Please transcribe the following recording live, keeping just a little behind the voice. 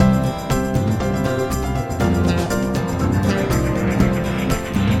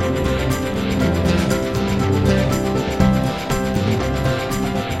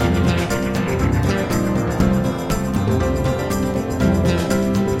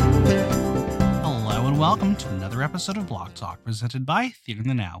welcome to another episode of Block Talk, presented by Theater in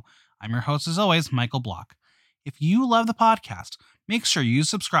the Now. I'm your host, as always, Michael Block. If you love the podcast, make sure you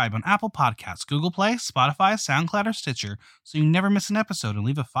subscribe on Apple Podcasts, Google Play, Spotify, SoundCloud, or Stitcher so you never miss an episode, and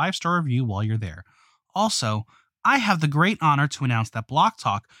leave a 5-star review while you're there. Also, I have the great honor to announce that Block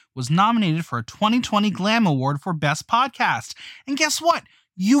Talk was nominated for a 2020 Glam Award for Best Podcast. And guess what?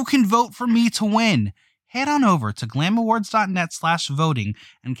 You can vote for me to win. Head on over to glamawards.net/voting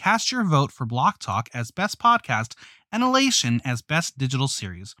and cast your vote for Block Talk as Best Podcast and Elation as Best Digital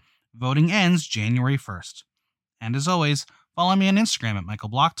Series. Voting ends January 1st. And as always, follow me on Instagram at Michael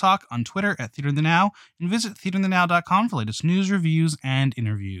Block Talk, on Twitter at Theater in the Now, and visit theaterinthenow.com for latest news, reviews, and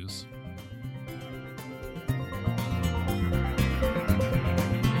interviews.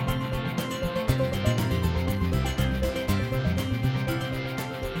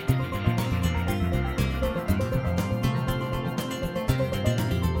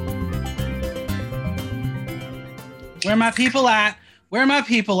 Where my people at? Where my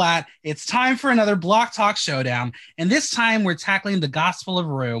people at? It's time for another Block Talk showdown. And this time we're tackling the Gospel of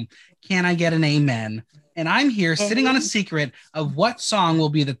Rue. Can I get an amen? And I'm here sitting on a secret of what song will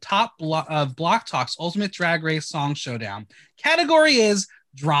be the top of Block Talk's Ultimate Drag Race Song Showdown. Category is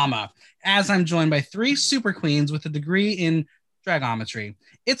drama, as I'm joined by 3 super queens with a degree in dragometry.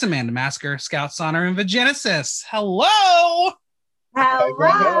 It's Amanda Masker, Scout Sonner, and Vagenesis. Hello!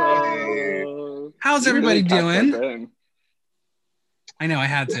 Hello! How's everybody doing? I know, I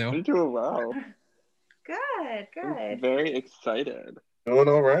had to. I'm doing well. Good. I'm very excited. Doing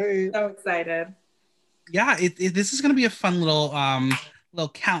all right. So excited. Yeah, this is going to be a fun little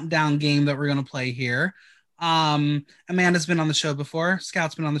countdown game that we're going to play here. Amanda's been on the show before.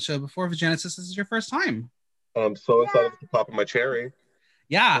 Scout's been on the show before. Vagenesis, this is your first time. I'm so excited to pop in my cherry.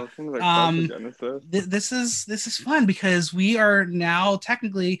 Yeah. This is fun because we are now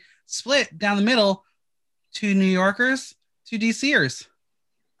technically split down the middle, 2 New Yorkers, 2 DCers.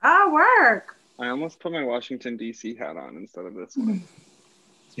 Oh, work. I almost put my Washington, D.C. hat on instead of this one.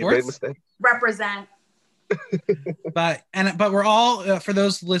 You made a mistake. Represent. But we're all for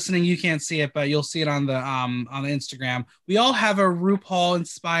those listening, you can't see it, but you'll see it on the Instagram. We all have a RuPaul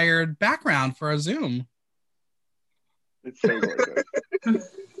inspired background for our Zoom. It's so gorgeous.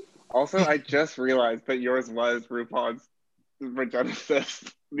 Also, I just realized that yours was RuPaul's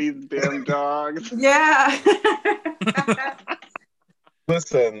Vagenesis. These damn dogs. Yeah.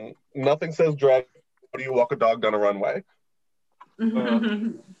 Listen, nothing says drag when you walk a dog down a runway.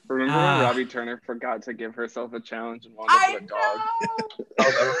 Remember when Robbie Turner forgot to give herself a challenge and wanted to put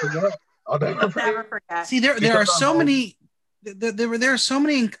a dog? I'll never forget. See, there are so many. There are so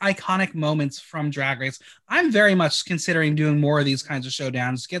many iconic moments from Drag Race. I'm very much considering doing more of these kinds of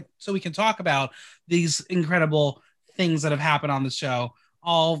showdowns, so we can talk about these incredible things that have happened on the show.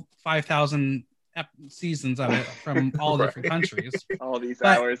 All 5,000 seasons of it from all different countries. All these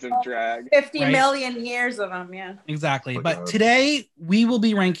hours of drag. 50 million years of them, yeah. Exactly. But today we will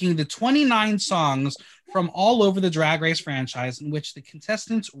be ranking the 29 songs from all over the Drag Race franchise in which the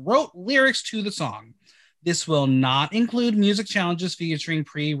contestants wrote lyrics to the song. This will not include music challenges featuring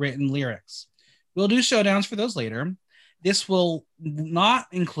pre-written lyrics. We'll do showdowns for those later. This will not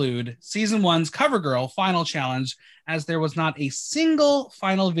include Season 1's CoverGirl Final Challenge, as there was not a single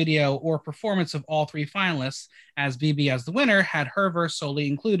final video or performance of all 3 finalists, as BB as the winner had her verse solely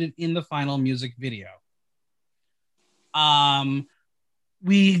included in the final music video.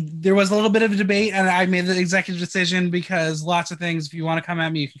 There was a little bit of a debate, and I made the executive decision because lots of things, if you want to come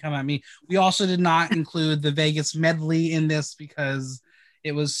at me, you can come at me. We also did not include the Vegas medley in this because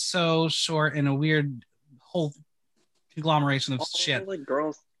it was so short and a weird whole conglomeration of shit. Like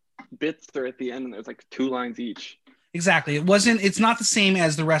girls' bits are at the end, and there's like 2 lines each. Exactly. It's not the same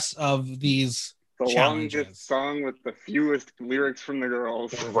as the rest of these challenges. Longest song with the fewest lyrics from the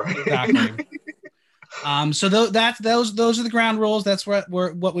girls. Exactly. So those are the ground rules. That's what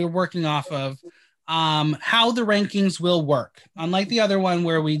we're working off of. How the rankings will work. Unlike the other one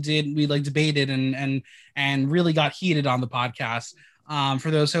where we debated and really got heated on the podcast. For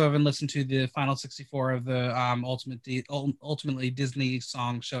those who haven't listened to the final 64 of the ultimately Disney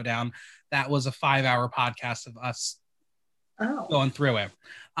Song Showdown, that was a 5-hour podcast of us going through it.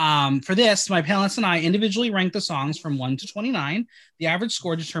 For this, my panelists and I individually ranked the songs from 1 to 29. The average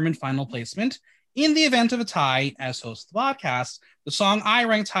score determined final placement. In the event of a tie, as host of the podcast, the song I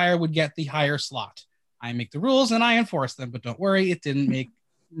ranked higher would get the higher slot. I make the rules and I enforce them, but don't worry, it didn't make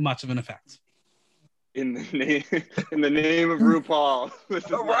much of an effect. In the name of RuPaul, this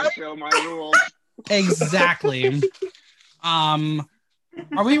is my show, my rules. Exactly. Are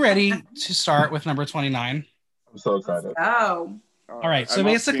we ready to start with number 29? I'm so excited. Oh. All right. So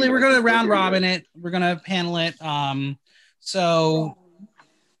basically, we're going to round robin it. We're going to panel it. So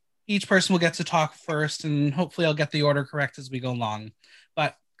each person will get to talk first, and hopefully I'll get the order correct as we go along.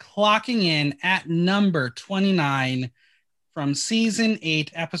 But clocking in at number 29 from season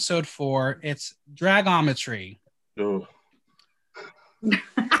 8, episode 4, it's Dragometry. Oh.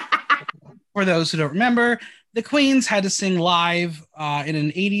 For those who don't remember, the Queens had to sing live in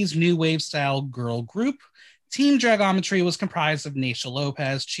an 80s new wave style girl group. Team Dragometry was comprised of Naysha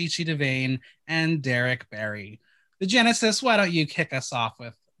Lopez, Chi Chi DeVayne, and Derek Barry. The Genesis, why don't you kick us off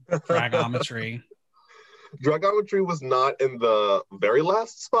with Dragometry? Dragometry was not in the very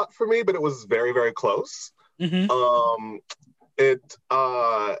last spot for me, but it was very, very close. Mm-hmm.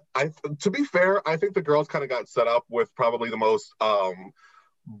 To be fair, I think the girls kind of got set up with probably the most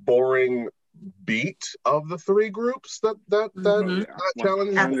boring beat of the three groups that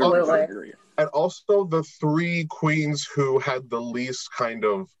challenge. Absolutely. And also the three queens who had the least kind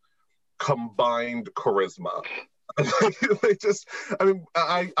of combined charisma.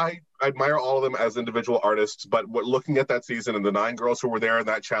 I admire all of them as individual artists, but looking at that season and the 9 girls who were there in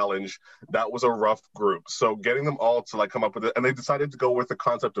that challenge, that was a rough group. So getting them all to come up with it, and they decided to go with the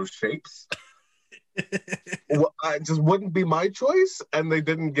concept of shapes. Well, I just wouldn't be my choice, and they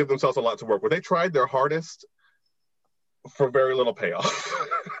didn't give themselves a lot to work with. They tried their hardest for very little payoff.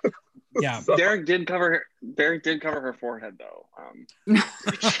 Yeah. So. Derek did cover her forehead though.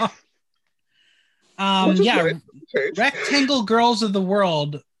 Rectangle girls of the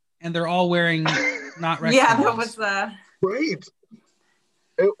world, and they're all wearing not rectangles. Yeah, that was great.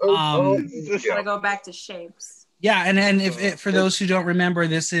 Gotta go back to shapes. Yeah, and for those who don't remember,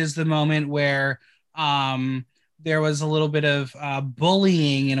 this is the moment where there was a little bit of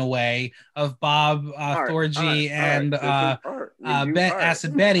bullying in a way of Bob Thorgy and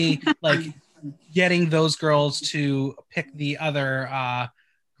Acid Betty, getting those girls to pick the other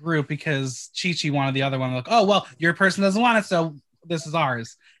group because Chi Chi wanted the other one. Like, oh well, your person doesn't want it, so this is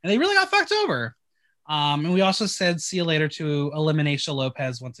ours, and they really got fucked over. And we also said see you later to Elimination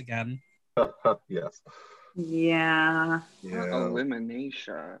Lopez once again. Yes. Yeah.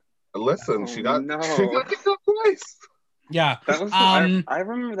 Elimination. Listen, she got kicked out twice. Yeah. That was I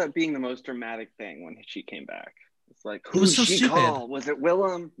remember that being the most dramatic thing when she came back. It's like, who was so she stupid. Call? Was it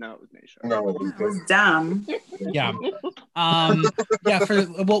Willem? No, it was Naysha. No, it was dumb. Yeah.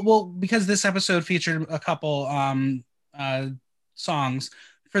 Because this episode featured a couple songs.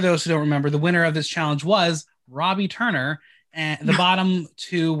 For those who don't remember, the winner of this challenge was Robbie Turner, and the bottom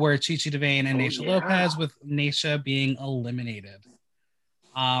two were Chi Chi DeVayne and Naysha Lopez, with Naysha being eliminated.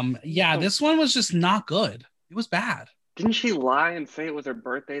 This one was just not good. It was bad. Didn't she lie and say it was her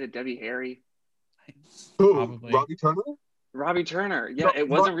birthday to Debbie Harry? Who? Probably. Robbie Turner? Robbie Turner. Yeah, it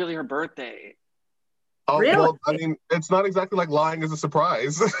wasn't really her birthday. Oh, really? Well, I mean, it's not exactly like lying is a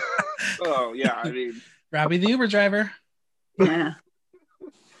surprise. Oh, yeah, I mean. Robbie the Uber driver. Yeah.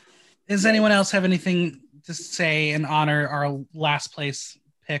 Does anyone else have anything to say and honor our last place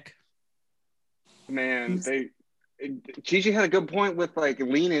pick? Man, Gigi had a good point with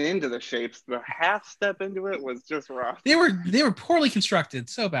leaning into the shapes. The half step into it was just rough. They were poorly constructed,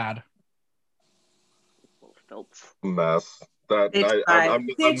 so bad. Mess. I'm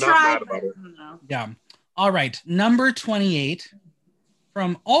not mad about it. Yeah. All right. Number 28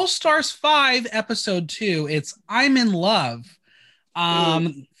 from All Stars 5, episode 2. It's I'm in Love.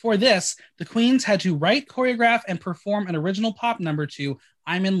 For this, the queens had to write, choreograph, and perform an original pop number to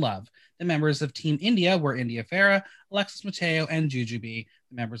I'm in Love. The members of Team India were India Farah, Alexis Mateo, and Jujubee.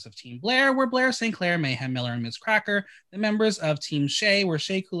 The members of Team Blair were Blair St. Clair, Mayhem Miller, and Ms. Cracker. The members of Team Shea were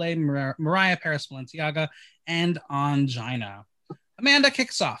Shea Coulee, Mariah Paris Balenciaga, and Angina. Amanda,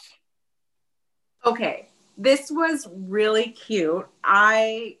 kicks off. Okay, this was really cute.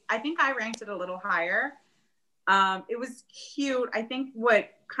 I think I ranked it a little higher. It was cute. I think what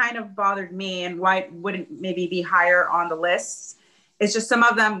kind of bothered me and why it wouldn't maybe be higher on the list is just some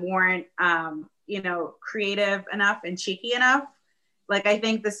of them weren't, creative enough and cheeky enough. I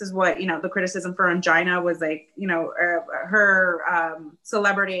think this is what, the criticism for Angina was her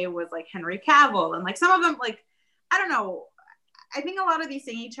celebrity was Henry Cavill. And some of them, I don't know. I think a lot of these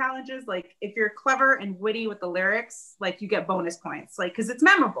singing challenges, if you're clever and witty with the lyrics, you get bonus points, because it's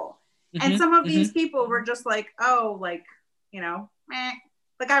memorable. And some of these people were just meh.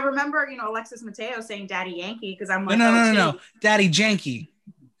 I remember, Alexis Mateo saying Daddy Yankee because I'm no, Daddy Janky.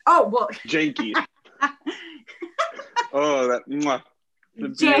 Oh, well. Janky. Oh, that.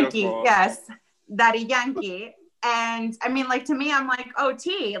 Janky, yes. Daddy Yankee. And I mean, to me, I'm oh,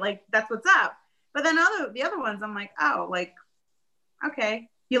 T, that's what's up. But then the other ones, I'm okay.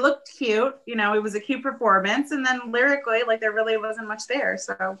 he looked cute. You know, it was a cute performance, and then lyrically, like there really wasn't much there.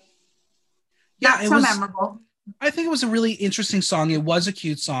 So Yeah, not so memorable. I think it was a really interesting song. It was a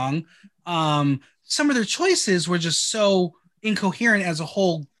cute song. Some of their choices were just so incoherent as a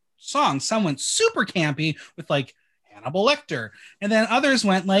whole song. Some went super campy with like Hannibal Lecter, and then others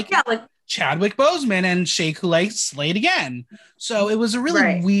went like Chadwick Boseman and Shea Coulee Slade again. So it was a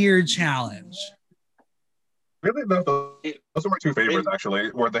really weird challenge. Really, no, those were my two favorites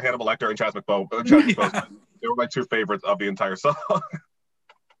actually. Were the Hannibal Lecter and Chadwick Boseman. They were my two favorites of the entire song.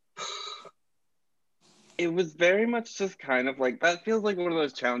 It was very much just kind of like, that feels like one of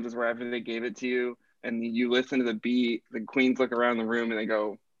those challenges where after they gave it to you and you listen to the beat, the queens look around the room and they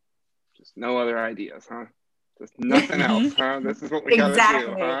go, just no other ideas, huh? Just nothing else, huh? This is what we gotta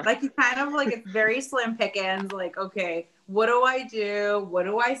do, huh? Like you kind of like, it's very slim pickings. Like, okay, what do I do? What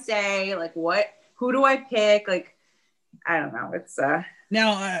do I say? Like who do I pick? Like, I don't know. It's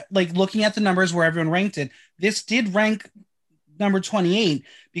now like looking at the numbers where everyone ranked it, this did rank number 28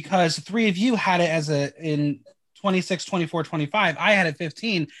 because three of you had it as in 26, 24, 25. I had it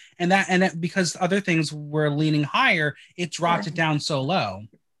 15, and that because other things were leaning higher, it dropped it down so low.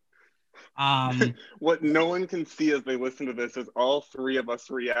 What no one can see as they listen to this is all three of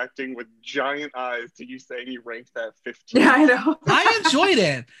us reacting with giant eyes to you saying you ranked that 15. Yeah, I know. I enjoyed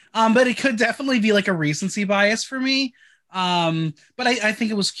it, but it could definitely be like a recency bias for me. But I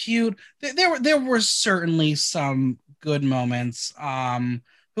think it was cute. There were certainly some good moments.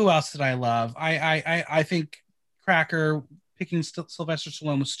 Who else did I love? I think Cracker picking Sylvester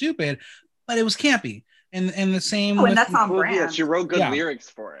Stallone was stupid, but it was campy. And the same. And that's on brand. Yeah, she wrote good lyrics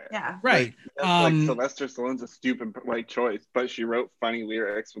for it. Yeah, right. Like Sylvester Stallone's a stupid like choice, but she wrote funny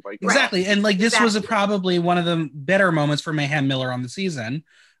lyrics with like exactly. And like this was probably one of the better moments for Mayhem Miller on the season,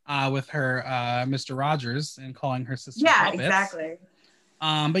 with her Mr. Rogers and calling her sister. Yeah, puppets. Exactly.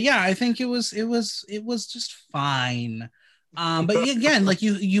 But yeah, I think it was just fine. But again, like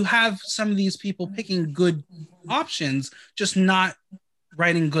you have some of these people picking good options, just not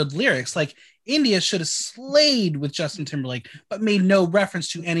writing good lyrics. Like India should have slayed with Justin Timberlake, but made no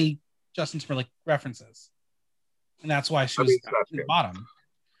reference to any Justin Timberlake references, and that's why she was at the bottom.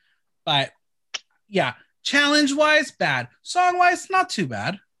 But yeah, challenge wise, bad. Song wise, not too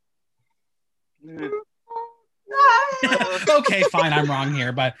bad. Okay, fine, I'm wrong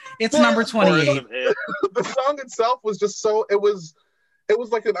here, but it's number 28. The song itself was just so it was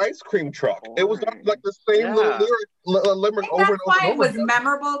like an ice cream truck. It was like the same little limerick over and over. That's why it was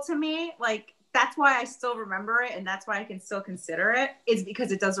memorable to me. Like that's why I still remember it, and that's why I can still consider it. Is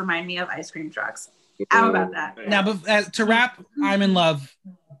because it does remind me of ice cream trucks. How about that? Now, but to wrap "I'm in Love"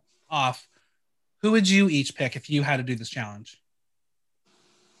 off, who would you each pick if you had to do this challenge?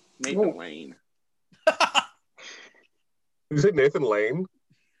 Nathan Lane. You say Nathan Lane?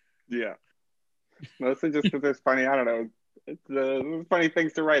 Yeah. Mostly just because it's funny. I don't know. It's funny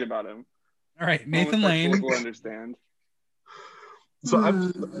things to write about him. All right, Nathan Lane. People understand. So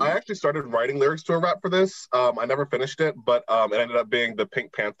I actually started writing lyrics to a rap for this. I never finished it, but it ended up being the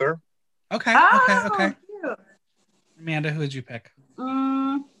Pink Panther. Okay. Cute. Amanda, who would you pick?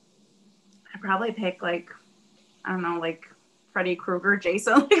 I'd probably pick like I don't know, like Freddy Krueger,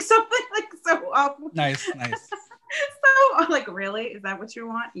 Jason, like something like so awful. Nice. So like, really? Is that what you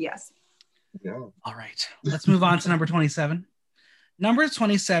want? Yes. Yeah. All right. Let's move on to number 27. Number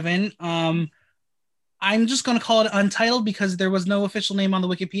 27. I'm just going to call it Untitled because there was no official name on the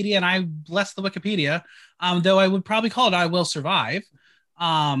Wikipedia, and I bless the Wikipedia. Though I would probably call it I Will Survive.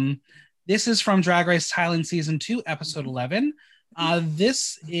 This is from Drag Race Thailand Season 2, Episode 11.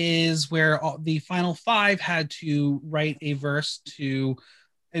 This is where the final 5 had to write a verse to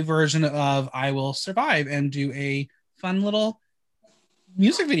a version of I Will Survive and do a fun little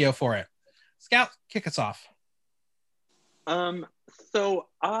music video for it. Scout, kick us off. So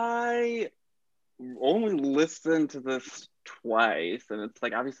I only listened to this twice, and it's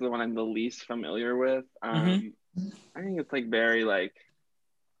like obviously the one I'm the least familiar with. I think it's like very like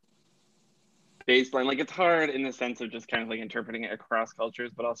baseline. Like it's hard in the sense of just kind of like interpreting it across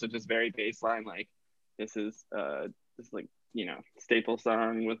cultures, but also just very baseline. Like this is like, you know, staple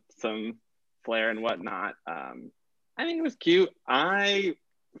song with some flair and whatnot. I think it was cute. I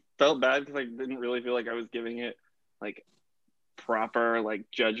felt bad because I didn't really feel like I was giving it like proper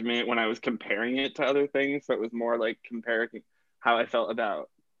like judgment when I was comparing it to other things. So it was more like comparing how I felt about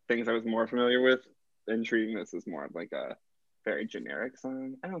things I was more familiar with and treating this as more of like a very generic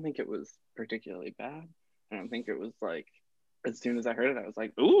song. I don't think it was particularly bad. I don't think it was like, as soon as I heard it, I was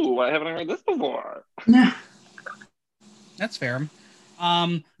like, ooh, why haven't I heard this before? That's fair.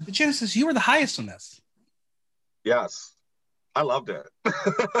 But Genesis, you were the highest on this. Yes. I loved it.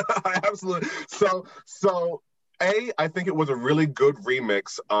 I absolutely. I think it was a really good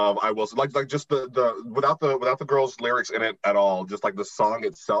remix of I Will like just the without the girls' lyrics in it at all, just like the song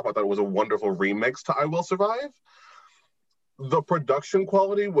itself. I thought it was a wonderful remix to I Will Survive. The production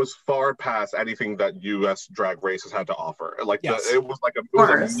quality was far past anything that U.S. Drag Race has had to offer. Like Yes. it was a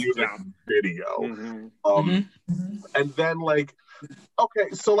music video. And then like,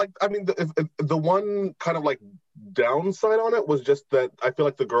 okay, so like I mean, the one kind of like downside on it was just that I feel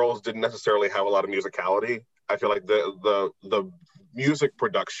like the girls didn't necessarily have a lot of musicality. I feel like the music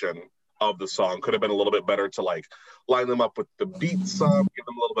production of the song could have been a little bit better to like line them up with the beat some, give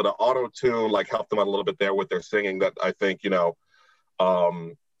them a little bit of auto tune, like help them out a little bit there with their singing. That I think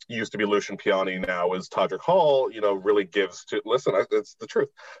used to be Lucian Piani, now is Todrick Hall. Really gives to listen. It's the truth.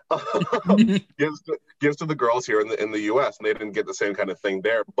 gives to the girls here in the U.S. and they didn't get the same kind of thing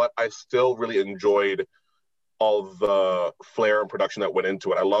there. But I still really enjoyed all the flair and production that went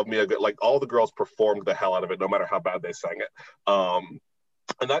into it. I love me a good, like all the girls performed the hell out of it, no matter how bad they sang it.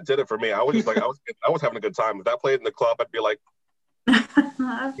 And that did it for me. I was just like, I was having a good time. If that played in the club, I'd be like, we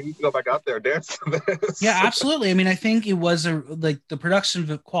need to go back out there, dance to this. Yeah, absolutely. I mean, I think it was the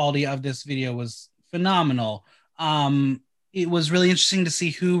production quality of this video was phenomenal. It was really interesting to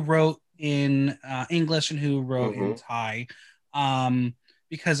see who wrote in English and who wrote in Thai.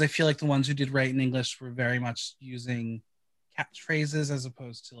 Because I feel like the ones who did write in English were very much using catchphrases as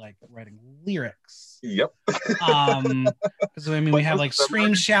opposed to like writing lyrics. Yep. Because I mean, we have like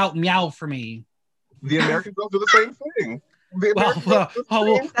scream, shout, meow for me. The American girls do the same thing.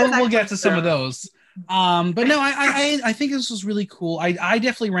 We'll get to some of those. But no, I think this was really cool. I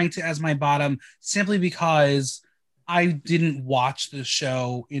definitely ranked it as my bottom simply because I didn't watch the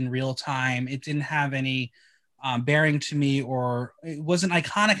show in real time. It didn't have any bearing to me, or it wasn't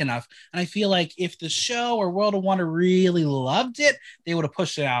iconic enough. And I feel like if the show or World of Wonder really loved it, they would have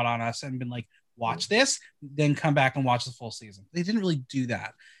pushed it out on us and been like, watch this, then come back and watch the full season. They didn't really do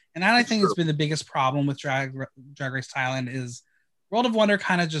that. And that I think has been the biggest problem with Drag Race Thailand is World of Wonder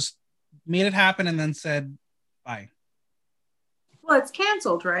kind of just made it happen and then said, bye. Well, it's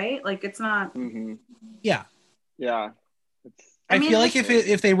canceled, right? Like it's not. Yeah. Yeah. I feel like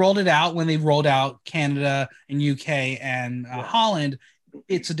if they rolled it out when they rolled out Canada and UK and Holland,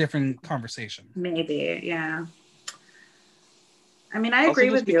 it's a different conversation. Maybe, yeah. I mean, I agree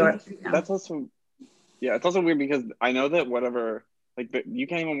with you. That's also, it's also weird because I know that you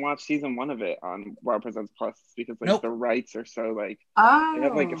can't even watch season 1 of it on Wow Presents Plus because the rights are so they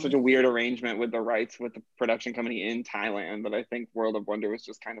have like such a weird arrangement with the rights with the production company in Thailand that I think World of Wonder was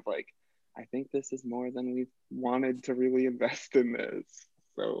just kind of like, I think this is more than we wanted to really invest in this.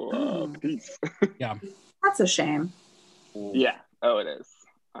 So peace. Yeah. That's a shame. Yeah. Oh, it is.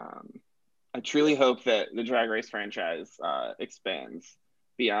 I truly hope that the Drag Race franchise expands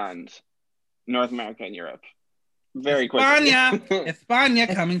beyond North America and Europe very quickly.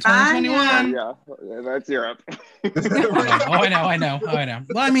 España coming 2021. Yeah, that's Europe. I know.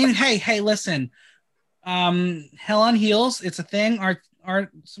 Well, I mean, hey, listen. Hell on Heels, it's a thing. Art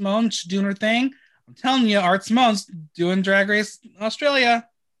Simone's doing her thing. I'm telling you, Art Simone's doing Drag Race Australia.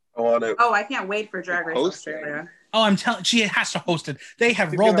 I want it. Oh, I can't wait for Drag Race Australia. Oh, I'm telling. She has to host it. They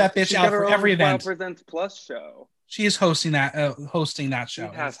have rolled that bitch out for every event. Wow Presents Plus show. She is hosting that show.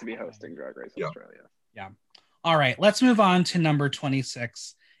 She has to be hosting Drag Race Australia. Yeah. All right, let's move on to number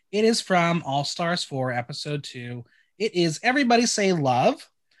 26. It is from All Stars 4, episode 2. It is Everybody Say Love.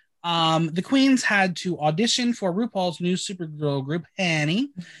 The queens had to audition for RuPaul's new Supergirl group,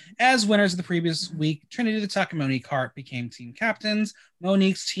 Hanny. As winners of the previous week, Trinity the Tuck and Monique Hart became team captains.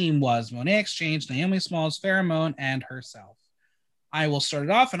 Monique's team was Monet X Change, Naomi Smalls, Pheromone, and herself. I will start it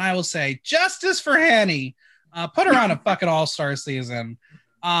off and I will say, justice for Hanny. Put her on a fucking All-Star season.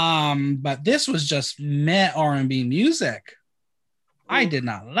 But this was just meh R&B music. I did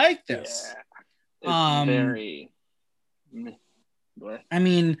not like this. Yeah. It's very... I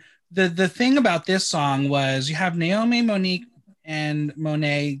mean, the thing about this song was you have Naomi, Monique, and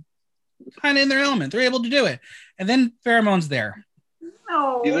Monet kind of in their element. They're able to do it. And then Pheromone's there.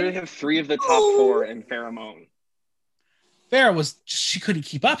 No. You literally have 3 of the top 4 in Pheromone. Farrah she couldn't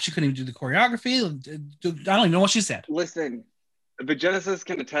keep up. She couldn't even do the choreography. I don't even know what she said. Listen, the Genesis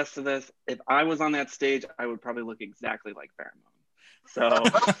can attest to this. If I was on that stage, I would probably look exactly like Pheromone. So...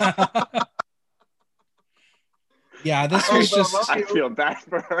 Yeah, this was just... I feel bad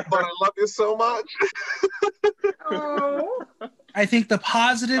for her. But I love you so much. I think the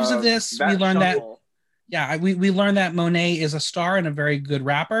positives of this, we learned that... Yeah, we learned that Monet is a star and a very good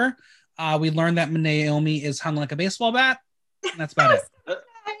rapper. We learned that Naomi is hung like a baseball bat. And that's about it.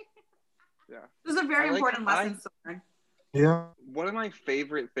 Yeah. It was a very important lesson. Yeah. One of my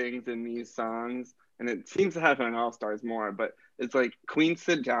favorite things in these songs, and it seems to happen in All Stars more, but it's like queens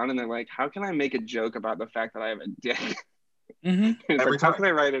sit down and they're like, how can I make a joke about the fact that I have a dick? Mm-hmm. It's Every like, how time. can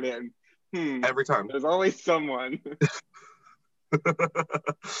I write it in? Every time. There's always someone.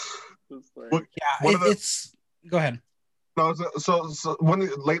 Just like, Yeah, it's. Go ahead. No, so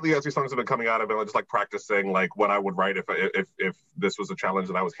lately as these songs have been coming out, I've been just like practicing like what I would write if this was a challenge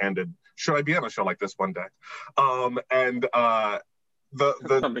that I was handed. Should I be on a show like this one day? And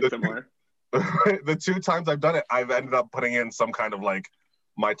something similar. the two times I've done it, I've ended up putting in some kind of like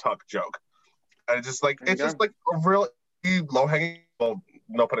my tuck joke, and it's just like a real low hanging, well,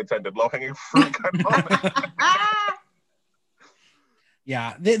 no pun intended, low hanging fruit kind of moment.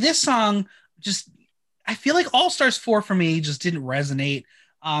 Yeah, this song just, I feel like All Stars 4 for me just didn't resonate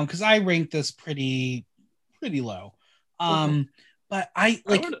because I ranked this pretty low. But I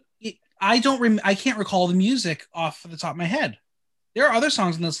can't recall the music off the top of my head. There are other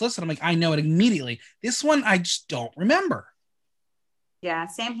songs on this list that I'm like, I know it immediately. This one I just don't remember. Yeah,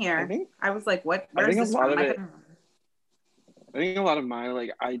 same here. I was like, what? I think this a lot from? of it. I think a lot of my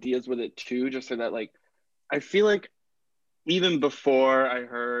like ideas with it too, just so that like, I feel like even before I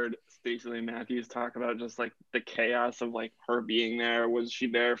heard Stacey Lee Matthews talk about just like the chaos of like her being there, was she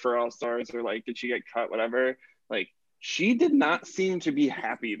there for All Stars or like did she get cut, whatever, like she did not seem to be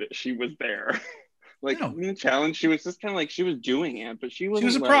happy that she was there. Like No. in the challenge, she was just kind of like she was doing it, but she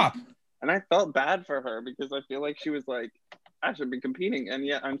was a prop. And I felt bad for her because I feel like she was like, I should be competing, and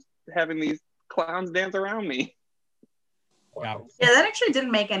yet I'm having these clowns dance around me. Yeah, that actually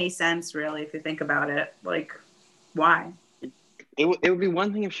didn't make any sense, really, if you think about it. Like, why? It would be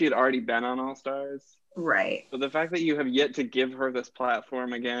one thing if she had already been on All Stars. Right. But the fact that you have yet to give her this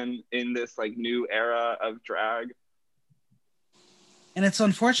platform again in this like new era of drag. And it's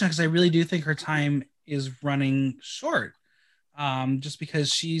unfortunate because I really do think her time is running short, just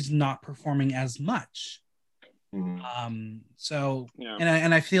because she's not performing as much. So, yeah.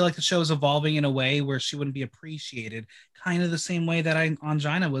 And I feel like the show is evolving in a way where she wouldn't be appreciated, kind of the same way that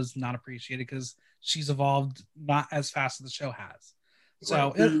Angina was not appreciated because she's evolved not as fast as the show has.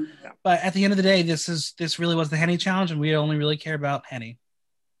 So, but at the end of the day, this really was the Henny challenge, and we only really care about Henny.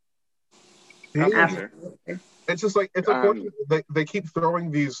 It's just like, it's unfortunate they keep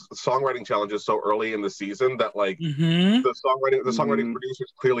throwing these songwriting challenges so early in the season that like the songwriting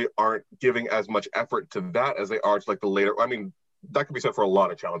producers clearly aren't giving as much effort to that as they are to like the later. I mean, that could be said for a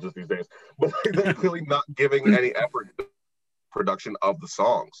lot of challenges these days, but they're clearly not giving any effort to production of the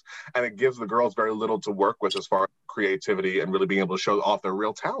songs, and it gives the girls very little to work with as far as creativity and really being able to show off their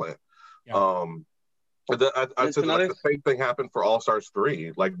real talent. I'd say like the same thing happened for All Stars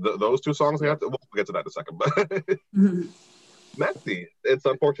 3. Like those two songs, we'll get to that in a second. But messy. It's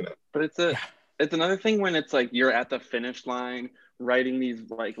unfortunate. But it's another thing when it's like you're at the finish line writing these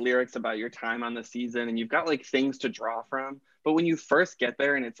like lyrics about your time on the season, and you've got like things to draw from. But when you first get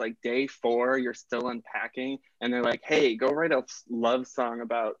there and it's like day 4, you're still unpacking, and they're like, "Hey, go write a love song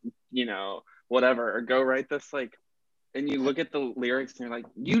about whatever, or go write this like." And you look at the lyrics and you're like,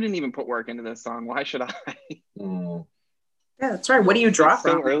 you didn't even put work into this song. Why should I? Yeah, that's right. What do you draw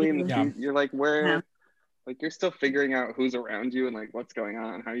from? So early in the you're like, where, like, you're still figuring out who's around you and like what's going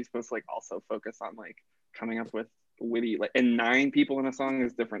on. How are you supposed to like also focus on like coming up with witty, like, and 9 people in a song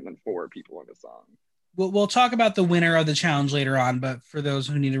is different than 4 people in a song. We'll talk about the winner of the challenge later on, but for those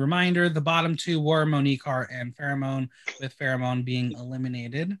who need a reminder, the bottom 2 were Monique Hart and Pheromone, with Pheromone being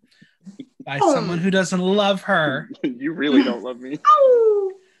eliminated by someone who doesn't love her. You really don't love me.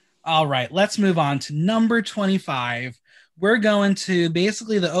 All right, let's move on to number 25. We're going to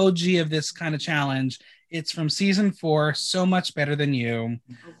basically the OG of this kind of challenge. It's from season 4, So Much Better Than You.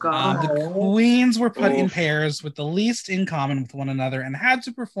 The queens were put in pairs with the least in common with one another and had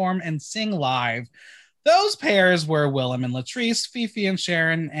to perform and sing live. Those pairs were Willem and Latrice, Fifi and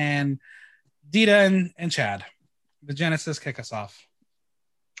Sharon, and Dita and Chad. The Genesis, kick us off.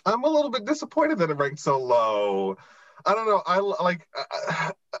 I'm a little bit disappointed that it ranked so low. I don't know.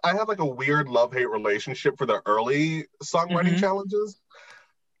 I have like a weird love-hate relationship for the early songwriting challenges,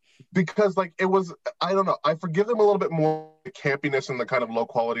 because like it was, I don't know, I forgive them a little bit more the campiness and the kind of low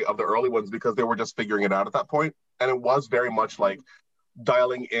quality of the early ones because they were just figuring it out at that point, and it was very much like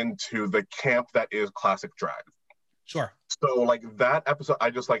dialing into the camp that is classic drag. Sure. So like that episode,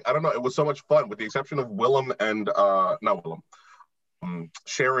 I just like, I don't know, it was so much fun with the exception of Willem and not Willem,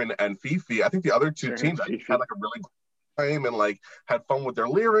 Sharon and Fifi. I think the other two teams had like a really good and like had fun with their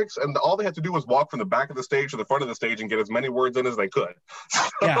lyrics, and all they had to do was walk from the back of the stage to the front of the stage and get as many words in as they could.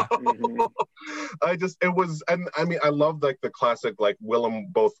 Yeah. I love like the classic like Willem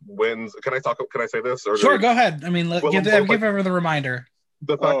both wins. Can I say this? Or sure, go ahead. I mean, give everyone the reminder.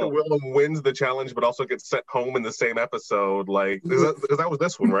 The fact that Willem wins the challenge, but also gets sent home in the same episode, like, because that was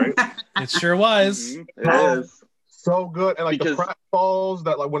this one, right? It sure was. It is. So good. And like the pratfalls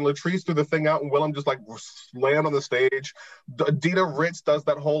that like when Latrice threw the thing out and Willem just like land on the stage. Dina Ritz does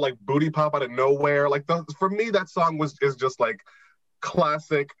that whole like booty pop out of nowhere. Like for me, that song is just like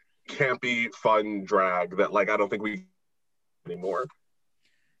classic, campy, fun drag that like I don't think we anymore.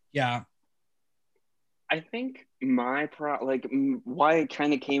 Yeah. I think why it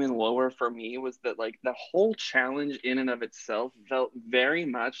kind of came in lower for me was that like the whole challenge in and of itself felt very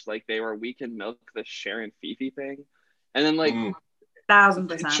much like they were We Can Milk the Sharon Fifi thing, and then like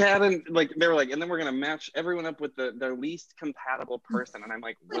 1000%. Chad and like they were like, and then we're gonna match everyone up with their least compatible person, and I'm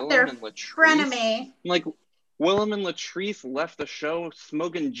like, Willem and Latrice. Frenemy. Like Willem and Latrice left the show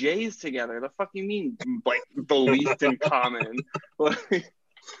smoking J's together. The fuck you mean like the least in common? Like,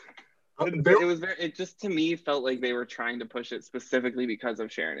 it just to me felt like they were trying to push it specifically because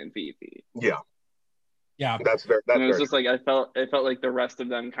of Sharon and Fifi. Yeah, that's fair. And it was just like it felt like the rest of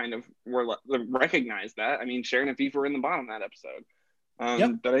them kind of recognized that. I mean, Sharon and Fifi were in the bottom of that episode,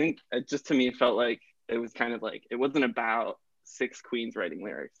 but I think it just to me felt like it was kind of like it wasn't about 6 queens writing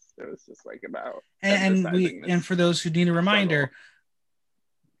lyrics. It was just like about and for those who need a reminder,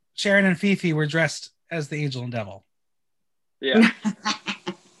 Sharon and Fifi were dressed as the angel and devil. Yeah.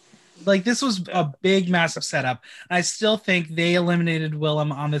 Like this was a big, massive setup. I still think they eliminated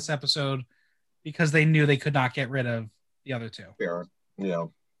Willem on this episode because they knew they could not get rid of the other two.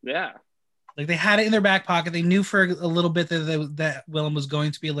 Yeah. Like they had it in their back pocket. They knew for a little bit that Willem was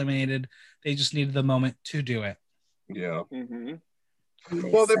going to be eliminated. They just needed the moment to do it. Yeah.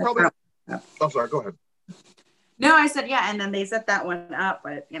 Mm-hmm. Well, they probably. Oh, sorry. Go ahead. No, I said yeah, and then they set that one up,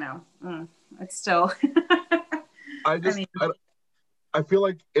 but it's still. I feel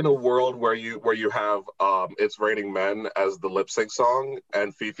like in a world where you have It's Raining Men as the lip sync song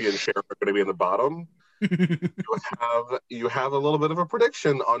and Fifi and Sharon are going to be in the bottom, you have a little bit of a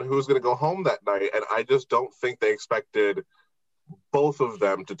prediction on who's going to go home that night, and I just don't think they expected both of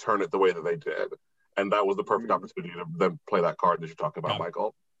them to turn it the way that they did, and that was the perfect opportunity to then play that card that you're talking about,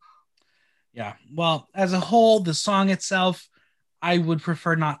 Michael. Yeah. Well, as a whole, the song itself, I would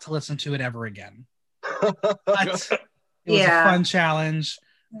prefer not to listen to it ever again. But it was a fun challenge,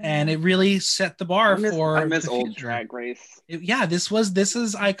 and it really set the bar for. I miss old Drag Race. This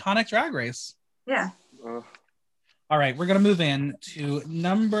is iconic Drag Race. Yeah. All right, we're gonna move in to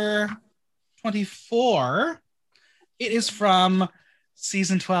number 24. It is from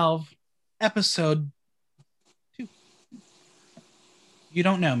season 12, episode 2. You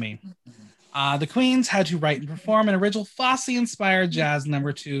Don't Know Me. The queens had to write and perform an original Fosse-inspired jazz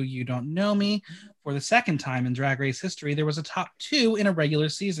number 2, You Don't Know Me. For the second time in Drag Race history, there was a top 2 in a regular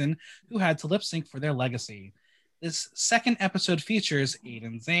season who had to lip sync for their legacy. This second episode features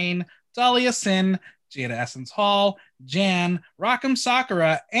Aiden Zane, Dahlia Sin, Jada Essence Hall, Jan, Rock'em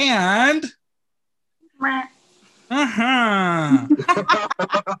Sakura, and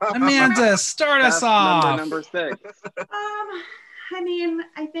Amanda, start us off. Number 6.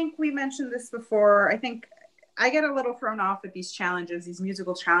 I think we mentioned this before. I think I get a little thrown off with these challenges, these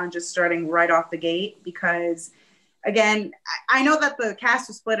musical challenges starting right off the gate, because again, I know that the cast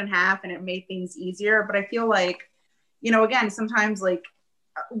was split in half and it made things easier, but I feel like, again, sometimes like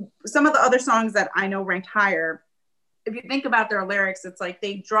some of the other songs that I know ranked higher, if you think about their lyrics, it's like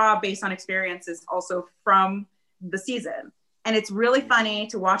they draw based on experiences also from the season. And it's really funny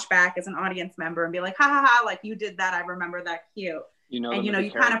to watch back as an audience member and be like, ha ha ha, like you did that. I remember that, cute. And you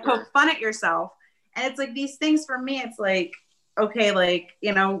kind of poke fun at yourself. And it's like these things for me, it's like, okay, like,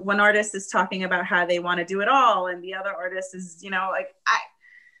 one artist is talking about how they want to do it all. And the other artist is, like,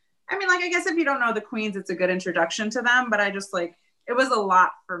 I guess if you don't know the queens, it's a good introduction to them. But I just like, it was a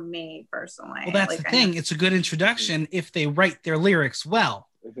lot for me personally. Well, that's the thing. It's a good introduction if they write their lyrics well.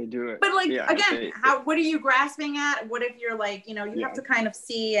 If they do it. But like, again, what are you grasping at? What if you're like, you have to kind of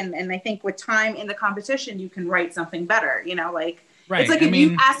see. And I think with time in the competition, you can write something better, like. Right. It's like if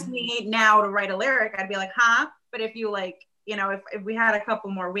you ask me now to write a lyric, I'd be like, huh? But if you like, if we had a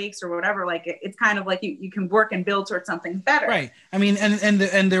couple more weeks or whatever, like it's kind of like you can work and build towards something better. Right.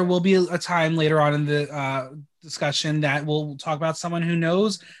 And there will be a time later on in the discussion that we'll talk about someone who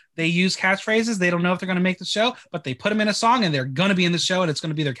knows they use catchphrases. They don't know if they're going to make the show, but they put them in a song and they're going to be in the show and it's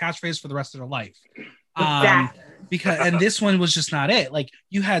going to be their catchphrase for the rest of their life. Exactly. and this one was just not it. Like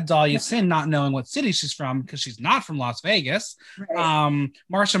you had Dahlia Sin not knowing what city she's from because she's not from Las Vegas. Right.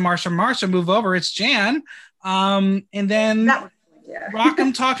 Marsha, move over. It's Jan. And then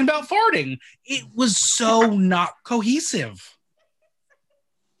Rockham talking about farting. It was so not cohesive.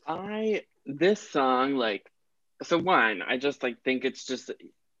 This song, like, so one, I just like think it's just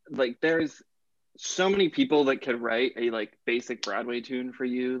like there's so many people that could write a like basic Broadway tune for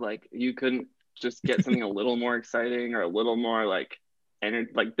you. Like you couldn't just get something a little more exciting or a little more like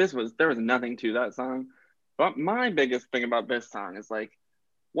like there was nothing to that song. But my biggest thing about this song is like,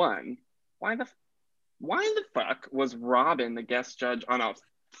 one, why the fuck was Robin the guest judge on a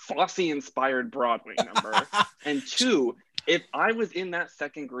Fosse inspired Broadway number? And two, if I was in that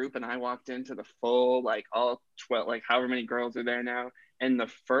second group and I walked into the full like all 12, like however many girls are there now, and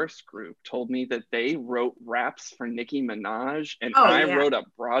the first group told me that they wrote raps for Nicki Minaj and I wrote a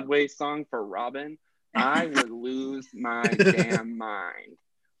Broadway song for Robin, I would lose my damn mind.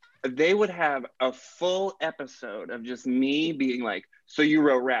 They would have a full episode of just me being like, so you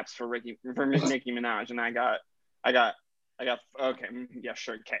wrote raps for Nicki Minaj, and I got okay, yeah,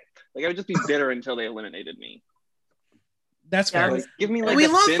 sure, okay. Like I would just be bitter until they eliminated me. That's fair. Like, give me like we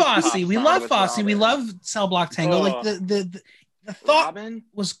love Fosse. We love Fosse. We love Cell Block Tango. Like the thought Robin?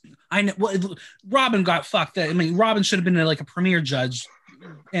 Was I know Robin got fucked. I mean, Robin should have been like a premiere judge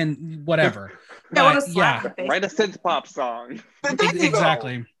and whatever. Write a synth pop song.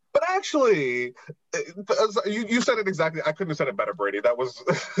 Exactly. But actually, you said it exactly. I couldn't have said it better, Brady. That was,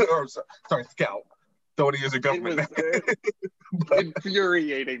 sorry, Scout. Don't use a government. It was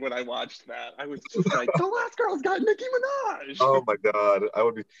infuriating when I watched that. I was just like, the last girl's got Nicki Minaj. Oh my God, I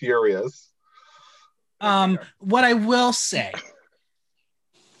would be furious. What I will say,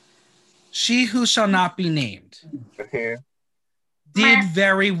 She Who Shall Not Be Named did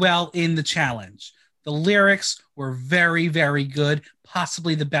very well in the challenge. The lyrics were very, very good,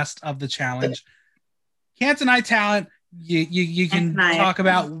 possibly the best of the challenge. Can't deny talent. You can talk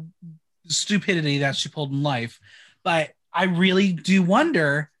about the stupidity that she pulled in life, but I really do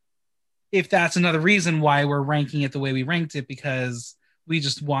wonder if that's another reason why we're ranking it the way we ranked it, because we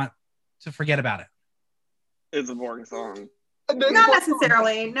just want to forget about it. It's a boring song. Not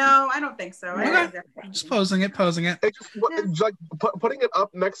necessarily. No, I don't think so. Just posing it. It's like putting it up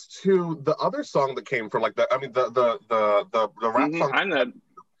next to the other song that came from like the rap song.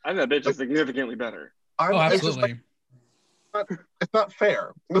 I'm that bitch is significantly better. Absolutely. It's not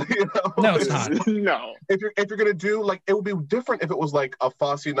fair. You know? No, it's not. No. If you're gonna do like, it would be different if it was like a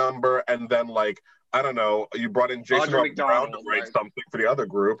Fosse number and then like, I don't know, you brought in Jason Brown to write something for the other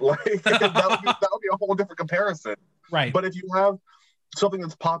group. Like that would be a whole different comparison. Right. But if you have something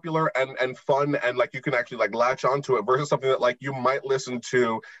that's popular and fun and like you can actually like latch onto it versus something that like you might listen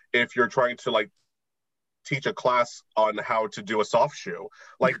to if you're trying to like teach a class on how to do a soft shoe.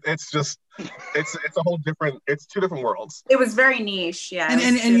 Like it's just it's a whole different, it's two different worlds. It was very niche, yeah.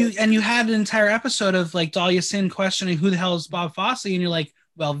 And you had an entire episode of like Dahlia Sin questioning who the hell is Bob Fosse, and you're like,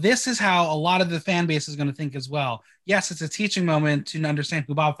 well, this is how a lot of the fan base is going to think as well. Yes, it's a teaching moment to understand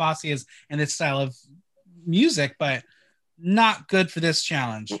who Bob Fosse is and this style of music, but not good for this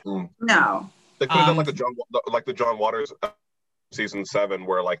challenge. Mm-hmm. No. They could have done like the John Waters season 7,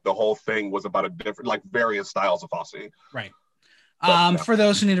 where like the whole thing was about a different, like various styles of Fosse. Right. For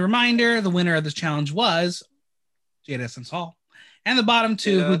those who need a reminder, the winner of the challenge was Jada Essence Hall. And the bottom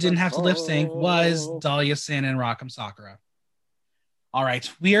two who didn't have to lip sync was Dahlia Sin and Rock'em Sakura. All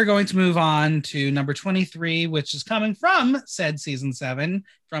right, we are going to move on to number 23, which is coming from said season 7,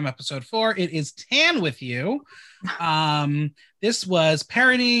 from episode 4. It is Tan With You. This was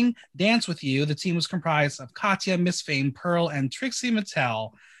parodying Dance With You. The team was comprised of Katya, Miss Fame, Pearl, and Trixie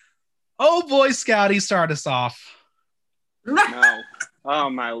Mattel. Oh boy, Scouty, start us off. No. Oh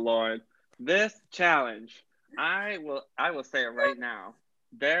my Lord. This challenge, I will say it right now.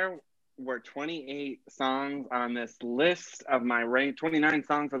 There were 28 songs on this list of my rank, 29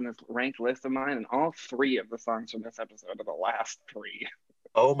 songs on this ranked list of mine, and all 3 of the songs from this episode are the last 3.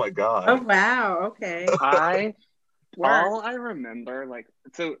 Oh my God. Oh wow, okay. All I remember, like,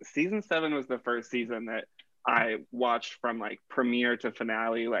 so season 7 was the first season that I watched from like premiere to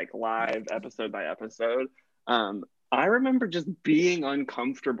finale, like live episode by episode. I remember just being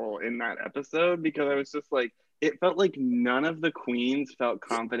uncomfortable in that episode because I was just like, it felt like none of the queens felt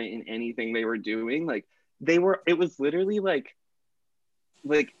confident in anything they were doing. Like it was literally like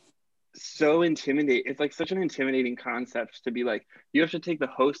so intimidating. It's like such an intimidating concept to be like, you have to take the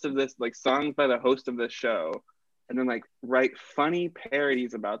host of this, like songs by the host of this show, and then like write funny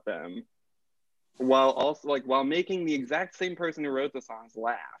parodies about them while making the exact same person who wrote the songs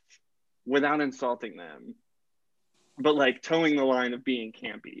laugh without insulting them. but like towing the line of being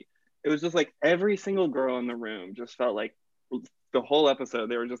campy. It was just like every single girl in the room just felt like the whole episode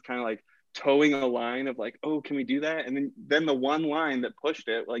they were just kind of like towing a line of like, oh, can we do that? And then the one line that pushed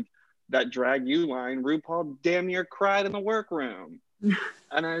it, like that drag you line, RuPaul damn near cried in the workroom.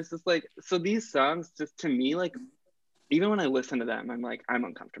 And I was just like, so these songs just to me, like, even when I listen to them, I'm like, I'm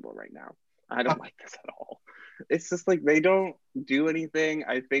uncomfortable right now. I don't like this at all. It's just like they don't do anything.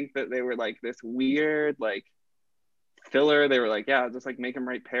 I think that they were like this weird like filler. They were like, yeah, just like make them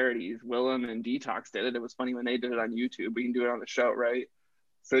write parodies. Willem and Detox did it. It was funny when they did it on YouTube. We can do it on the show, right?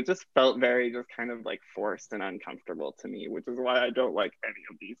 So it just felt very just kind of like forced and uncomfortable to me, which is why I don't like any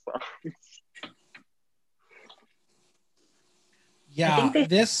of these songs. Yeah,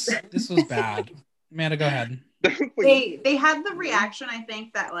 this was bad. Amanda, go ahead. They had the reaction I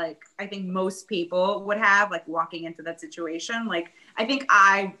think most people would have, like walking into that situation. Like I think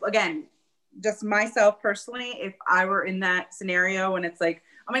again, just myself personally, if I were in that scenario and it's like,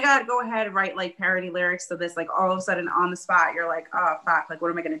 oh my God, go ahead and write like parody lyrics to this, like all of a sudden on the spot, you're like, oh fuck, like what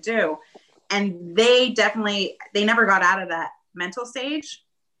am I gonna do? And they never got out of that mental stage.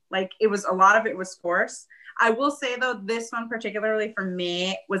 Like a lot of it was forced. I will say though, this one particularly for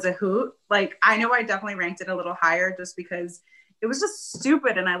me was a hoot. Like I know I definitely ranked it a little higher just because it was just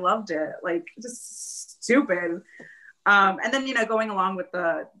stupid and I loved it. Like just stupid. And then, going along with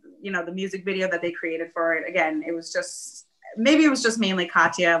the music video that they created for it, again, it was just mainly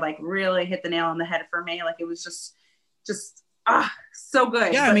Katya, like really hit the nail on the head for me. Like it was just so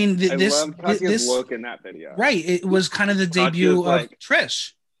good. Yeah, I mean, I love Katya's look in that video. Right. It was kind of the debut of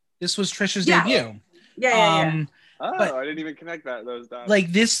Trish. This was Trish's debut. Yeah. But I didn't even connect those dots.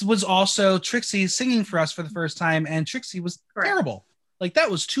 Like this was also Trixie singing for us for the first time, and Trixie was terrible. Like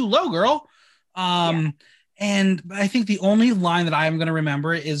that was too low, girl. And I think the only line that I'm going to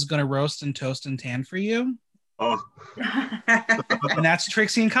remember is going to roast and toast and tan for you. Oh. And that's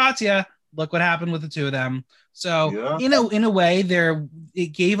Trixie and Katya. Look what happened with the two of them. So in a way, it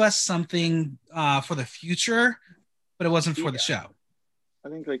gave us something for the future, but it wasn't for the show. I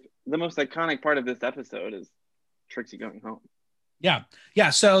think like the most iconic part of this episode is Trixie going home. Yeah.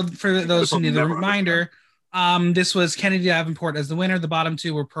 So for those who need a reminder, this was Kennedy Davenport as the winner. The bottom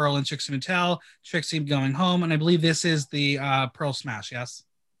two were Pearl and Trixie Mattel. Trixie going home, and I believe this is the Pearl Smash. Yes.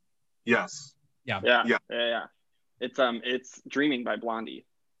 Yes. Yeah. It's Dreaming by Blondie.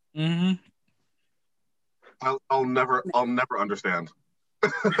 Mm-hmm. I'll never understand.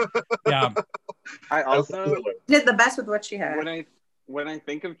 Yeah. I also did the best with what she had. When I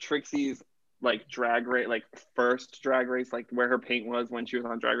think of Trixie's like drag race, like first drag race, like where her paint was when she was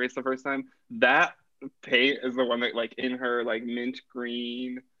on Drag Race the first time, that paint is the one that like in her like mint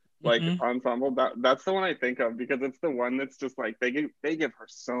green like ensemble. That's the one I think of because it's the one that's just like they give her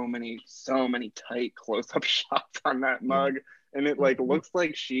so many tight close-up shots on that mug, and it like looks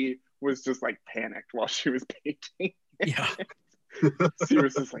like she was just like panicked while she was painting. Yeah. She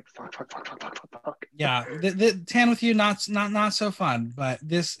was just like fuck. Yeah, the tan with you not so fun, but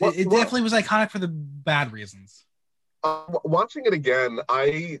this it definitely was iconic for the bad reasons. Watching it again,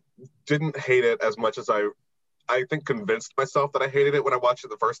 I didn't hate it as much as I think convinced myself that I hated it when I watched it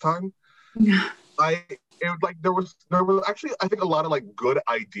the first time. Yeah. There was actually I think a lot of like good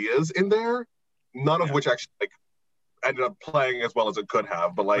ideas in there, none of which actually like ended up playing as well as it could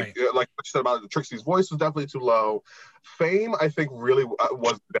have. But like what you said about Trixie's voice was definitely too low. Fame, I think, really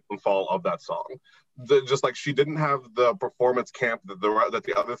was the downfall of that song. Just like she didn't have the performance camp that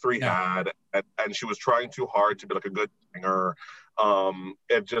the other three had, and she was trying too hard to be like a good singer.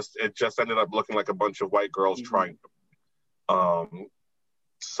 It just ended up looking like a bunch of white girls trying to.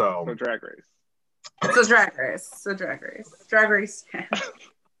 So Drag Race. Drag Race.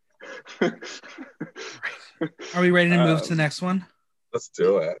 Are we ready to move to the next one? Let's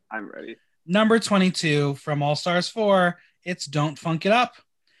do it. I'm ready. Number 22 from All Stars 4. It's Don't Funk It Up.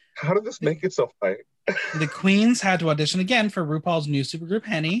 How did this make it so high? The Queens had to audition again for RuPaul's new supergroup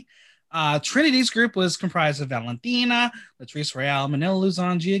Henny. Trinity's group was comprised of Valentina, Latrice Royale, Manila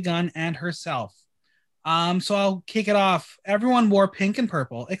Luzon, Gia Gunn, and herself. So I'll kick it off. Everyone wore pink and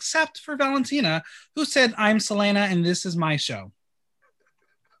purple, except for Valentina, who said, "I'm Selena, and this is my show."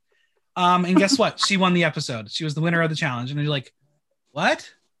 And guess what? She won the episode. She was the winner of the challenge. And you're like, what?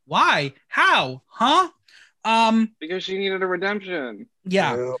 Why? How? Huh? Because she needed a redemption.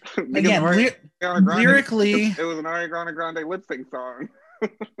 Yeah. Again, lyrically, it was an Ariana Grande lip sync song.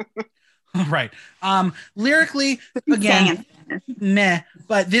 Right. Lyrically, again, meh.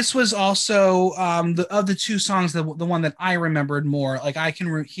 But this was also of the two songs, the one that I remembered more. Like I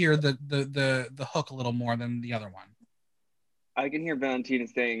can hear the hook a little more than the other one. I can hear Valentina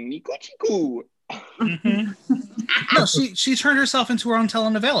saying "Nico Chiku." Mhm. No, she turned herself into her own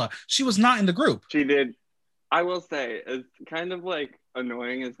telenovela. She was not in the group. She did. I will say, as kind of like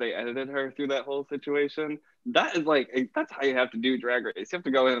annoying as they edited her through that whole situation, that is like that's how you have to do Drag Race. You have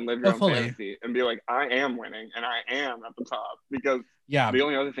to go in and live your own fully. fantasy and be like, I am winning and I am at the top, because Yeah. the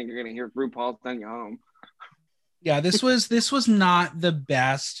only other thing you're gonna hear is RuPaul's "Send You Home." Yeah, this was not the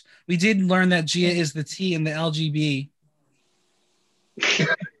best. We did learn that Gia is the T in the LGB.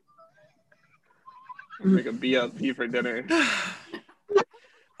 Make a BLT for dinner.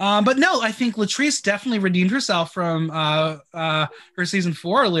 But no, I think Latrice definitely redeemed herself from her season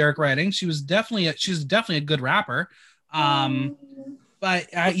 4 lyric writing. She's definitely a good rapper. But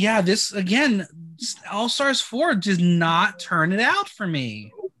yeah, this again, All Stars 4 did not turn it out for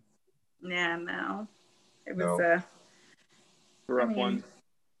me. Yeah, no. It was a rough one.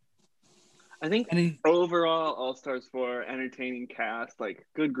 I think overall, All Stars 4 entertaining cast, like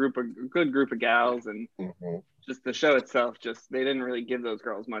good group of gals, and just the show itself. Just they didn't really give those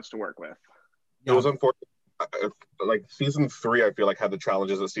girls much to work with. It was unfortunate. Like season 3, I feel like had the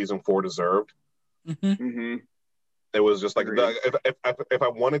challenges that season 4 deserved. It was just like if I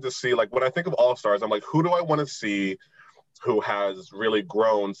wanted to see, like when I think of All Stars, I'm like, who do I want to see who has really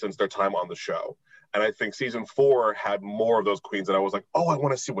grown since their time on the show? And I think season 4 had more of those queens that I was like, oh, I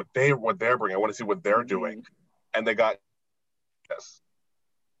want to see what they're bringing. I want to see what they're doing. And they got this.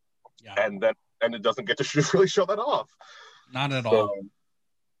 Yeah. And it doesn't get to really show that off. Not at all.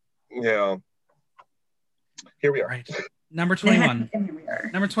 Yeah. Here we are. Right. Number 21.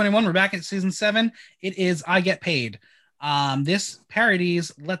 Number 21, we're back at season 7. It is I Get Paid. This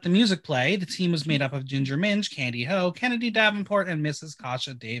parodies Let the Music Play. The team was made up of Ginger Minj, Candy Ho, Kennedy Davenport, and Mrs.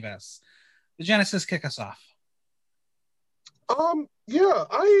 Kasha Davis. The Genesis kick us off. Yeah,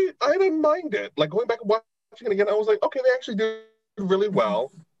 I didn't mind it. Like going back and watching it again, I was like, okay, they actually did really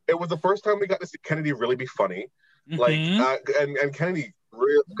well. It was the first time we got to see Kennedy really be funny. Like, and Kennedy,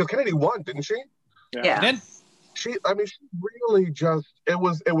 because Kennedy won, didn't she? Yeah. She did. She really just, it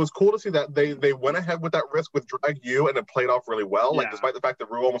was cool to see that they went ahead with that risk with Drag U, and it played off really well. Like, despite the fact that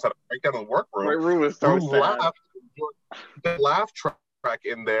Ru almost had a breakdown in the workroom. Ru was so sad. The laugh track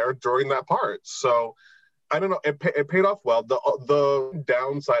in there during that part. So I don't know, it paid off well. The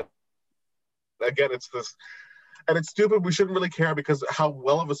downside, again, it's this, and it's stupid, we shouldn't really care because how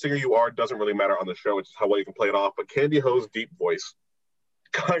well of a singer you are doesn't really matter on the show. It's just how well you can play it off. But Candy Ho's deep voice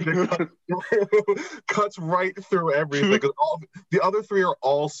kind of cuts right through everything, because the other 3 are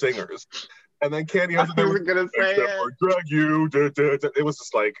all singers, and then Candy Ho's I was gonna say Drag You. It was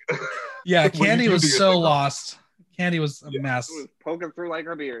just like, yeah, Candy was so lost. Candy was a mess. It was poking through like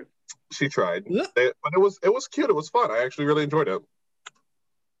her beard. She tried, but it was cute. It was fun. I actually really enjoyed it.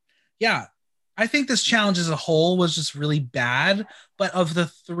 Yeah, I think this challenge as a whole was just really bad. But of the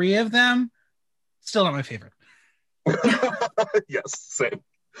 3 of them, still not my favorite. Yes, same.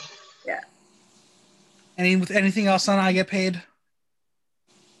 Yeah. Anything else on I Get Paid?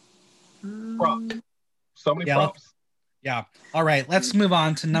 Props. So many props. Yeah. All right. Let's move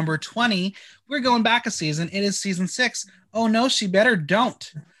on to number 20. We're going back a season. It is season 6. Oh no, she better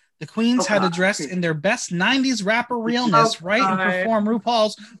don't. The queens had to dress in their best 90s rapper realness, right? And perform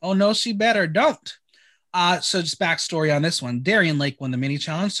RuPaul's Oh no, she better don't. So just backstory on this one. Darian Lake won the mini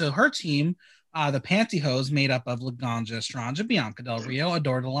challenge. So her team, the Pantyhose, made up of Laganja Estranja, Bianca Del Rio,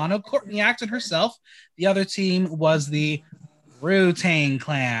 Adore Delano, Courtney Acton herself. The other team was the Wu-Tang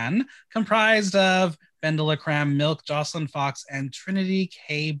Clan, comprised of Vendela Cram, Milk, Jocelyn Fox, and Trinity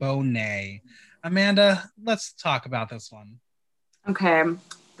K. Bonet. Amanda, let's talk about this one. Okay,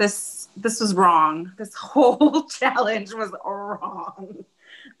 this was wrong. This whole challenge was wrong.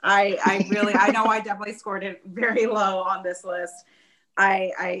 I know I definitely scored it very low on this list.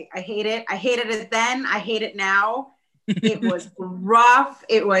 I hate it. I hated it then. I hate it now. It was rough.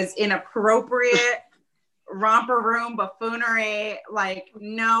 It was inappropriate. Romper room buffoonery. Like,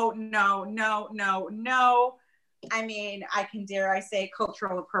 no. I mean, I can dare I say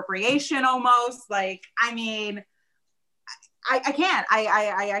cultural appropriation almost. Like, I mean, I can't.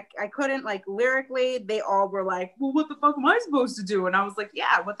 I couldn't, like, lyrically, they all were like, well, what the fuck am I supposed to do? And I was like,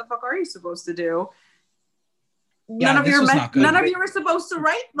 yeah, what the fuck are you supposed to do? Yeah, none of you were supposed to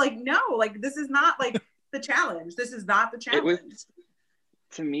write. Like, no, like, this is not like the challenge. This is not the challenge.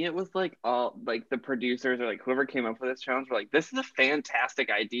 To me, it was like all like the producers or like whoever came up with this challenge were like, this is a fantastic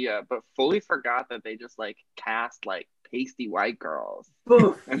idea, but fully forgot that they just like cast like pasty white girls.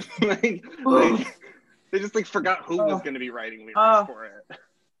 And like they just like forgot who was going to be writing lyrics for it.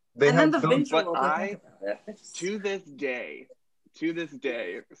 Then the visual. To this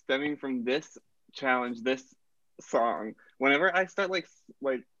day, stemming from this challenge, this song, whenever I start like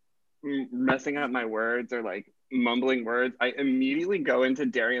messing up my words or like mumbling words, I immediately go into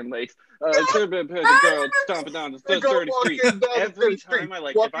Darian Lake's the girl stomping down the sturdy street. Every time I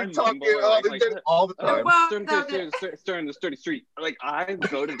like, if I mumble or like all the time. Stirring the sturdy street, like I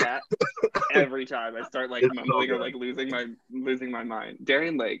go to that every time I start like mumbling or like losing my mind.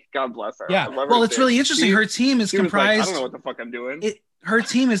 Darian Lake, God bless her. Yeah, well, it's really interesting. Her team is comprised. Like, I don't know what the fuck I'm doing. Her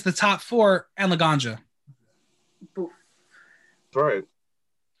team is the top 4 and Laganja. Right.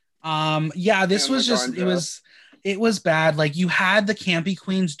 Yeah, this was just it was bad. Like, you had the campy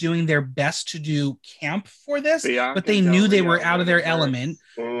queens doing their best to do camp for this, but they knew they were out of their element.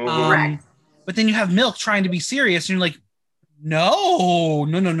 But then you have Milk trying to be serious, and you're like, no.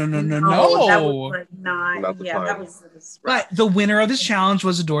 That was like not that was but the winner of this challenge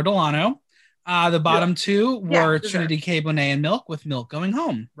was Adore Delano. The bottom 2 were Trinity K. Bonet and Milk, with Milk going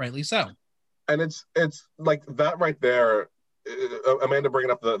home, rightly so. And it's like that right there. Amanda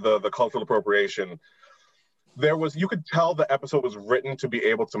bringing up the cultural appropriation. You could tell the episode was written to be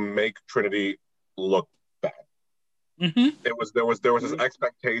able to make Trinity look bad. Mm-hmm. There was this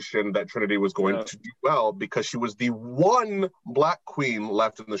expectation that Trinity was going to do well because she was the one Black queen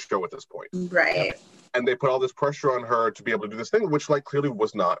left in the show at this point. Right. And they put all this pressure on her to be able to do this thing, which like clearly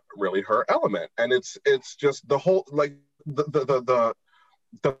was not really her element. And it's just the whole like the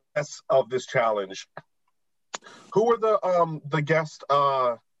mess of this challenge. Who were the guest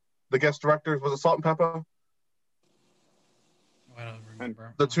directors? Was it Salt and Pepper? I don't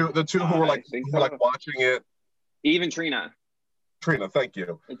remember. The two who were like watching it. Even Trina. Trina, thank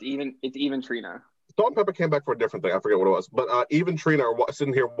you. It's even Trina. Salt and Pepper came back for a different thing. I forget what it was. But even Trina are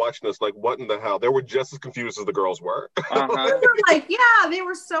sitting here watching this like, what in the hell? They were just as confused as the girls were. They were like, they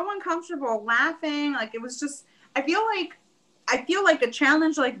were so uncomfortable laughing. Like, it was just, I feel like a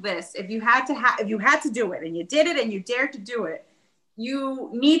challenge like this, if you had to do it and you did it and you dared to do it, you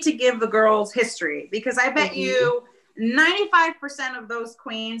need to give the girls history, because I bet you 95% of those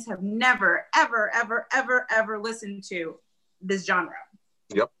queens have never, ever, ever, ever, ever listened to this genre.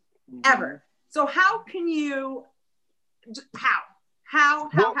 Yep. Ever. So how can you? How?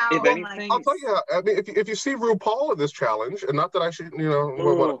 If anything, I'll tell you. I mean, if you see RuPaul in this challenge, and not that I should,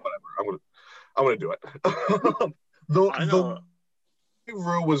 whatever. I'm gonna do it. The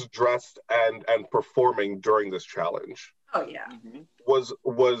Ru was dressed and performing during this challenge. Oh yeah.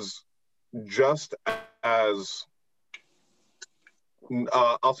 Was just as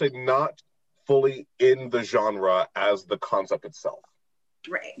I'll say not fully in the genre as the concept itself.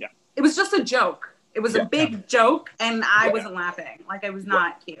 Right. Yeah. It was just a joke. It was a big joke, and I wasn't laughing. Like, it was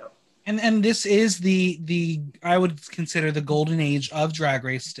not cute. And this is the I would consider the golden age of Drag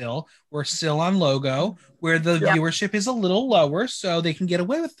Race still. We're still on Logo, where the viewership is a little lower, so they can get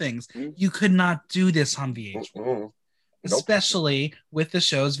away with things. You could not do this on VH1. Especially with the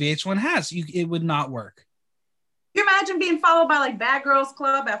shows VH1 has. It would not work. Can you imagine being followed by like Bad Girls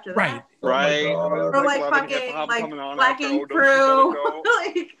Club after that? Right. Or like fucking like Black Ink Crew.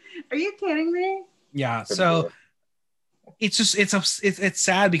 Like, are you kidding me? Yeah. So it's just it's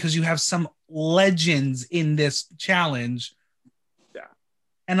sad because you have some legends in this challenge. Yeah.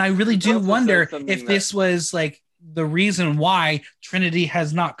 And I really do wonder if this was like the reason why Trinity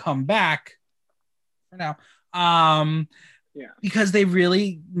has not come back for now. Because they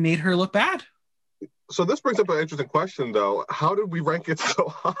really made her look bad. So this brings up an interesting question, though. How did we rank it so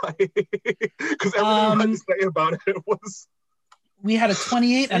high? Because everything I had to say about it was... We had a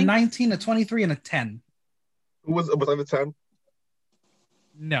 28, a 19, a 23, and a 10. Was I the 10?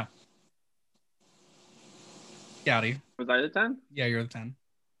 No. Gowdy. Was I the 10? Yeah, you're the 10.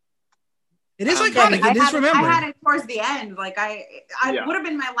 It is iconic. It is remembered. I had it towards the end. Like, I would have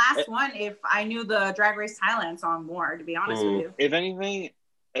been my last one if I knew the Drag Race Thailand song more, to be honest with you. If anything,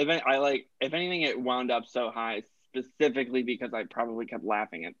 it wound up so high specifically because I probably kept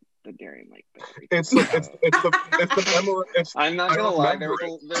laughing at the Darian Lake bit. It's the memory. I'm not gonna lie.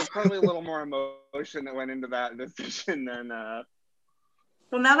 There's probably a little more emotion that went into that decision than. Well,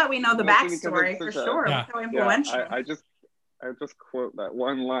 now that we know the backstory, for sure, so influential. Yeah, I just quote that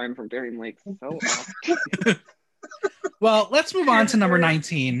one line from Darian Lake so often. Well, let's move on to number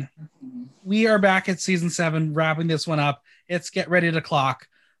 19. We are back at season 7, wrapping this one up. It's Get Ready to Clock.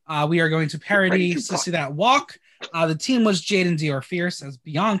 We are going to parody Sissy That Walk. The team was Jaden Dior Fierce as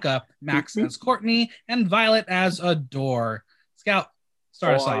Bianca, Max as Courtney, and Violet as Adore. Scout,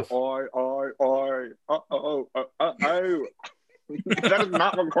 start us off. That is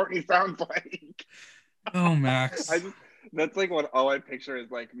not what Courtney sounds like. Oh, Max. That's like what all I picture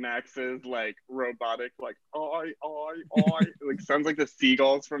is like Max's like robotic like like sounds like the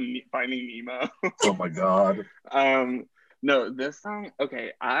seagulls from Finding Nemo. Oh my god. No, this song,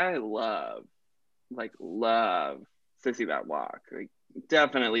 okay, I love Sissy That Walk. Like,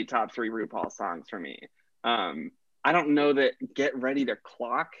 definitely top 3 RuPaul songs for me. I don't know that Get Ready to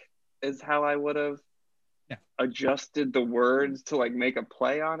Clock is how I would have adjusted the words to like make a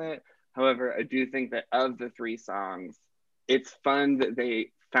play on it. However, I do think that of the 3 songs, it's fun that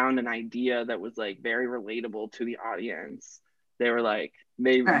they found an idea that was like very relatable to the audience. They were like,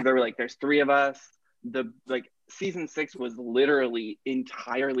 they were like, there's 3 of us. The like season 6 was literally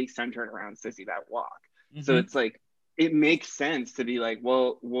entirely centered around Sissy That Walk. Mm-hmm. So it's like, it makes sense to be like,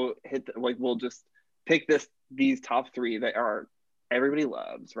 well, we'll we'll just pick these top 3 that are everybody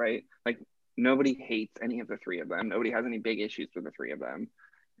loves, right? Like, nobody hates any of the 3 of them. Nobody has any big issues with the 3 of them.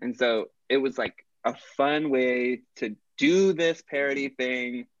 And so it was like a fun way to do this parody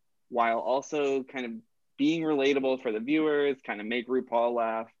thing while also kind of being relatable for the viewers, kind of make RuPaul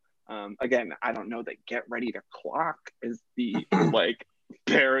laugh. Again, I don't know that Get Ready to Clock is the like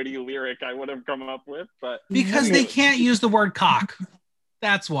parody lyric I would have come up with, but because they can't use the word cock.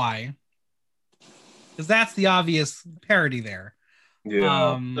 That's why. Because that's the obvious parody there.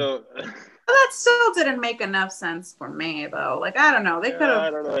 Yeah. That still didn't make enough sense for me, though. Like, I don't know. They could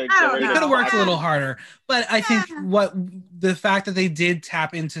have. They could have worked a little harder. But I think the fact that they did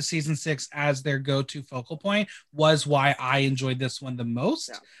tap into season 6 as their go-to focal point was why I enjoyed this one the most.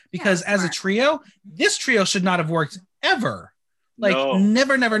 Yeah. Because as a trio, this trio should not have worked ever. Like,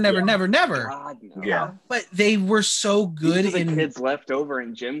 never. God, no. Yeah. But they were so good in the kids left over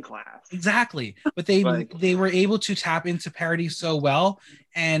in gym class. Exactly. But they were able to tap into parody so well.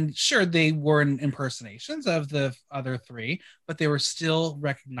 And sure, they were impersonations of the other 3, but they were still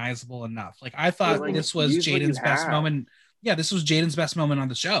recognizable enough. Like, I thought this was Jaden's best moment. Yeah, this was Jaden's best moment on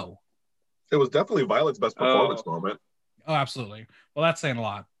the show. It was definitely Violet's best performance moment. Oh, absolutely. Well, that's saying a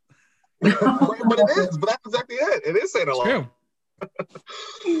lot. But it is. But that's exactly it. It is saying a lot. True.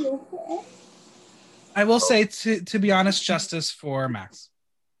 I will say, to be honest, justice for Max.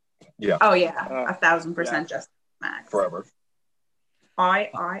 Yeah. Oh yeah, 1,000% justice, Max. Forever. All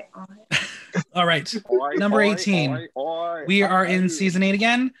right, number 18. We are in season 8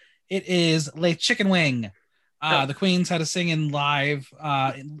 again. It is Le Chicken Wing. The Queens had to sing in live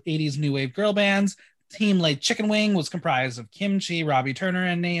 80s new wave girl bands. Team Le Chicken Wing was comprised of Kim Chi, Robbie Turner,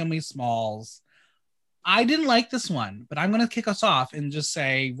 and Naomi Smalls. I didn't like this one, but I'm going to kick us off and just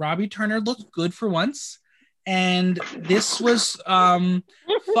say Robbie Turner looked good for once. And this was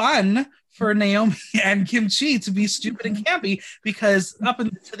fun for Naomi and Kim Chi to be stupid and campy, because up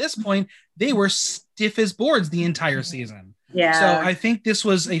until this point, they were stiff as boards the entire season. Yeah. So I think this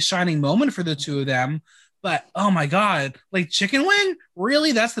was a shining moment for the 2 of them. But, oh my God, like Chicken Wing?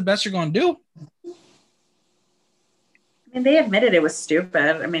 Really? That's the best you're going to do? I mean, they admitted it was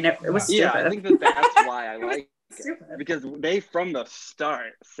stupid. I mean, it was stupid. Yeah, I think that's why I like it. Because they, from the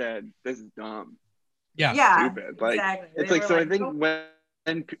start, said, this is dumb. Yeah. Stupid. Like, exactly. It's like, so I think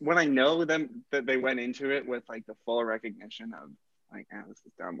when I know them, that they went into it with, like, the full recognition of, like, this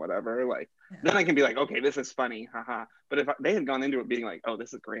is dumb, whatever, like, then I can be like, okay, this is funny, haha. But if they had gone into it being like, oh,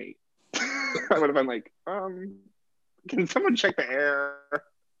 this is great, I would have been like, can someone check the air?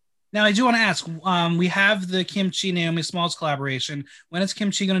 Now, I do want to ask, we have the Kim Chi Naomi Smalls collaboration. When is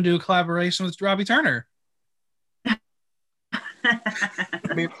Kim Chi going to do a collaboration with Robbie Turner?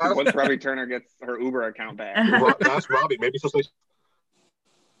 I mean, once Robbie Turner gets her Uber account back. Ask Robbie. Maybe she'll say.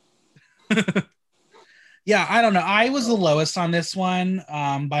 Yeah, I don't know. I was the lowest on this one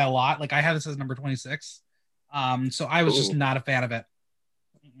by a lot. Like, I have this as number 26. So I was just not a fan of it.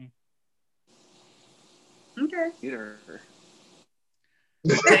 Okay. Either.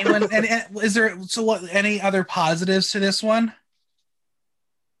 Anyone? And is there any other positives to this one?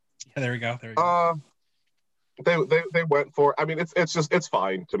 Yeah, there we go. They went for. I mean, it's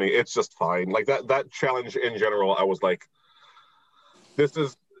fine to me. It's just fine. Like that challenge in general, I was like, this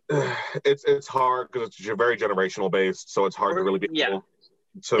is it's hard because it's very generational based, so it's hard to really be able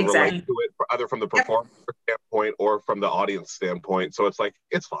to relate to it, either from the performer standpoint or from the audience standpoint. So it's like,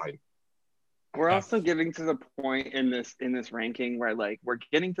 it's fine. We're also getting to the point in this ranking where, like, we're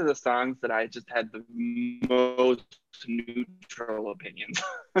getting to the songs that I just had the most neutral opinions.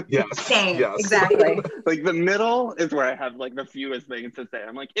 Yes. Same. Yes. Exactly. Like, the middle is where I have, like, the fewest things to say.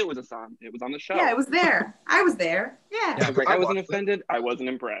 I'm like, it was a song. It was on the show. Yeah, it was there. I was there. Yeah. I was like, I wasn't offended. I wasn't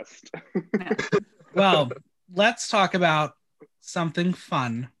impressed. Well, let's talk about something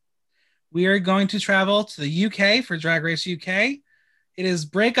fun. We are going to travel to the UK for Drag Race UK. It is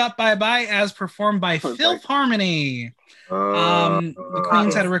Break Up Bye Bye as performed by Filth Harmony. The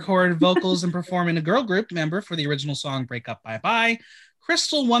Queens had to record vocals and perform in a girl group member for the original song Break Up Bye Bye.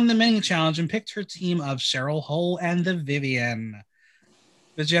 Crystal won the mini challenge and picked her team of Cheryl Hole and the Vivian.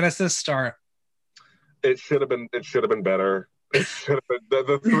 The Genesis start. It should have been better. It should have been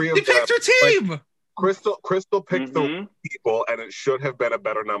the three of They them. picked her team. Like, Crystal picked the people, and it should have been a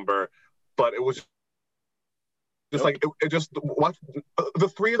better number, but it was just like it just watch the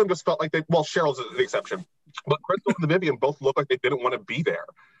three of them just felt like they. Well, Cheryl's the exception, but Crystal and the Vivian both looked like they didn't want to be there.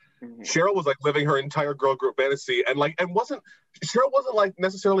 Cheryl was like living her entire girl group fantasy, and Cheryl wasn't like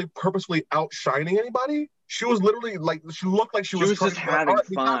necessarily purposely outshining anybody. She was literally like she looked like she was just having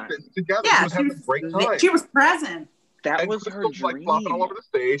fun together. Yeah, she was having a great time. She was present. That and was Crystal her was like dream. flopping all over the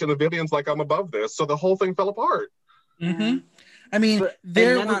stage, and the Vivian's like, I'm above this. So the whole thing fell apart. Mm-hmm. I mean, and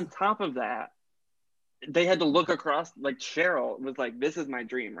then on top of that, they had to look across, like Cheryl was like, this is my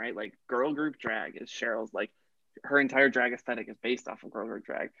dream, right? Like girl group drag is Cheryl's, like her entire drag aesthetic is based off of girl group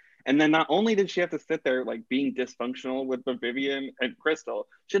drag. And then not only did she have to sit there like being dysfunctional with the Vivian and Crystal,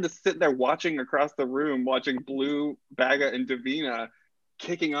 she had to sit there watching across the room, watching Blue, Baga, and Davina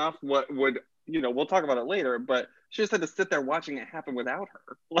kicking off what would, we'll talk about it later, but she just had to sit there watching it happen without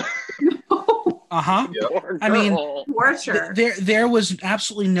her. I mean, there was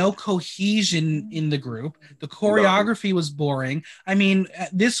absolutely no cohesion in the group. The choreography was boring. I mean,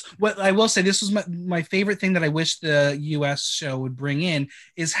 what I will say, this was my favorite thing that I wish the US show would bring in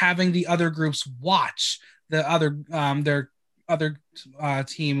is having the other groups watch the other their other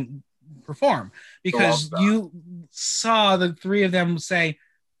team perform, because you saw the three of them say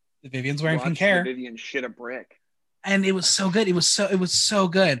the Vivian's wearing pink hair. The Vivian shit a brick. And it was so good. It was so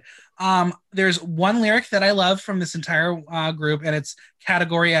good. There's one lyric that I love from this entire group, and it's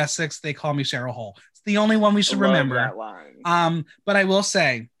category Essex. They call me Cheryl Hole. It's the only one we should remember. That line. But I will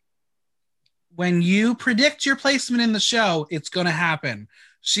say, when you predict your placement in the show, it's going to happen.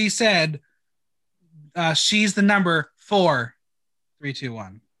 She said she's the number 4, 3, 2,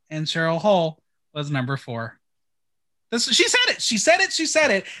 1, and Cheryl Hole was number 4. She said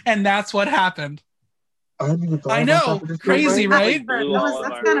it, and that's what happened. I know, crazy, right?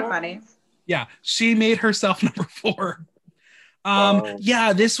 That's kind of funny. Yeah, she made herself number 4.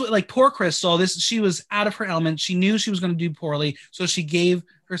 Yeah, this was like poor Crystal. She was out of her element. She knew she was going to do poorly, so she gave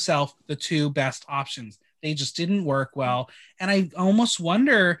herself the 2 best options. They just didn't work well, and I almost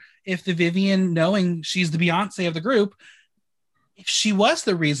wonder if the Vivian, knowing she's the Beyonce of the group, if she was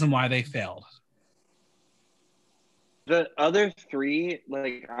the reason why they failed. The other 3,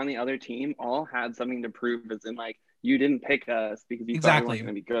 like on the other team, all had something to prove, as in like, you didn't pick us because you thought we weren't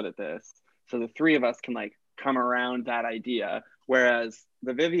going to be good at this. So the 3 of us can like come around that idea. Whereas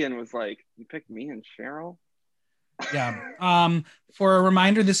the Vivian was like, you picked me and Cheryl? Yeah. For a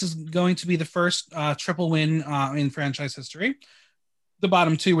reminder, this is going to be the first triple win in franchise history. The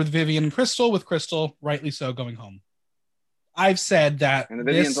bottom 2 were Vivian and Crystal, with Crystal, rightly so, going home. I've said that. And the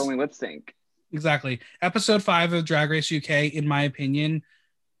Vivian's only lip sync. Exactly. Episode 5 of Drag Race UK, in my opinion,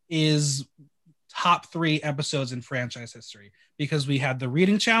 is top 3 episodes in franchise history, because we had the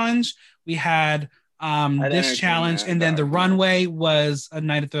reading challenge, we had this challenge, and then the runway was a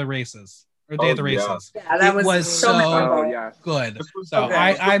night at the races, or day of the races. Yeah, that was so good. So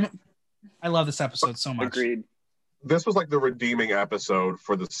I love this episode so much. Agreed. This was like the redeeming episode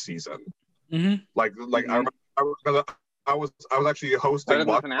for the season. Mm-hmm. Like I was actually hosting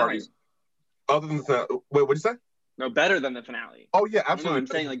watch parties. Other than that, wait, what'd you say? No, better than the finale. Oh yeah, absolutely. I'm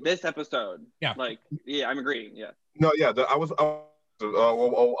saying like this episode. Yeah. Like, yeah, I'm agreeing. Yeah. No, yeah. I was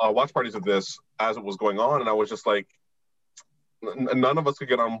watch parties of this as it was going on, and I was just like, none of us could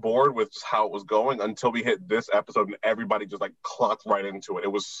get on board with how it was going until we hit this episode, and everybody just like clocked right into it.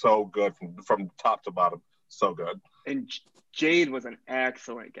 It was so good from top to bottom. So good. And Jade was an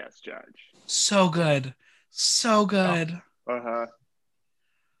excellent guest judge. So good. So good. Uh-huh.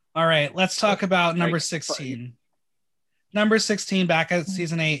 All right, let's talk about number 16. Number 16, back at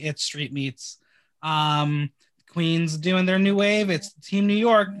season 8, it's Street Meets. Queens doing their new wave. It's Team New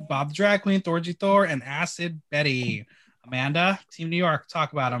York, Bob the Drag Queen, Thorgy Thor, and Acid Betty. Amanda, Team New York,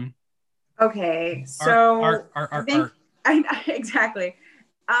 talk about them. Okay, so art. Exactly.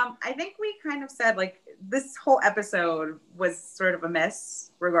 I think we kind of said like this whole episode was sort of a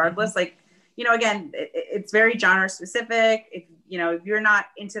miss, regardless. Mm-hmm. Like, again, it's very genre specific. If you're not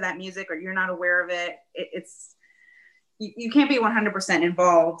into that music or you're not aware of it, you can't be 100%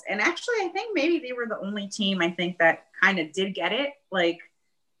 involved. And actually, I think maybe they were the only team I think that kind of did get it. Like,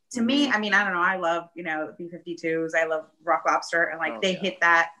 to me, I mean, I don't know. I love, B-52s. I love Rock Lobster, and they hit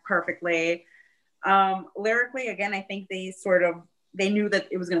that perfectly. Lyrically, again, I think they knew that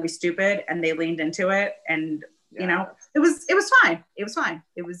it was going to be stupid, and they leaned into it. And it was fine. It was fine.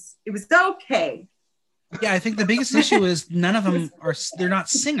 It was okay. Yeah, I think the biggest issue is none of them they're not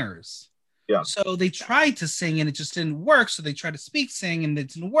singers. Yeah. So they tried to sing and it just didn't work. So they tried to sing and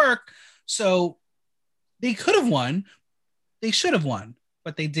it didn't work. So they could have won. They should have won,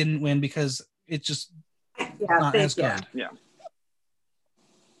 but they didn't win because it just not as good. Yeah.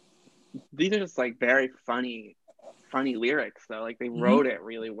 These are just like very funny lyrics though. Like they wrote it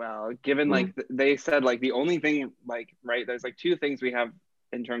really well. Given like they said like the only thing like right there's like two things we have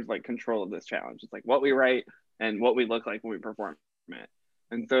in terms of like control of this challenge. It's like what we write and what we look like when we perform it.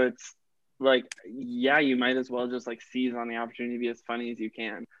 And so it's like yeah, you might as well just like seize on the opportunity to be as funny as you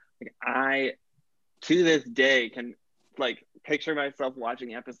can. Like I to this day can like picture myself watching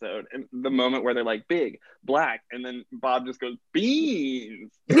the episode and the moment where they're like big black and then Bob just goes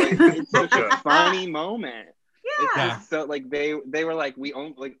beans. Like, it's such a funny moment. Yeah. So like they were like we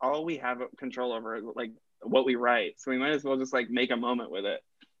own like all we have control over is like what we write, so we might as well just like make a moment with it.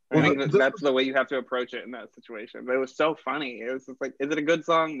 I think that's the way you have to approach it in that situation. But it was so funny. It was just like, is it a good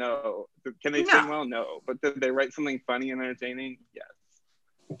song? No. Can they sing well? No. But did they write something funny and entertaining? Yes.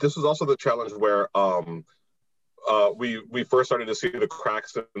 This was also the challenge where we first started to see the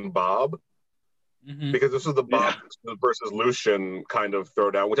cracks in Bob, because this was the Bob versus Lucian kind of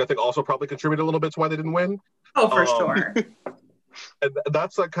throwdown, which I think also probably contributed a little bit to why they didn't win. Oh, for sure. And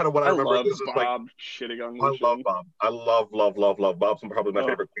that's like kind of what I remember. Love this is Bob like shitting on Lucian. I love Bob. I love Bob's probably my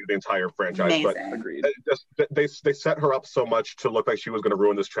favorite queen of the entire franchise. Amazing. But agreed. They set her up so much to look like she was going to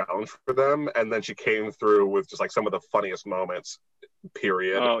ruin this challenge for them, and then she came through with just like some of the funniest moments.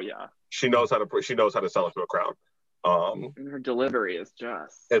 Period. Oh yeah. She knows how to sell it to a crowd. And her delivery is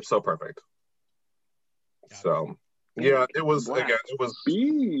just. It's so perfect. So yeah, it was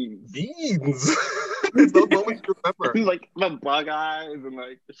beans. It's those moments you remember. Like the bug eyes and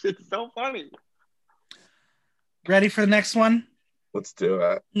like it's so funny. Ready for the next one? Let's do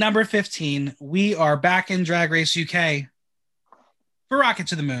it. Number 15. We are back in Drag Race UK for Rocket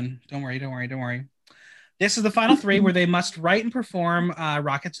to the Moon. Don't worry. This is the final three where they must write and perform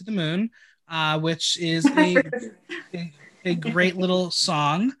Rocket to the Moon, which is a great little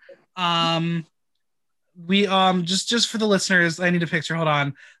song. We just for the listeners, I need a picture. Hold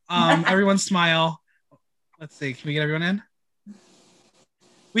on. Everyone smile. Let's see. Can we get everyone in?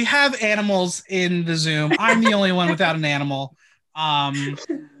 We have animals in the Zoom. I'm the only one without an animal.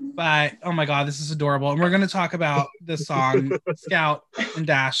 But oh my God, this is adorable. And we're going to talk about this song. Scout and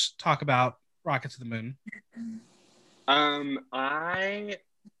Dash talk about Rocket to the Moon. I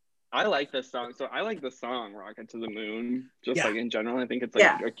like this song. So I like the song Rocket to the Moon, just like in general. I think it's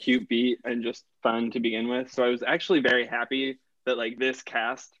like a cute beat and just fun to begin with. So I was actually very happy that like this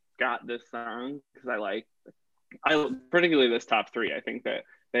cast got this song because I particularly this top three. I think that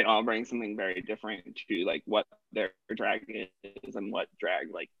they all bring something very different to like what their drag is and what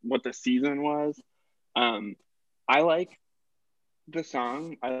the season was. I like the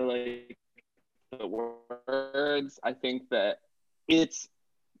song. I like the words. I think that it's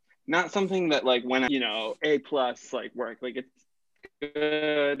not something that like when A+ like work, like it's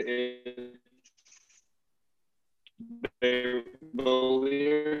good. The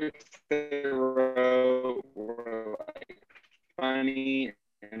lyrics they wrote were like funny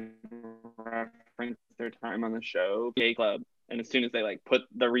and reference their time on the show, Gay Club. And as soon as they like put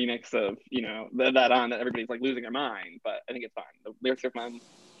the remix of that on, that everybody's like losing their mind. But I think it's fine. The lyrics are fun.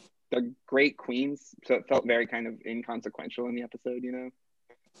 They're great queens, so it felt very kind of inconsequential in the episode.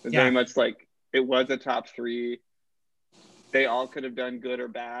 It's very much like it was a top three. They all could have done good or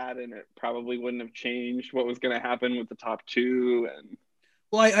bad, and it probably wouldn't have changed what was going to happen with the top two. And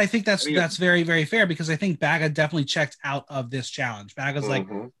well, I think that's very, very fair because I think Baga definitely checked out of this challenge. Baga's like,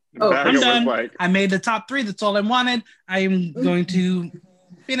 I'm done. I made the top three. That's all I wanted. I am going to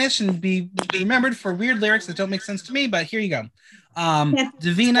finish and be remembered for weird lyrics that don't make sense to me, but here you go.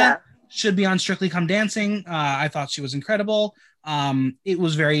 Davina should be on Strictly Come Dancing. I thought she was incredible. It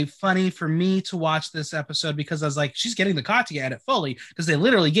was very funny for me to watch this episode because I was like, she's getting the Katya edit fully because they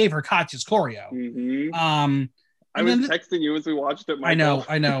literally gave her Katya's choreo. I was texting you as we watched it, Michael.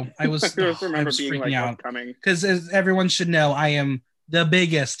 I know. I was freaking out because as everyone should know, I am the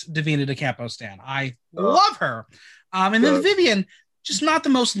biggest Davina De Campo stan. I love her. And then Vivian, just not the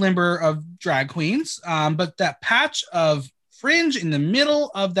most limber of drag queens, but that patch of fringe in the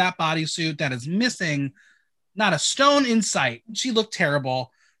middle of that bodysuit that is missing not a stone in sight. She looked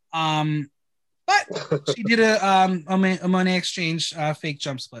terrible. But she did a Monet Exchange fake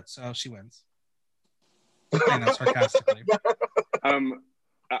jump split, so she wins. I know, sarcastically.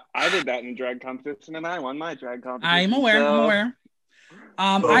 I did that in a drag competition, and I won my drag competition. I'm aware.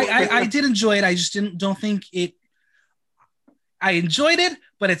 I did enjoy it. I just don't think it. I enjoyed it,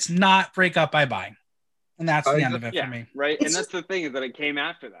 but it's not Break Up Bye Bye. And that's the end of it Yeah, for me. right. It's And that's the thing, is that it came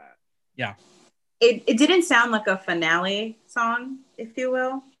after that. Yeah. It didn't sound like a finale song, if you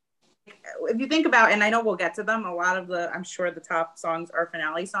will. If you think about, and I know we'll get to them, a lot of I'm sure the top songs are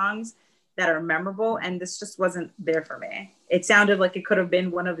finale songs that are memorable, and this just wasn't there for me. It sounded like it could have been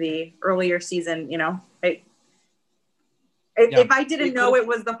one of the earlier season, you know. If I didn't know it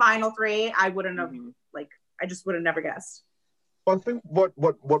was the final three, I wouldn't have, I just would have never guessed. Well, I think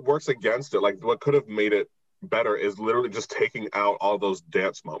what works against it, like what could have made it better, is literally just taking out all those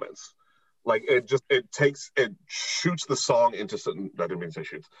dance moments. Like it shoots the song into something. I didn't mean to say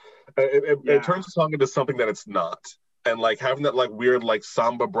shoots. It turns the song into something that it's not. And like having that like weird like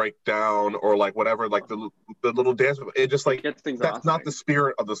samba breakdown or like whatever, like the little dance, it just like that's not the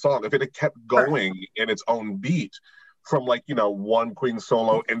spirit of the song. If it had kept going in its own beat from like, you know, one Queen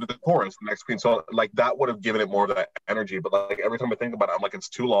solo into the chorus, the next Queen solo, like that would have given it more of that energy. But like every time I think about it, I'm like, it's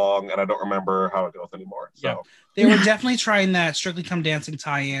too long and I don't remember how it goes anymore. So yeah. They were definitely trying that Strictly Come Dancing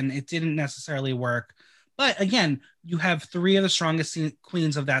tie-in. It didn't necessarily work. But again, you have three of the strongest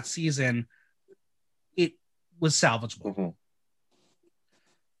queens of that season. It was salvageable. Mm-hmm.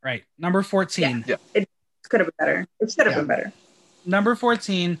 Right. Number 14. Yeah. It could have been better. It should have been better. Number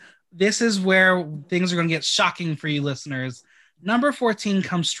 14. This is where things are going to get shocking for you listeners. Number 14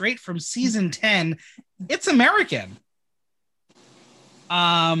 comes straight from season 10. It's American.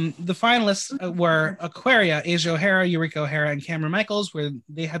 The finalists were Aquaria, Asia O'Hara, Eureka O'Hara, and Cameron Michaels, where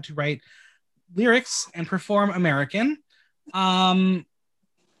they had to write lyrics and perform American. First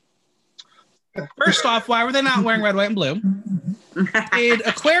off, why were they not wearing red, white, and blue? Did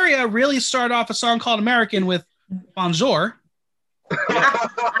Aquaria really start off a song called American with Bonjour?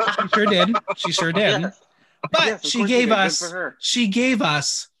 She sure did. Yes. But Yes, she gave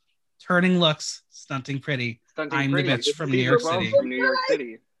us Turning Looks, Stunting Pretty. I'm the bitch from New York City. From New York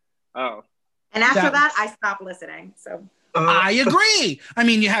City. Oh. And after that, I stopped listening. So I agree. I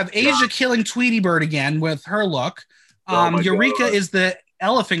mean, you have Asia killing Tweety Bird again with her look. Eureka is the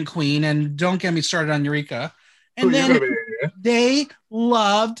elephant queen, and don't get me started on Eureka. And then they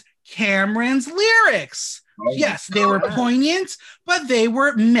loved Cameron's lyrics. Yes, they were poignant, but they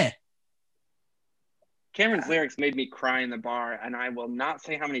were meh. Cameron's lyrics made me cry in the bar, and I will not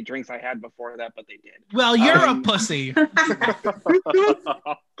say how many drinks I had before that, but they did. Well, you're a pussy.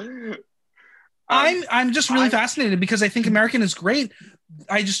 I'm just really fascinated because I think American is great.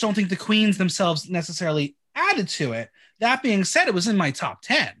 I just don't think the queens themselves necessarily added to it. That being said, it was in my top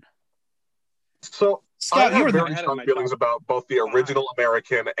 10. So Scott, I have very strong feelings about both the original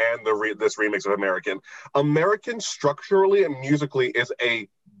American and this remix of American. American structurally and musically is a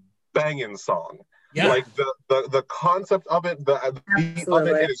banging song. Yeah. Like the concept of it, the beat of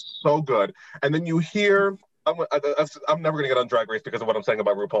it is so good. And then you hear, I'm never going to get on Drag Race because of what I'm saying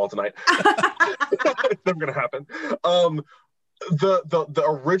about RuPaul tonight. It's never going to happen. The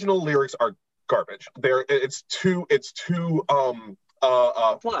original lyrics are garbage. It's too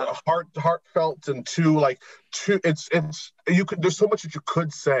heartfelt and there's so much that you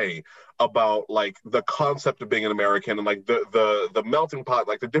could say about like the concept of being an American and like the melting pot,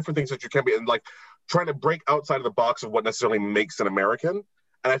 like the different things that you can be, and like trying to break outside of the box of what necessarily makes an American.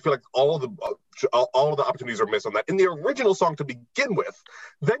 And I feel like all of the opportunities are missed on that in the original song to begin with.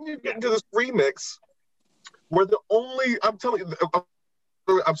 Then you get into this remix where I'm telling you,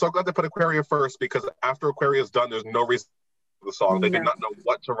 I'm so glad they put Aquaria first, because after Aquaria is done, there's no reason for the song. They did not know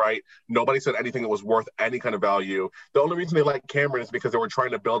what to write. Nobody said anything that was worth any kind of value. The only reason they liked Cameron is because they were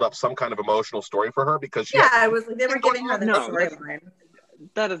trying to build up some kind of emotional story for her, because they were giving her the storyline.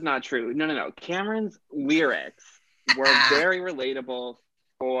 That is not true. No. Cameron's lyrics were very relatable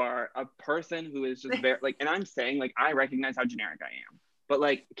for a person who is just very like, and I'm saying like, I recognize how generic I am, but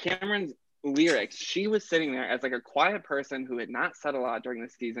like Cameron's lyrics, she was sitting there as like a quiet person who had not said a lot during the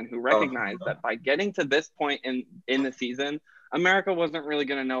season, who recognized that by getting to this point in the season, America wasn't really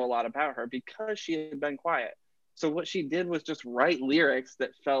going to know a lot about her because she had been quiet. So what she did was just write lyrics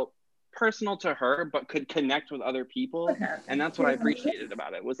that felt personal to her but could connect with other people, and that's what I appreciated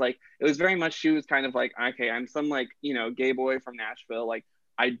about it. Was like, it was very much, she was kind of like, okay, I'm some like, you know, gay boy from Nashville, like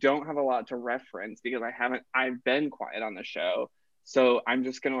I don't have a lot to reference because I've been quiet on the show. So I'm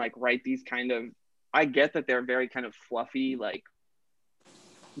just going to like write these kind of, I get that they're very kind of fluffy, like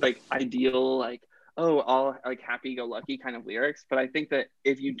ideal, like, oh, all like happy-go-lucky kind of lyrics. But I think that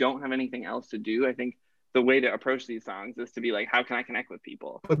if you don't have anything else to do, I think the way to approach these songs is to be like, how can I connect with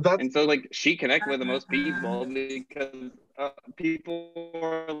people? And so like she connected with the most people because people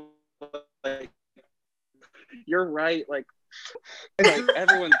are like, you're right. Like Like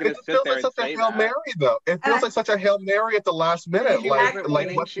everyone's gonna It sit feels there like and such a say Hail that. Mary, though. It feels like such a Hail Mary at the last minute. She Like, wasn't like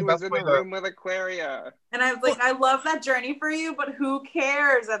winning. what's She the was best in way the to? room with Aquaria. And I was like, I love that journey for you, but who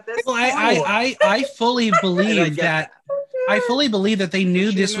cares at this Well, point? I fully And I believe get that. I fully believe that they knew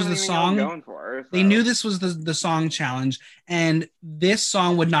She this didn't was the even know what song. going for her, They so. knew this was the song challenge, and this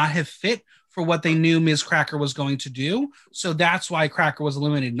song would not have fit for what they knew Ms. Cracker was going to do. So that's why Cracker was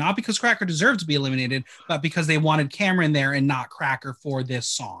eliminated. Not because Cracker deserved to be eliminated, but because they wanted Cameron there and not Cracker for this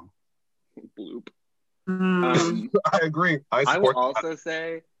song. Bloop. I agree. I will also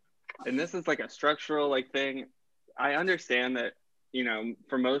say, and this is like a structural like thing. I understand that, you know,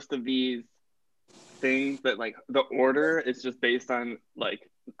 for most of these things that like the order is just based on like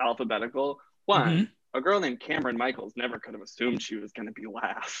alphabetical. One, a girl named Cameron Michaels never could have assumed she was going to be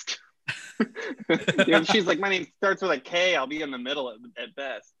last. You know, she's like, my name starts with a K, I'll be in the middle at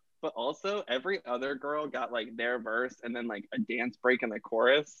best. But also every other girl got like their verse and then like a dance break in the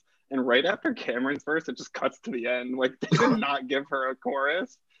chorus. And right after Cameron's verse, it just cuts to the end. Like they did not give her a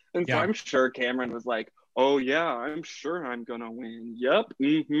chorus. And so I'm sure Cameron was like, oh yeah, I'm sure I'm gonna win. Yep.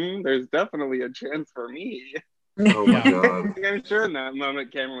 There's definitely a chance for me. Oh my God. I'm sure in that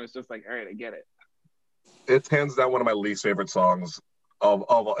moment Cameron was just like, all right, I get it. It's hands down one of my least favorite songs of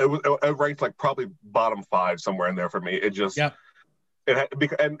it ranked like probably bottom 5 somewhere in there for me. It just it had,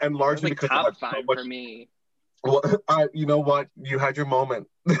 and largely like because top 5 for me. Well, you know what? You had your moment.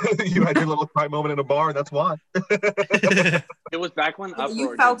 You had your little cry moment in a bar, and that's why. It was back when Uproar.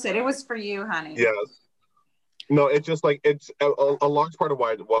 You felt it. It was for you, honey. Yes. No, it's just like it's a large part of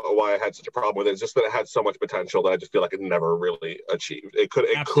why I had such a problem with it is just that it had so much potential that I just feel like it never really achieved. It could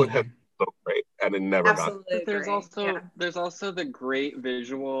have been so great, and it never got. But there's also the great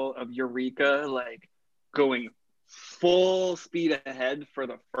visual of Eureka like going full speed ahead for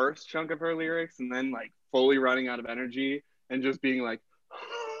the first chunk of her lyrics, and then like fully running out of energy and just being like.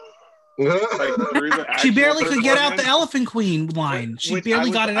 Like she barely could get out the Elephant Queen line. She barely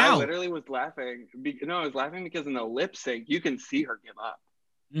got it out. I literally was laughing. I was laughing because in the lip sync, you can see her give up.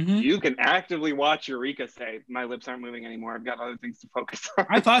 Mm-hmm. You can actively watch Eureka say, my lips aren't moving anymore. I've got other things to focus on.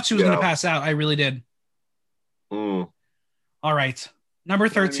 I thought she was going to pass out. I really did. All right. Number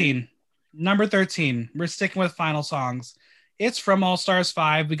 13. Number 13. We're sticking with final songs. It's from All Stars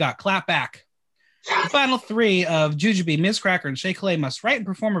 5. We got Clap Back. The final 3 of Jujubee, Ms. Cracker, and Shea Coulee must write and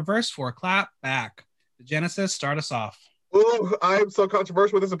perform a verse for Clap Back. The Genesis, start us off. Oh, I'm so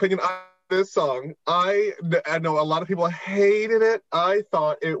controversial with this opinion. This song, I know a lot of people hated it. I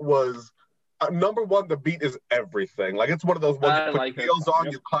thought it was number one. The beat is everything. Like it's one of those ones you put like heels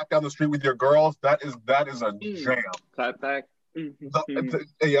on, you clap down the street with your girls. That is a jam. Clap back. I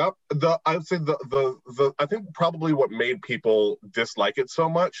would say the I think probably what made people dislike it so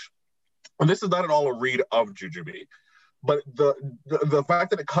much. And this is not at all a read of Jujubee, but the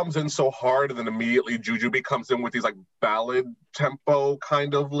fact that it comes in so hard and then immediately Jujubee comes in with these like ballad tempo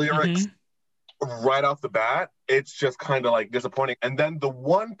kind of lyrics right off the bat, it's just kind of like disappointing. And then the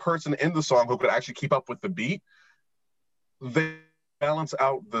one person in the song who could actually keep up with the beat, they balance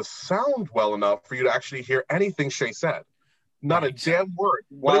out the sound well enough for you to actually hear anything Shea said. Not a damn word.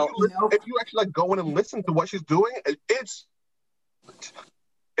 Well, if you actually like go in and listen to what she's doing, it's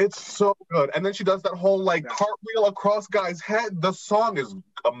so good. And then she does that whole like cartwheel across guys' head. The song is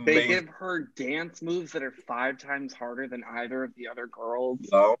amazing. They give her dance moves that are 5 times harder than either of the other girls.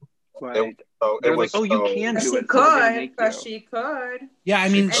 No. You can do it. She could. Yeah, I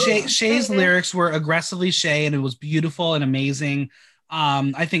mean, Shea's lyrics were aggressively Shea, and it was beautiful and amazing.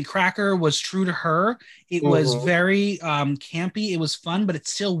 I think Cracker was true to her. It was very campy. It was fun, but it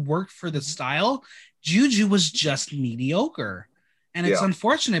still worked for the style. Juju was just mediocre. And it's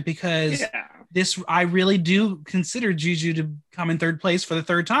unfortunate because I really do consider Juju to come in third place for the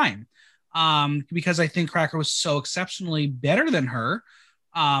third time. Because I think Cracker was so exceptionally better than her.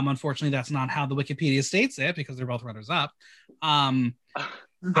 Unfortunately, that's not how the Wikipedia states it because they're both runners up.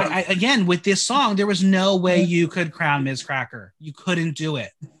 Again, with this song, there was no way you could crown Ms. Cracker. You couldn't do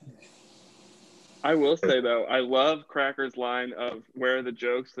it. I will say, though, I love Cracker's line of where are the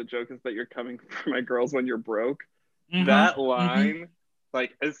jokes? The joke is that you're coming for my girls when you're broke. That line,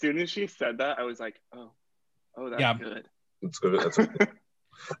 like, as soon as she said that, I was like, oh, that's good. That's good. That's good.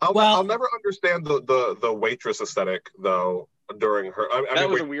 I'll never understand the waitress aesthetic, though, during her... that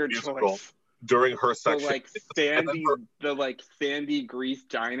was a weird choice. During her section. The Sandy Grease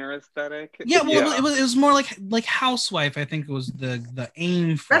diner aesthetic. Yeah, well, it was more like Housewife, I think it was the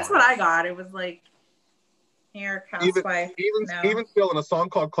aim for. That's what I got. It was like hair Housewife. Even still in a song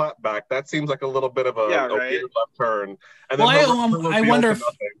called Clap Back, that seems like a little bit of a weird left turn. And then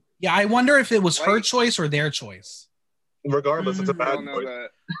I wonder if it was her choice or their choice. Regardless, it's a We all bad know choice.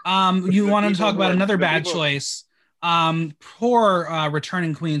 that. You The want to people talk who about are- another the bad people- choice. Poor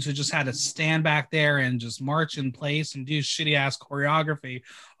returning queens who just had to stand back there and just march in place and do shitty ass choreography.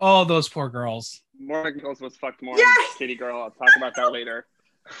 Oh, those poor girls. Morgan Girls was fucked more Yes! than Kitty Girl. I'll talk about that later.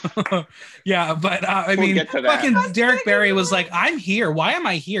 Yeah, but I We'll mean, get to that. fucking Derek Barry was like, "I'm here. Why am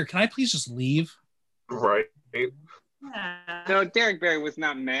I here? Can I please just leave?" Right. Yeah. No, Derek Barry was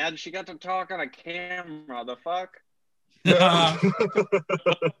not mad. She got to talk on a camera. The fuck?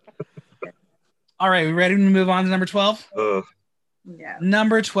 All right, we ready to move on to number 12? Yeah.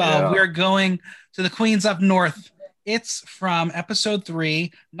 Number 12, Yeah. we are going to the Queens Up North. It's from episode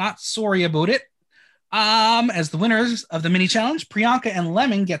 3, Not Sorry About It. As the winners of the mini challenge, Priyanka and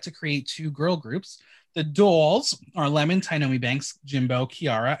Lemon get to create 2 girl groups. The dolls are Lemon, Tainomi Banks, Jimbo,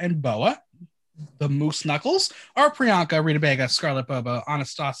 Kiara, and Boa. The Moose Knuckles are Priyanka, Rita Vega, Scarlett Bobo,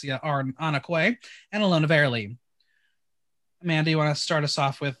 Anastasia, Anna Quay, and Alona Verley. Amanda, you want to start us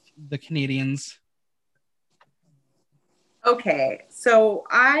off with the Canadians? Okay, so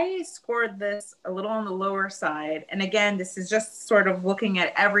I scored this a little on the lower side. And again, this is just sort of looking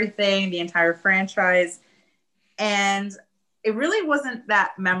at everything, the entire franchise. And it really wasn't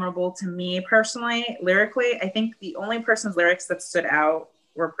that memorable to me personally, lyrically. I think the only person's lyrics that stood out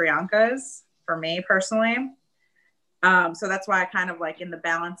were Priyanka's for me personally. So that's why I kind of like in the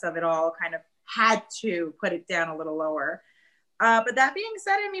balance of it all kind of had to put it down a little lower. But that being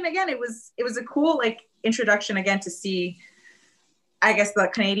said, I mean, again, it was a cool like introduction again to see, I guess, the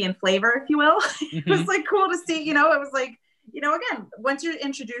Canadian flavor, if you will. It was like cool to see, it was like, again, once you're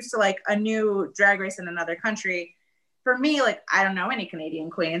introduced to like a new drag race in another country, for me, like, I don't know any Canadian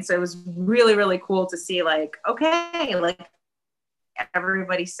queens. So it was really, really cool to see like, okay, like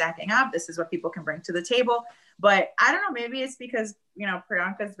everybody's stacking up. This is what people can bring to the table. But I don't know, maybe it's because,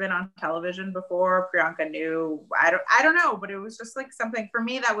 Priyanka's been on television before. Priyanka knew, I don't know, but it was just like something for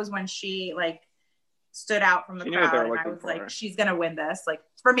me. That was when she like stood out from the crowd and I was like, she's going to win this. Like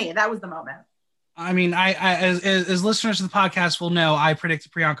for me, that was the moment. I mean, I as listeners to the podcast will know, I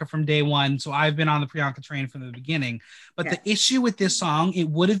predicted Priyanka from day one. So I've been on the Priyanka train from the beginning. But the issue with this song, it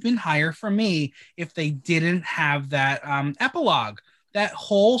would have been higher for me if they didn't have that epilogue. That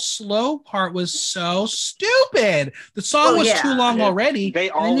whole slow part was so stupid. The song was too long already. They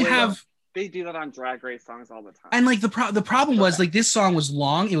do that on Drag Race songs all the time. And like the problem was like this song was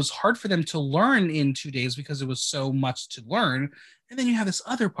long. It was hard for them to learn in 2 days because it was so much to learn. And then you have this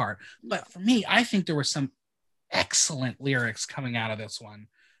other part. But for me, I think there were some excellent lyrics coming out of this one.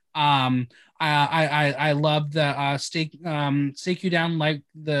 I love the stake you down like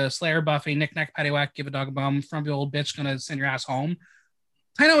the Slayer Buffy, knick knack paddywhack, give a dog a bum, from the old bitch, gonna send your ass home.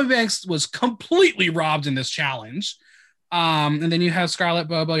 Tainomi Banks was completely robbed in this challenge. And then you have Scarlett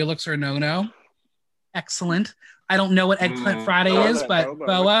Bobo, your looks are a no-no. Excellent. I don't know what Eggplant Friday is, but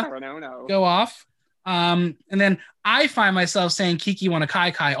Boa, go off. And then I find myself saying Kiki wanna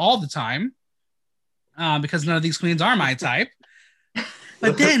Kai Kai all the time because none of these queens are my type.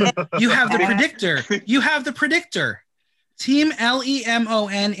 But then you have the predictor. You have the predictor. Team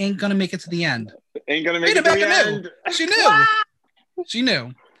LEMON ain't gonna make it to the end. Ain't gonna make it to the end. She knew. She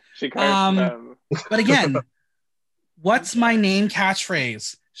knew. She cursed them. But again, what's my name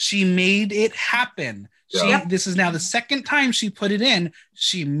catchphrase? She made it happen. This is now the second time she put it in.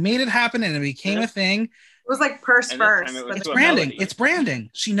 She made it happen and it became a thing. It was like purse first. It's branding. It's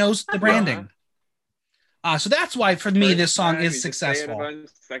branding. She knows the branding. So that's why for me this song is successful.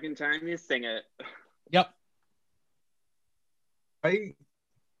 Second time you sing it. Yep. I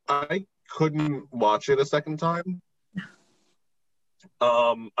couldn't watch it a second time.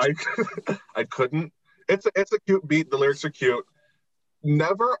 I couldn't. It's a cute beat. The lyrics are cute.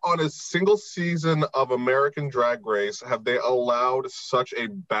 Never on a single season of American Drag Race have they allowed such a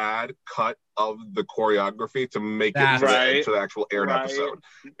bad cut of the choreography to make it to the actual aired episode.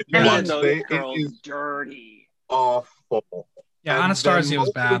 It is dirty. Awful. Yeah, Anastasia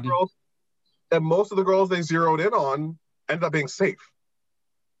was bad. And most of the girls they zeroed in on ended up being safe.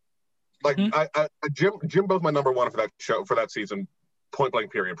 Like Jimbo's my number one for that show, for that season. Point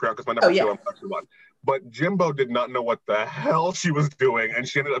blank period. Priyanka's my number 2. I'm actually 1. But Jimbo did not know what the hell she was doing, and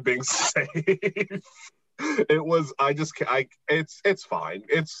she ended up being safe. It was. It's fine.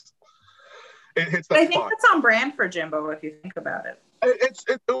 It hits that. I think that's on brand for Jimbo if you think about it.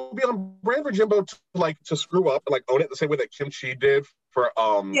 It will be on brand for Jimbo to screw up and like own it the same way that Kim Chi did for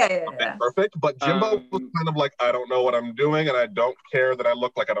Perfect. But Jimbo was kind of like, I don't know what I'm doing, and I don't care that I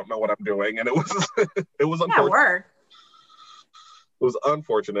look like I don't know what I'm doing, and it was unfortunate. Yeah, work. It was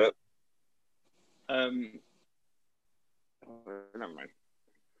unfortunate. Never mind.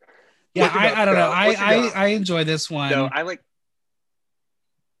 Yeah, Look at I don't know. that, look at that. I enjoy this one. So I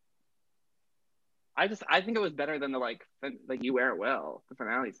think it was better than the like You Wear It Well, the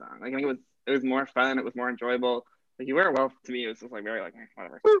finale song. Like I think it was more fun, it was more enjoyable. Like You Wear It Well to me it was just like very like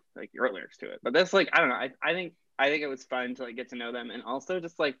whatever. Like you wrote lyrics to it. But this like I don't know. I think it was fun to like get to know them, and also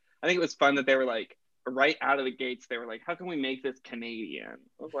just like I think it was fun that they were like right out of the gates they were like, how can we make this Canadian?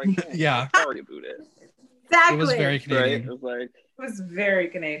 I was like, Yeah. sorry about it. Exactly. It was very Canadian. Right? It was like It was very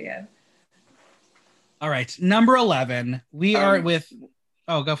Canadian. All right, number 11. We are with.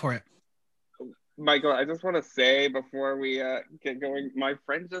 Oh, go for it. Michael, I just want to say before we get going, my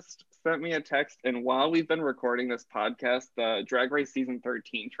friend just sent me a text, and while we've been recording this podcast, the Drag Race season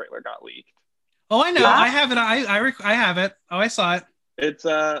 13 trailer got leaked. Oh, I know. Yeah. I have it. I have it. Oh, I saw it. It's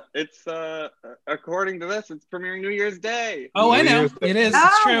according to this, it's premiering New Year's Day. Oh, I New know. Year's Day. It is.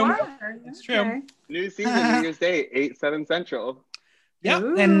 It's true. Word. It's true. New season New Year's Day, 8/7 Central. Yep.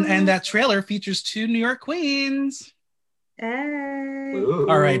 Ooh. And that trailer features 2 New York queens. Hey. Ooh.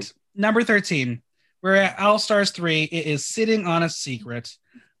 All right. Number 13. We're at All Stars 3. It is Sitting on a Secret.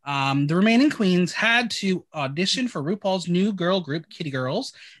 The remaining queens had to audition for RuPaul's new girl group, Kitty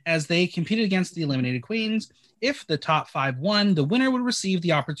Girls, as they competed against the eliminated queens. If the top 5 won, the winner would receive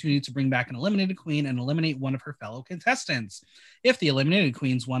the opportunity to bring back an eliminated queen and eliminate one of her fellow contestants. If the eliminated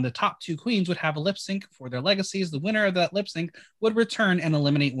queens won, the top 2 queens would have a lip sync for their legacies. The winner of that lip sync would return and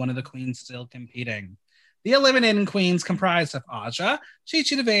eliminate one of the queens still competing. The eliminating queens comprised of Aja, Chi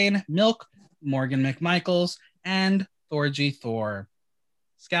Chi DeVayne, Milk, Morgan McMichaels, and Thorgy Thor.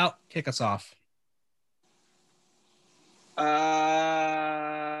 Scout, kick us off.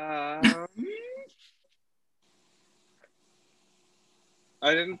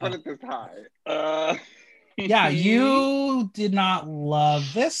 I didn't put it this high. Yeah, you did not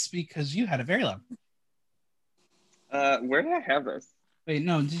love this because you had it very low. Where did I have this? Wait,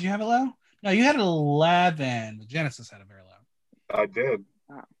 no, did you have it low? No, you had it 11. Genesis had it very low. I did.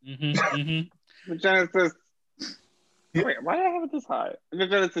 The Genesis. Yeah. Wait, why did I have it this high? The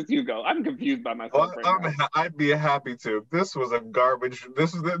Genesis, you go. I'm confused by myself right now. I'd be happy to. This was a garbage.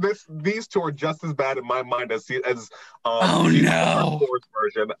 These 2 are just as bad in my mind as Oh, season no. 4's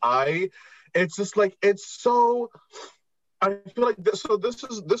version. It's just like it's so. I feel like this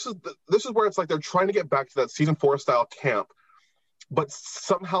is where it's like they're trying to get back to that season 4 style camp, but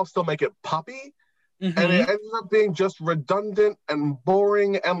somehow still make it poppy. Mhm. And it ends up being just redundant and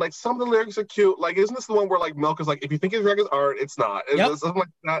boring. And like some of the lyrics are cute. Like, isn't this the one where like Milk is like, if you think his records aren't, it's not. It's something like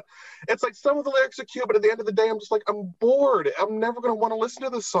that. It's like some of the lyrics are cute, but at the end of the day, I'm just like, I'm bored. I'm never gonna want to listen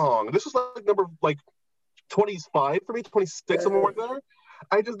to this song. This is like number like 25 for me, 26 somewhere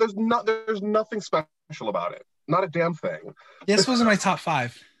there. There's nothing special about it. Not a damn thing. This was in my top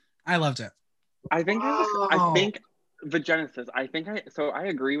 5. I loved it. I think Wow. the Genesis, I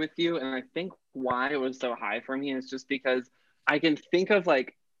agree with you, and I think why it was so high for me is just because I can think of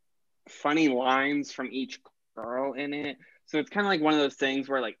like funny lines from each girl in it. So it's kind of like one of those things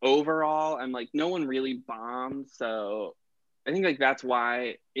where like overall I'm like no one really bombed, so I think like that's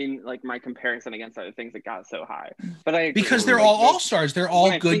why in like my comparison against other things it got so high. But I agree. Because they're Like, all stars. They're all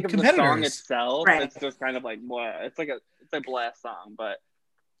when I good think of competitors. the song itself, Right. it's just kind of like blah. It's a blast song, but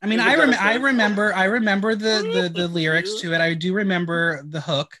I mean, I remember the lyrics to it. I do remember the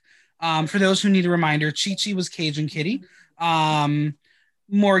hook. For those who need a reminder, Chi Chi was Cajun Kitty.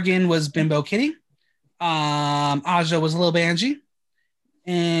 Morgan was Bimbo Kitty. Aja was Lil Banji.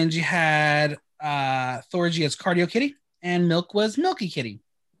 And you had Thorgy as Cardio Kitty. And Milk was Milky Kitty.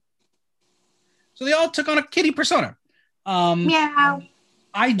 So they all took on a kitty persona. Meow.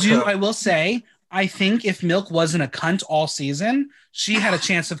 I will say, I think if Milk wasn't a cunt all season, she had a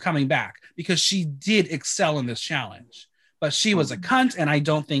chance of coming back because she did excel in this challenge. But she was a cunt, and I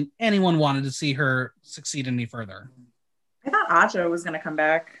don't think anyone wanted to see her succeed any further. I thought Aja was going to come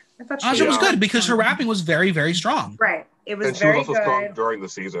back. I thought Aja was Yeah. good because her rapping was very, very strong. Right. It was And she very was also strong good. during the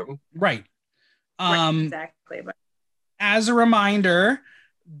season. Right. Right, exactly. But As a reminder,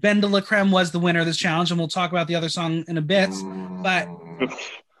 Ben de la Creme was the winner of this challenge, and we'll talk about the other song in a bit. But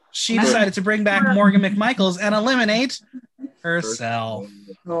she decided to bring back Morgan McMichaels and eliminate herself.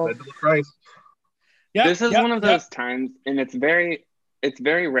 oh, Christ. Yep, this is yep, one of yep. those times, and it's very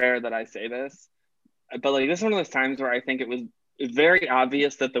rare that I say this, but like this is one of those times where I think it was very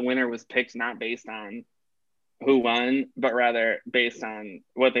obvious that the winner was picked not based on who won, but rather based on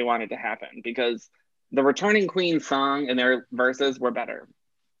what they wanted to happen, because the returning queen song and their verses were better.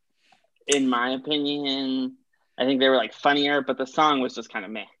 In my opinion, I think they were like funnier, but the song was just kind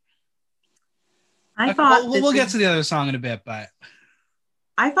of meh. I thought we'll get to the other song in a bit, but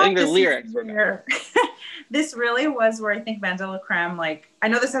I thought think the this lyrics is were where this really was where I think Mandela Creme, like, I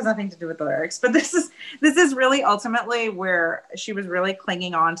know this has nothing to do with the lyrics, but this is really ultimately where she was really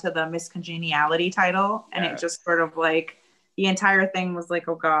clinging on to the Miss Congeniality title, and it just sort of like the entire thing was like,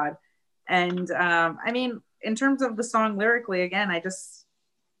 oh God. And I mean, in terms of the song lyrically, again, I just,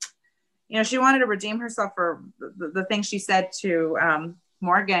 you know, she wanted to redeem herself for the thing she said to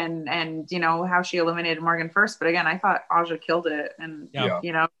Morgan, and you know how she eliminated Morgan first. But again, I thought Aja killed it, and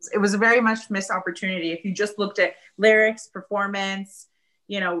you know, it was a very much missed opportunity if you just looked at lyrics, performance,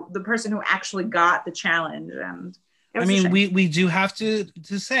 you know, the person who actually got the challenge. And I mean, we do have to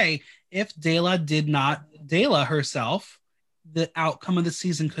say, if Dela herself, the outcome of the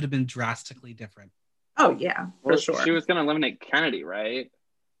season could have been drastically different. Oh yeah, for sure. She was going to eliminate Kennedy, right?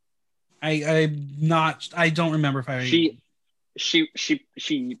 I don't remember if she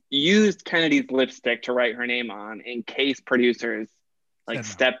used Kennedy's lipstick to write her name on in case producers like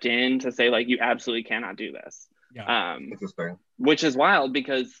stepped in to say like, you absolutely cannot do this. Yeah. Which is wild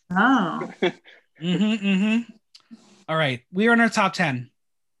because all right, we are in our top 10.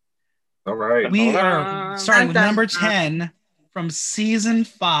 All right, we are starting with number 10 from season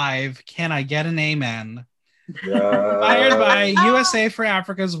 5. Can I get an amen? Fired by USA for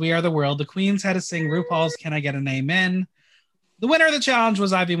Africa's We Are the World, the Queens had to sing RuPaul's Can I Get an Amen. The winner of the challenge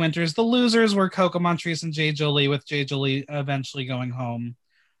was Ivy Winters. The losers were Coco Montrese and Jay Jolie, with Jay Jolie eventually going home.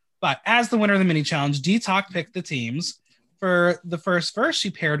 But as the winner of the mini challenge, Detox picked the teams. For the first verse, she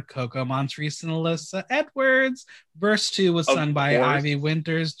paired Coco Montrese and Alyssa Edwards. Verse 2 was sung by Ivy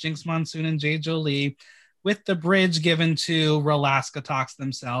Winters, Jinx Monsoon, and Jay Jolie, with the bridge given to Ralaska Talks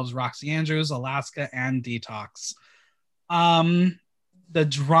themselves, Roxy Andrews, Alaska, and Detox. The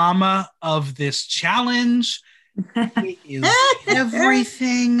drama of this challenge is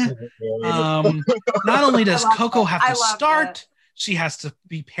everything. Not only does Coco have to start, she has to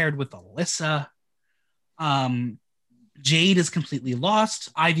be paired with Alyssa. Jade is completely lost.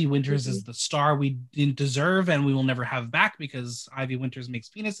 Ivy Winters is the star we didn't deserve and we will never have back because Ivy Winters makes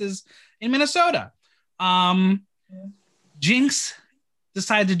penises in Minnesota. Jinx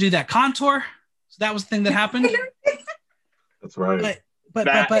decided to do that contour. So that was the thing that happened. That's right.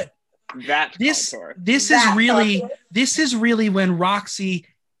 But this is really when Roxy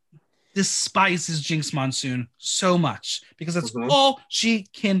despises Jinx Monsoon so much because that's all she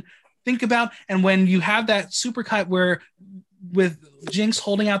can think about. And when you have that supercut where with Jinx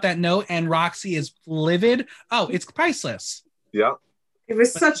holding out that note and Roxy is livid, it's priceless. Yeah. It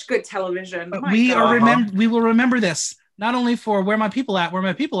was such good television. We will remember this not only for Where My People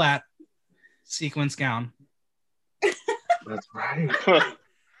At, sequence gown. That's right.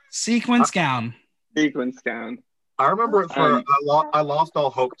 Sequence gown. I remember it for I lost all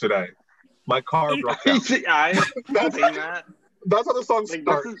hope today. My car broke down. That's how the song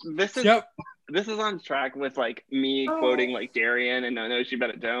starts. This is on track with like me quoting like Darian and No, She Bet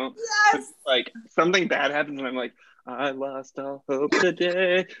It Don't. Yes. Like something bad happens and I'm like, I lost all hope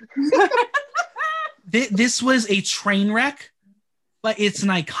today. This was a train wreck, but it's an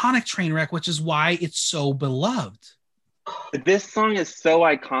iconic train wreck, which is why it's so beloved. This song is so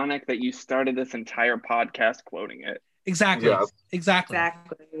iconic that you started this entire podcast quoting it. Exactly. Yes. Exactly.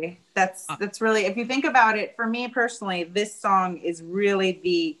 That's really, if you think about it, for me personally, this song is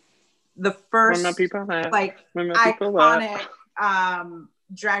really the first like iconic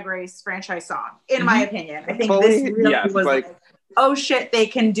Drag Race franchise song, in my opinion. I think this really was like, oh shit, they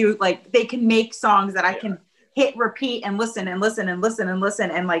can make songs that I can hit repeat and listen and listen and listen and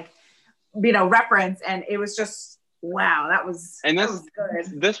listen and like, you know, reference. And it was just, wow, that was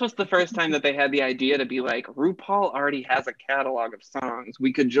good. This was the first time that they had the idea to be like, RuPaul already has a catalog of songs.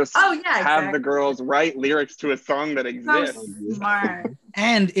 We could just have the girls write lyrics to a song that exists. So smart.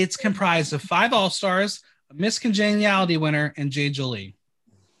 And it's comprised of 5 All-Stars, a Miss Congeniality winner, and Jay Jolie.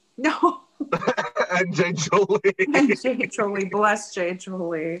 No. And Jay Jolie. Bless Jay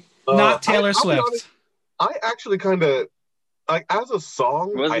Jolie. Not Taylor Swift. Honest, I actually kind of like as a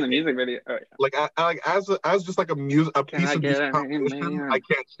song. It wasn't a music video. Oh, yeah. Like as just like a piece of music composition, I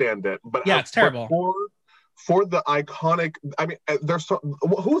can't stand it. But it's terrible. For the iconic, I mean,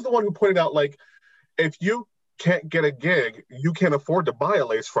 who's the one who pointed out like, if you can't get a gig, you can't afford to buy a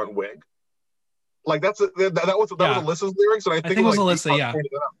lace front wig. Like that was Alyssa's lyrics, and I think it was like, Alyssa, yeah.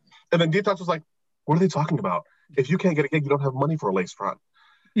 And then Detox was like, "What are they talking about? If you can't get a gig, you don't have money for a lace front."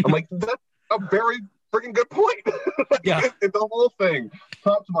 I'm like, that's a very freaking good point. It's the whole thing,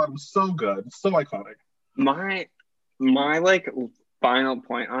 top to bottom, so good, so iconic. My like final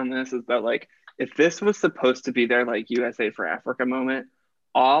point on this is that like, if this was supposed to be their like USA for Africa moment,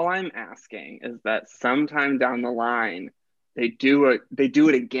 all I'm asking is that sometime down the line, they do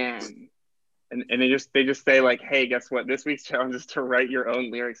it again. And they just say like, hey, guess what? This week's challenge is to write your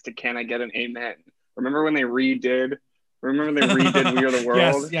own lyrics to Can I Get an Amen? Remember when they redid We Are the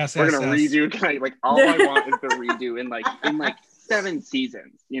World? Yes. We're gonna redo all I want is the redo in like 7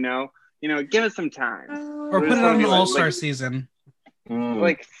 seasons, you know? Give us some time. Or put it on an all-star season.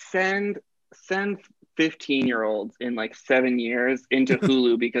 Like send 15-year-olds in like 7 years into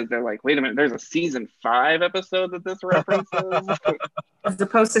Hulu because they're like, wait a minute, there's a season 5 episode that this references. As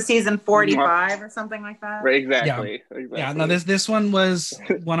opposed to season 45 or something like that. Right, exactly. Yeah, no, this one was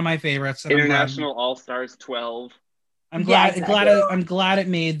one of my favorites. International All-Stars 12. I'm glad it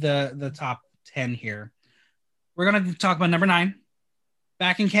made the top 10 here. We're gonna talk about number 9.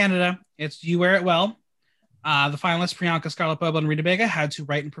 Back in Canada, it's You Wear It Well. The finalists Priyanka, Scarlett Bobo, and Rita Baga had to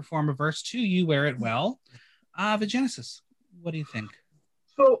write and perform a verse to You Wear It Well. Genesis, what do you think?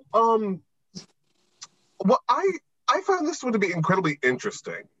 So, well, I found this one to be incredibly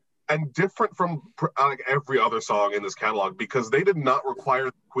interesting and different from every other song in this catalog because they did not require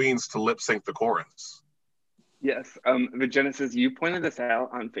the queens to lip sync the chorus. Yes, the Genesis, you pointed this out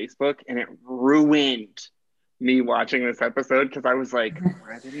on Facebook, and it ruined me watching this episode because I was like,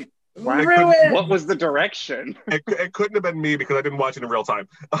 what was the direction? It couldn't have been me because I didn't watch it in real time.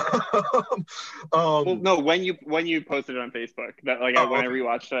 Well, no, when you posted it on Facebook, that when I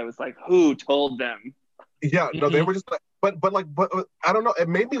rewatched it, I was like, who told them? Yeah, no, they were just but I don't know. It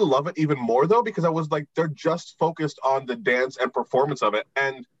made me love it even more though because I was like, they're just focused on the dance and performance of it.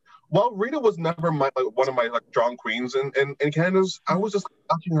 And while Rita was never one of my strong queens in Canada's, I was just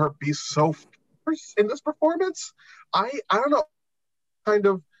watching her be so fierce in this performance. I don't know, kind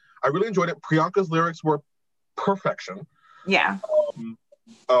of. I really enjoyed it. Priyanka's lyrics were perfection. Yeah.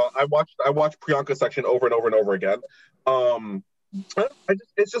 I watched Priyanka's section over and over and over again.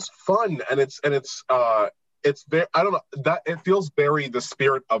 It's just fun and it's very, I don't know, that it feels very the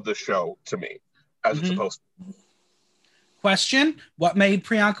spirit of the show to me as it's supposed to. Question: what made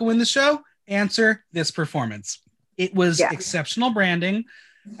Priyanka win the show? Answer: this performance. It was exceptional branding.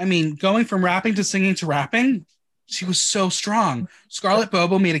 I mean, going from rapping to singing to rapping, she was so strong. Scarlett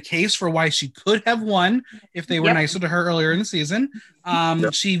Bobo made a case for why she could have won if they were nicer to her earlier in the season.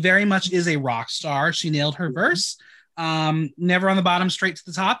 She very much is a rock star. She nailed her verse. Never on the bottom, straight to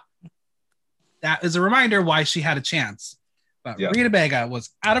the top. That is a reminder why she had a chance. But Rita Baga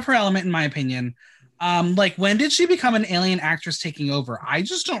was out of her element, in my opinion. When did she become an alien actress taking over? I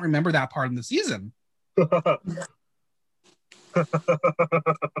just don't remember that part in the season.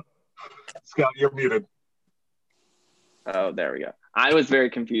 Scott, you're muted. Oh, there we go. I was very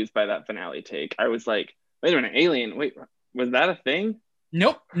confused by that finale take. I was like, wait a minute, alien. Wait, was that a thing?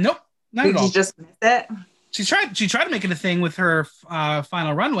 Nope. Not Did at all. you just miss it? She tried to make it a thing with her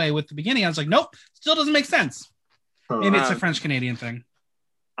final runway with the beginning. I was like, nope, still doesn't make sense. Maybe it's a French-Canadian thing.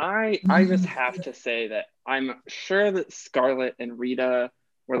 I just have to say that I'm sure that Scarlett and Rita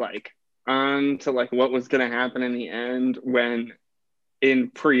were on to what was going to happen in the end when in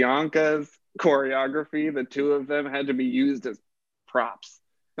Priyanka's choreography, the two of them had to be used as props.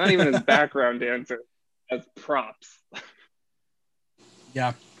 Not even as background dancers, as props.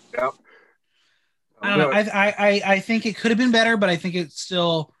 Yeah. Yep. I don't know. I think it could have been better, but I think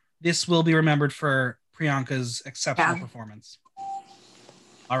this will be remembered for Priyanka's exceptional performance.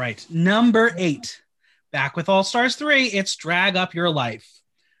 All right. Number 8. Back with All Stars 3, it's Drag Up Your Life.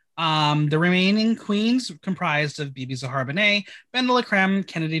 The remaining queens comprised of Bibi Zahara Benet, Bendela Creme,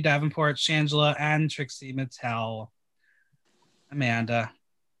 Kennedy Davenport, Shangela, and Trixie Mattel. Amanda,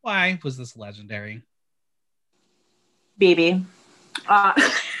 why was this legendary? Bibi.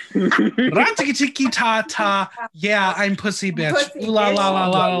 Rantikitiki-ta-ta. Yeah, I'm pussy bitch. Pussy Ooh la la la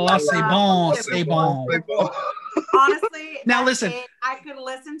la la la, c'est bon, C'est c'est bon. Honestly, Now listen. I could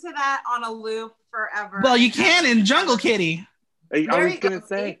listen to that on a loop forever. Well, you can in Jungle Kitty. I was going to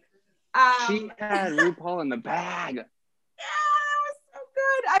say, she had RuPaul in the bag. Yeah, that was so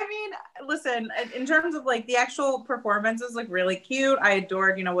good. I mean, listen, in terms of the actual performance is really cute. I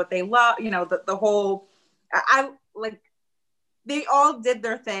adored, what they love, the whole, they all did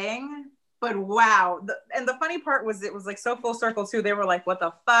their thing, but wow. And the funny part was it was so full circle too. They were like, what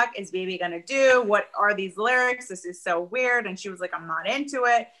the fuck is Bibi gonna do? What are these lyrics? This is so weird. And she was like, I'm not into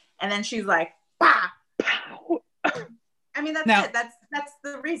it. And then she's like, bah, pow. I mean, that's it. That's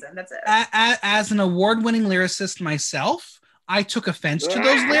the reason. That's it. As an award-winning lyricist myself, I took offense to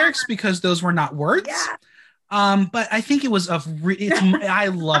those lyrics because those were not words. Yeah. But I think it was I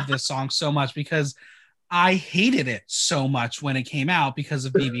love this song so much because I hated it so much when it came out because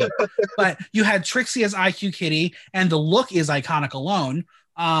of Bibi. But you had Trixie as IQ Kitty, and the look is iconic alone.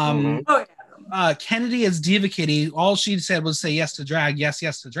 Kennedy as Diva Kitty, all she said was say yes to drag, yes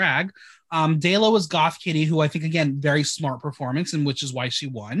to drag. Dela was Goth Kitty, who I think, again, very smart performance, and which is why she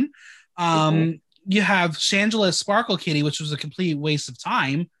won. You have Shangela as Sparkle Kitty, which was a complete waste of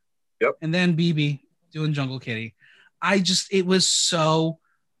time. Yep. And then BB doing Jungle Kitty. It was so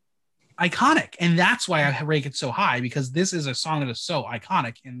iconic. And that's why I rank it so high, because this is a song that is so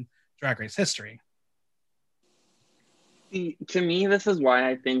iconic in Drag Race history. See, to me, this is why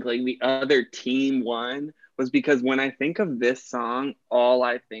I think like the other team won, was because when I think of this song, all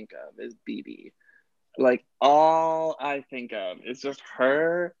I think of is BB. Like, all I think of is just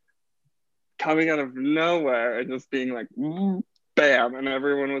her coming out of nowhere and just being like, bam, and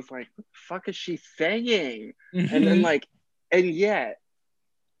everyone was like, what the fuck is she saying? Mm-hmm. And then like, and yet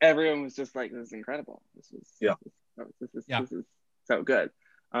everyone was just like, this is incredible. This is so good.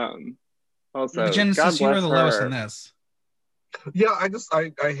 Also, Genesis, God you were bless the her. lowest in this. Yeah,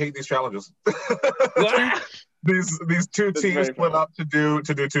 I hate these challenges. these two That's teams very split funny. up to do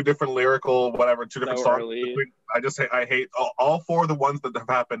two different lyrical whatever, two different So songs. early. I hate all four of the ones that have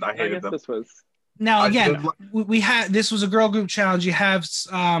happened. I I hated guess them. this was Now, again, did like- we had, this was a girl group challenge. You have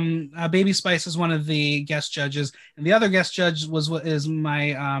Baby Spice as one of the guest judges, and the other guest judge is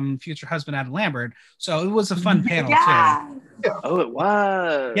my future husband, Adam Lambert. So it was a fun panel too. Oh, it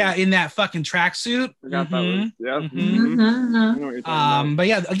was. Yeah, in that fucking tracksuit. Forgot that was. Yep. Mhm. Mhm. I know what you're talking about. But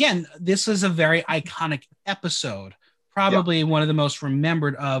yeah, again, this is a very iconic episode. Probably one of the most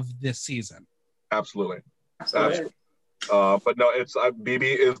remembered of this season. Absolutely. Right. But no, it's BB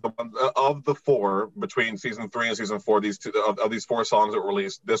is the one of the four between season 3 and season 4. These two of these 4 songs that were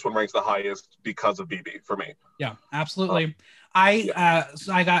released, this one ranks the highest because of BB for me. Yeah, absolutely. I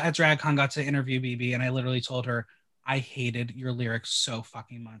got at DragCon, got to interview BB, and I literally told her I hated your lyrics so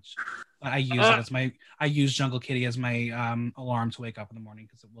fucking much. But I use Jungle Kitty as my alarm to wake up in the morning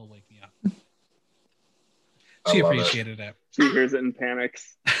because it will wake me up. She appreciated it. She hears it and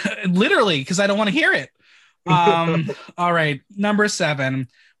panics. Literally, because I don't want to hear it. All right, number 7.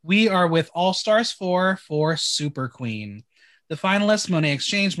 We are with All Stars 4 for Super Queen. The finalists, Monet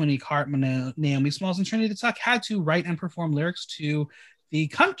Exchange, Monique Hart, Naomi Smalls, and Trinity Tuck had to write and perform lyrics to the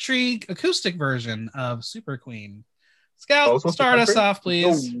country acoustic version of Super Queen. Scout, start us off,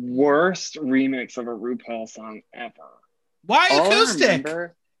 please. The worst remix of a RuPaul song ever. Why acoustic?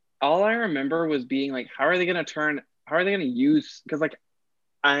 All I remember was being like, how are they going to use, because like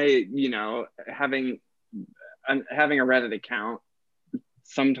having a Reddit account,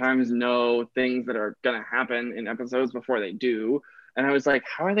 sometimes know things that are going to happen in episodes before they do. And I was like,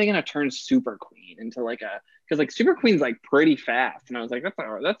 how are they going to turn Super Queen into like because like Super Queen's like pretty fast. And I was like,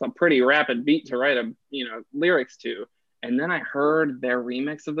 that's a pretty rapid beat to write lyrics to. And then I heard their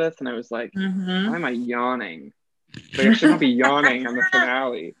remix of this and I was like, why am I yawning? Like, I should not be yawning on the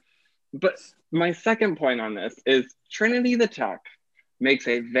finale. But my second point on this is Trinity the Tuck makes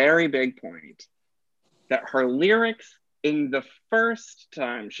a very big point that her lyrics in the first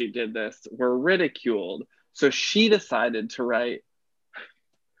time she did this were ridiculed. So she decided to write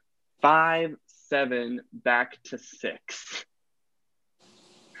 5, 7 back to 6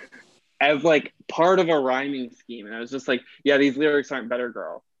 as like part of a rhyming scheme. And I was just like, yeah, these lyrics aren't better,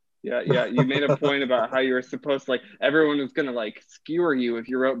 girl. Yeah. You made a point about how you were supposed to, like, everyone was going to like skewer you if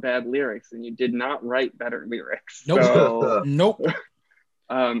you wrote bad lyrics, and you did not write better lyrics. Nope. So, Nope.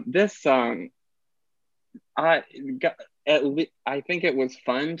 This song, I think it was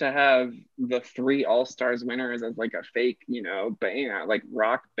fun to have the 3 All-Stars winners as like a fake, band, like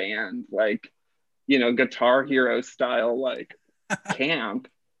rock band, like, Guitar Hero style, like camp.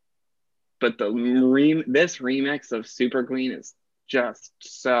 But this remix of Super Queen is just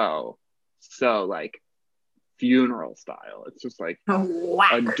so like funeral style. It's just like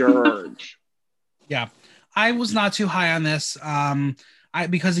a dirge. Yeah, I was not too high on this.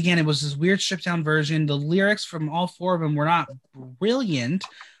 Because again, it was this weird stripped down version. The lyrics from all 4 of them were not brilliant.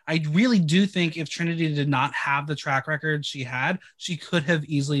 I really do think if Trinity did not have the track record she had, she could have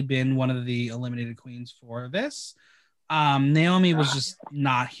easily been one of the eliminated queens for this. Naomi was just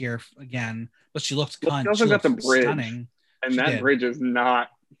not here again, but she looked She also got the bridge, stunning. And that bridge is not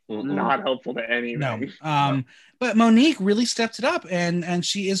helpful to anything. No. But Monique really stepped it up, and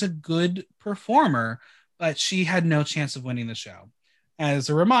she is a good performer, but she had no chance of winning the show. As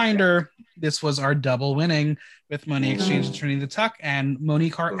a reminder, this was our double winning with Monet Exchange and Trinity the Tuck, and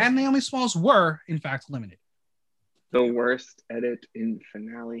Monique Hart and Naomi Smalls were, in fact, eliminated. The worst edit in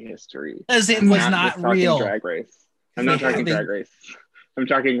finale history. As it was not real. Drag Race. I'm not talking Drag Race. I'm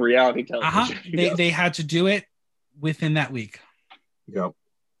talking reality television. They had to do it within that week. Yep.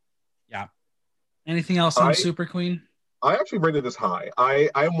 Yeah. Anything else on Super Queen? I actually rated this high. I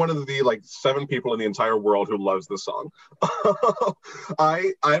am one of the like 7 people in the entire world who loves this song.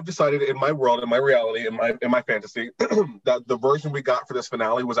 I've decided in my world, in my reality, in my fantasy, that the version we got for this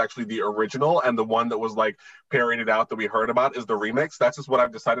finale was actually the original, and the one that was like parodied out that we heard about is the remix. That's just what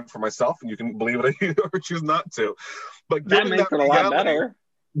I've decided for myself, and you can believe it or choose not to. But That makes it a lot better.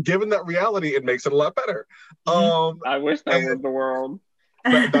 Given that reality, it makes it a lot better. I wish that was the world.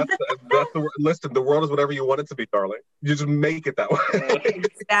 That's listen, the world is whatever you want it to be, darling. You just make it that way.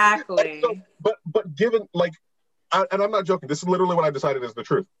 Exactly. So, but given like, and I'm not joking, this is literally what I've decided is the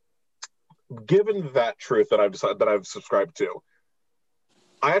truth. Given that truth that I've subscribed to,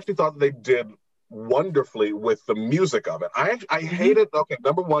 I actually thought they did wonderfully with the music of it. I hated, okay,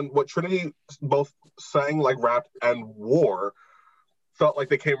 number one, what Trinity both sang, like rap and wore, felt like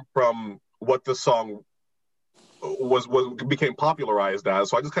they came from what the song was became popularized as.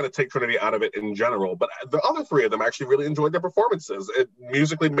 So I just kind of take Trinity out of it in general. But the other 3 of them actually really enjoyed their performances. It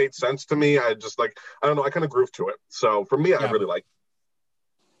musically made sense to me. I just like, I don't know, I kind of grooved to it. So for me, I really like it.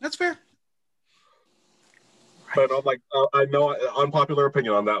 That's fair. But I'm like, I know unpopular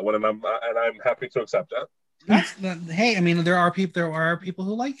opinion on that one, and I'm happy to accept that. Hey, I mean, there are people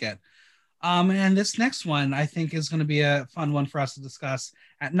who like it. And this next one I think is going to be a fun one for us to discuss.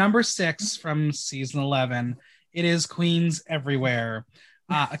 At number 6 from season 11, it is Queens Everywhere.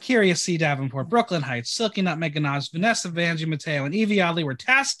 Akira C. Davenport, Brooklyn Heights, Silky Nutmeg Ganache, Vanessa Vanjie Mateo, and Evie Oddly were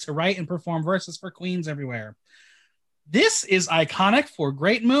tasked to write and perform verses for Queens Everywhere. This is iconic for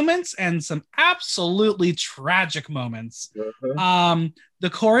great moments and some absolutely tragic moments. The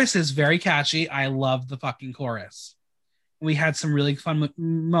chorus is very catchy. I love the fucking chorus. We had some really fun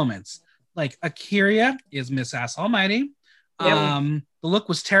moments. Like Akira is Miss Ass Almighty. The look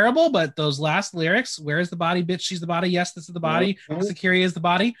was terrible, but those last lyrics, where is the body, bitch? She's the body. Yes, this is the body. Akira is the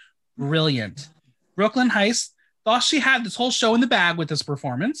body. Brilliant. Brooklyn Heights thought she had this whole show in the bag with this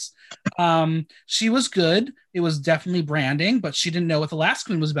performance. She was good. It was definitely branding, but she didn't know what the last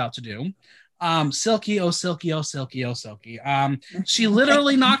queen was about to do. Silky, oh Silky, oh Silky, oh Silky. She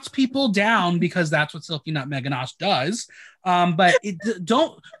literally knocked people down because that's what Silky Nutmeg Ganache does. But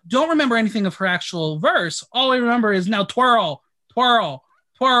don't remember anything of her actual verse. All I remember is now twirl, twirl,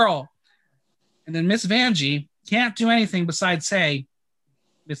 twirl. And then Miss Vanjie can't do anything besides say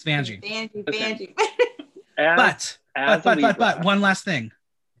Miss Vanjie. Vanjie. But one last thing.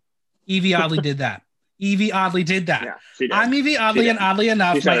 Evie Oddly did that. Evie Oddly did that. Yeah, she did. I'm Evie Oddly, and oddly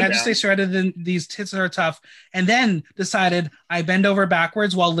enough, my head just stay shredded and these tits are tough. And then decided I bend over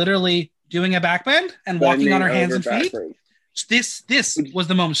backwards while literally doing a backbend and walking on her hands and feet. This was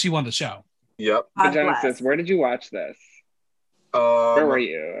the moment she won the show. Yep. Genesis, where did you watch this? Where were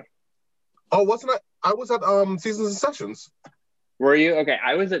you? Oh, wasn't it? I was at Seasons and Sessions. Were you? Okay,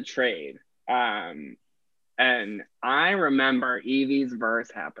 I was at Trade. And I remember Evie's verse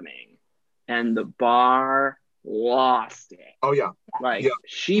happening, and the bar lost it. Oh yeah, like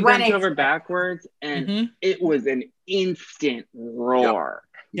she bent over backwards, and it was an instant roar,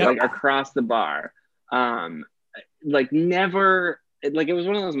 like across the bar. Like never, like it was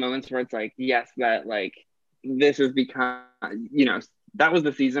one of those moments where it's like, yes, that like this has become, you know, that was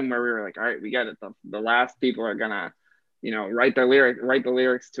the season where we were like, all right, we got it. The last people are gonna, you know, write the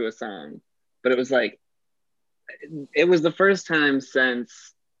lyrics to a song, but it was like. It was the first time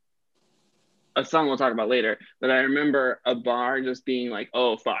since a song we'll talk about later that I remember a bar just being like,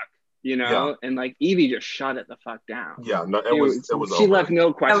 oh fuck, you know, and like Evie just shut it the fuck down. Yeah, no, it was she left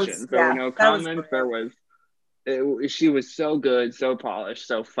no questions. There were no comments. She was so good, so polished,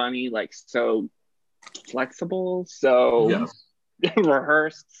 so funny, like so flexible, so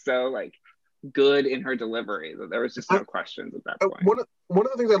rehearsed, so like good in her delivery that there was just no questions at that point. One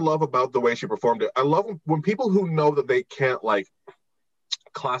of the things I love about the way she performed it, I love when people who know that they can't like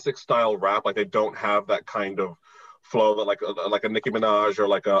classic style rap, like they don't have that kind of flow that like a Nicki Minaj or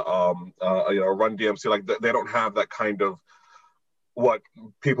like a Run DMC, like they don't have that kind of what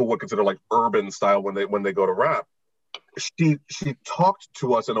people would consider like urban style when they go to rap. She talked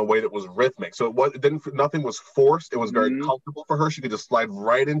to us in a way that was rhythmic, so nothing was forced. It was very comfortable for her. She could just slide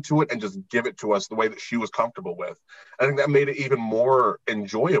right into it and just give it to us the way that she was comfortable with. I think that made it even more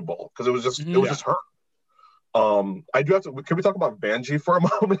enjoyable because it was just her. I do have to. Can we talk about Vanjie for a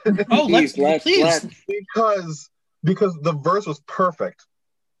moment? Oh, let's. Because the verse was perfect.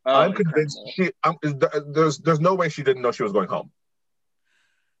 Oh, I'm convinced there's no way she didn't know she was going home.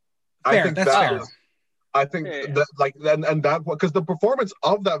 Fair, I think that's fair. I think that like and that because the performance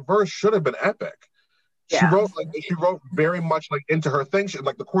of that verse should have been epic. She wrote very much like into her thing. She,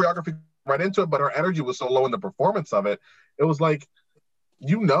 like the choreography right into it, but her energy was so low in the performance of it. It was like,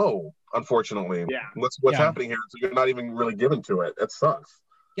 you know, unfortunately. Yeah. What's Yeah. happening here? So you're not even really given to it. It sucks.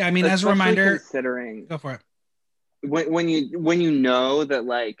 Yeah, I mean, as a Especially reminder, considering go for it. when you know that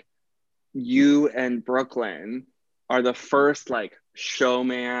like you and Brooklyn are the first like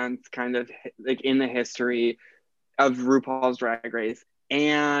showmans kind of like in the history of RuPaul's Drag Race,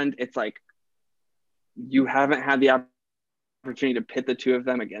 and it's like you haven't had the opportunity to pit the two of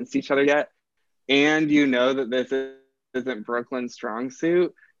them against each other yet, and you know that this isn't Brooklyn's strong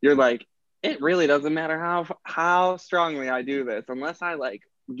suit, you're like, it really doesn't matter how strongly I do this, unless I like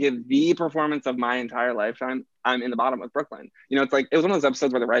give the performance of my entire lifetime, I'm in the bottom with Brooklyn. You know, it's like it was one of those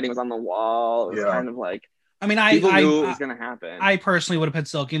episodes where the writing was on the wall. It was kind of like, I mean, people knew it was going to happen. I personally would have put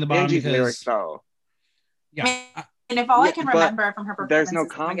Silky in the bottom Angie's because lyrics, though. Yeah, and if all I Yeah, can but remember from her performance there's no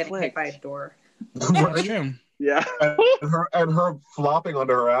is someone getting hit conflict. by a door. that's true. Yeah. and her flopping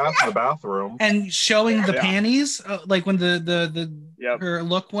onto her ass in the bathroom. And showing the Yeah. panties, like when the Yep. her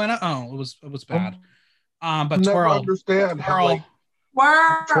look went up. Oh, it was bad. But Never Twirl, understand how, Twirl, like,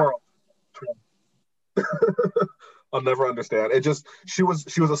 Wow. Twirl. I'll never understand. It just she was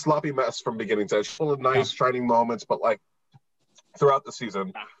a sloppy mess from beginning to end. Full of nice shining moments, but like throughout the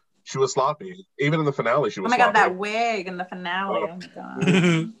season, she was sloppy. Even in the finale, she Oh was my sloppy. god, that wig in the finale. Oh my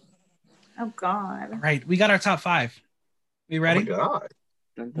god. Oh god. Right, we got our top 5. We ready? Oh my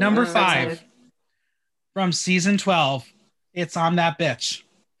god. Number So 5 excited. from season 12. It's I'm That Bitch.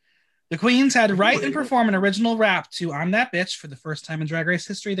 The Queens had to write and perform an original rap to I'm That Bitch. For the first time in Drag Race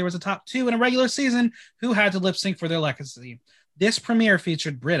history, there was a top 2 in a regular season who had to lip sync for their legacy. This premiere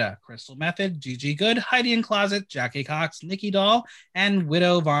featured Britta, Crystal Method, Gigi Good, Heidi N Closet, Jackie Cox, Nikki Doll, and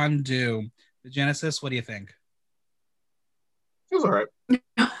Widow Von Du. The Genesis, what do you think? It was all right.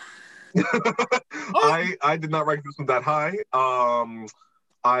 I did not rank this one that high.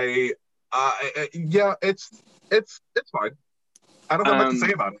 Yeah, it's fine. I don't have much to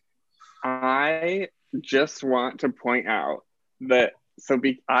say about it. I just want to point out that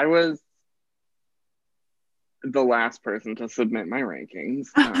I was the last person to submit my rankings.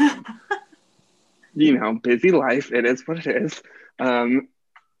 You know, busy life. It is what it is.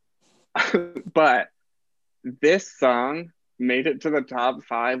 But this song made it to the top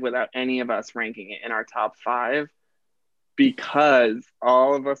 5 without any of us ranking it in our top 5, because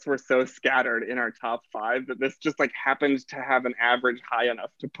all of us were so scattered in our top 5 that this just like happened to have an average high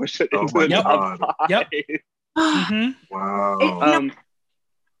enough to push it into the top 5. Yep. Mm-hmm. Wow.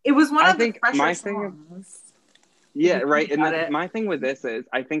 It was one I of the think fresher my songs. Yeah, right. And Got it. my thing with this is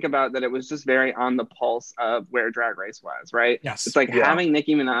I think about that it was just very on the pulse of where Drag Race was, right? Yes. It's like Yeah. having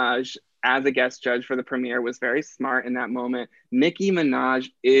Nicki Minaj as a guest judge for the premiere was very smart in that moment. Nicki Minaj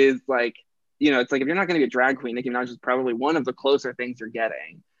is like, you know, it's like if you're not going to be a drag queen, Nicki Minaj is probably one of the closer things you're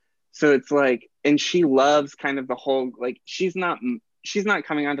getting. So it's like, and she loves kind of the whole, like, she's not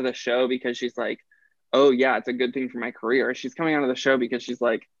coming onto the show because she's like, oh yeah, it's a good thing for my career. She's coming onto the show because she's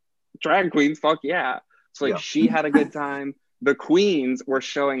like, drag queens, fuck yeah. So like she had a good time. The queens were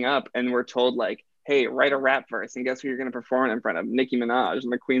showing up and were told like, hey, write a rap verse and guess who you're going to perform in front of? Nicki Minaj.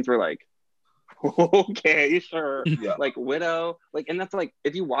 And the queens were like, okay, sure. Yeah. Like Widow, like, and that's like,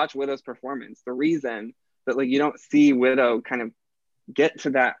 if you watch Widow's performance, the reason that like you don't see Widow kind of get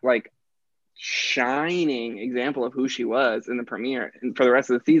to that like shining example of who she was in the premiere and for the rest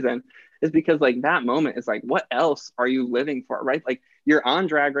of the season is because like that moment is like, what else are you living for, right? Like you're on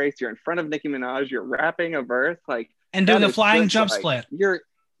Drag Race, you're in front of Nicki Minaj, you're rapping a verse, like, And doing that the is flying just, jump like, split.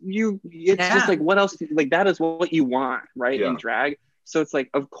 It's just like, what else? Like that is what you want, right? Yeah. In drag. So it's like,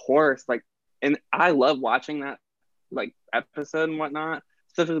 of course, like, and I love watching that like episode and whatnot,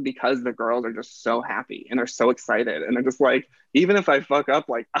 specifically because the girls are just so happy and they're so excited and they're just like, even if I fuck up,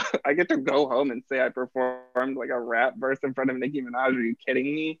 like I get to go home and say I performed like a rap verse in front of Nicki Minaj. Are you kidding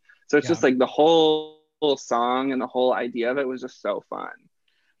me? So it's just like the whole song and the whole idea of it was just so fun.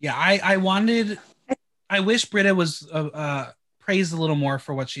 Yeah, I wish Britta was praised a little more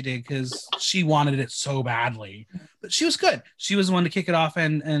for what she did because she wanted it so badly. But she was good. She was the one to kick it off,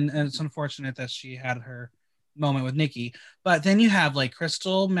 and it's unfortunate that she had her moment with Nikki. But then you have like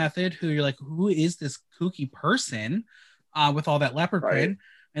Crystal Method, who you're like, who is this kooky person with all that leopard print?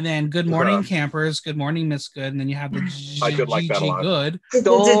 And then Good Morning Campers, Good Morning Miss Good, and then you have the I could like that a lot. Good.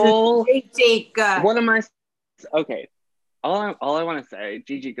 Stole Gigi one of my okay. All I want to say,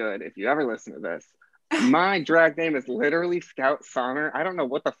 Gigi Good, if you ever listen to this, my drag name is literally Scout Sonner. I don't know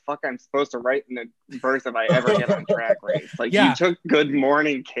what the fuck I'm supposed to write in a verse if I ever get on Drag Race. Like you took Good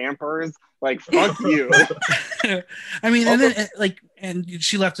Morning Campers, like fuck you. I mean, and then like, and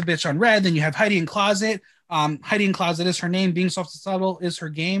she left a bitch on red. Then you have Heidi N Closet. Heidi N Closet is her name. Being soft and subtle is her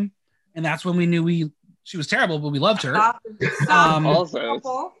game, and that's when we knew She was terrible, but we loved her.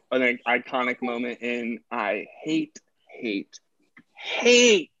 Also, an iconic moment in I hate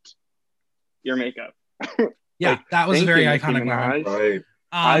your makeup. Yeah, that was a very iconic moment. Right.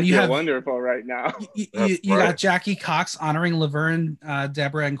 I feel wonderful right now. You got Jackie Cox honoring Laverne,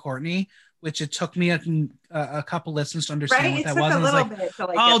 Deborah, and Courtney, which it took me a couple listens to understand what that was. And I was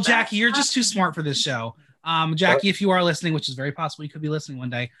like, oh, Jackie, you're just too smart for this show. Jackie, if you are listening, which is very possible, you could be listening one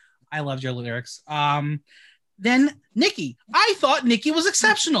day. I loved your lyrics. Then Nikki, I thought Nikki was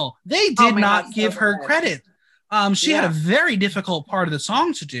exceptional. They did not give her credit. She had a very difficult part of the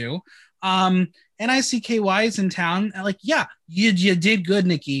song to do. NICKY is in town. Like, yeah, you did good,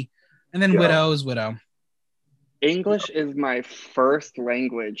 Nikki. And then Widow is Widow. English is my first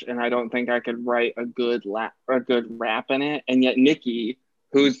language, and I don't think I could write a good rap in it. And yet Nikki,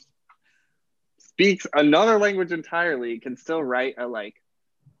 who speaks another language entirely, can still write a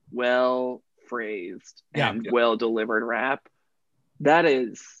well phrased and well delivered rap. That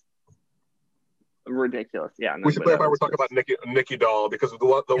is ridiculous. Yeah, we should clarify we're talking about Nikki Doll, because the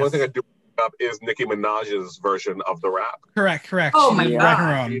one thing I do up is Nicki Minaj's version of the rap. Correct. Oh my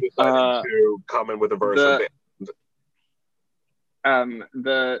God. She decided to come in with a version.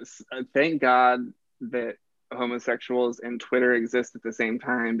 Thank God that homosexuals and Twitter exist at the same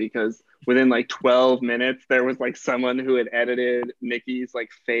time, because within 12 minutes there was someone who had edited Nicki's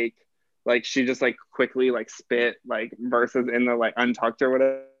fake, she just quickly spit verses in the Untucked or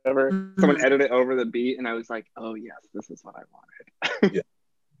whatever. Mm-hmm. Someone edited it over the beat, and I was like, oh yes, this is what I wanted.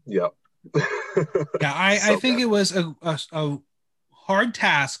 Yeah. I think it was a hard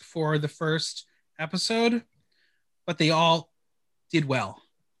task for the first episode, but they all did well.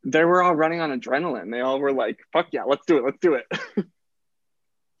 They were all running on adrenaline. They all were like, fuck yeah, let's do it.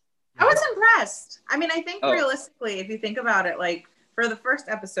 I was impressed. I mean, I think realistically, if you think about it, for the first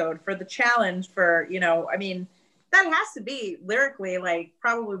episode, for the challenge, for, I mean, that has to be lyrically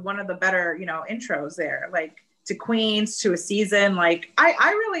probably one of the better, intros there, to Queens, to a season. I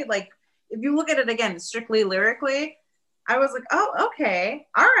really if you look at it again, strictly lyrically, I was like, oh, okay.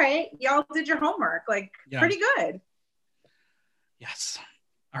 All right. Y'all did your homework. Pretty good. Yes.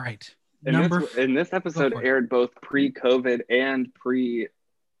 All right. And this episode aired both pre-COVID and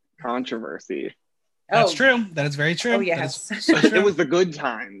pre-controversy. That's true. That is very true. Oh, yes. So true. It was the good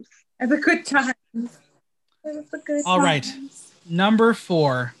times. The good times. It was the good All right. times. Number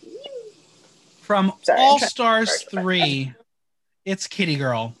 4. From All Stars 3, it's Kitty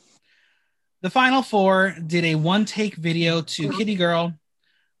Girl. The final 4 did a one-take video to Kitty Girl.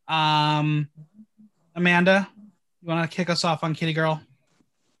 Amanda, you want to kick us off on Kitty Girl?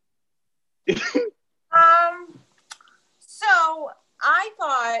 So I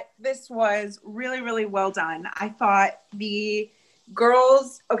thought this was really, really well done. I thought the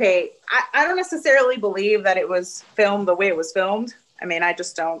girls, I don't necessarily believe that it was filmed the way it was filmed. I mean, I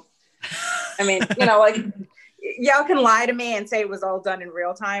just don't. I mean, y'all can lie to me and say it was all done in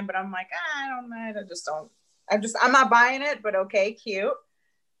real time, but I'm like, I don't know. I'm not buying it, but okay, cute.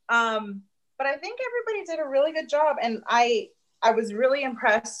 But I think everybody did a really good job. And I was really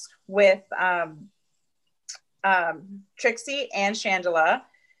impressed with Trixie and Shangela.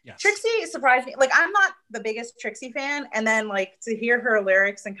 Yes. Trixie surprised me. I'm not the biggest Trixie fan. And then to hear her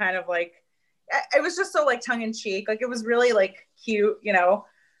lyrics and kind of it was just so tongue in cheek. It was really cute,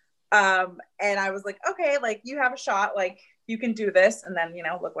 and I was like, okay, you have a shot, you can do this. And then,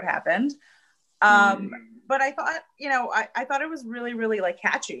 look what happened. But I thought, I thought it was really, really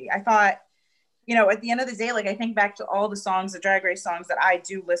catchy. I thought, at the end of the day, I think back to all the songs, the Drag Race songs that I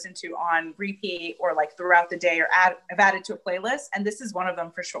do listen to on repeat or throughout the day, or I've added to a playlist. And this is one of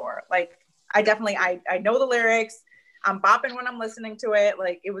them for sure. I definitely, I know the lyrics. I'm bopping when I'm listening to it.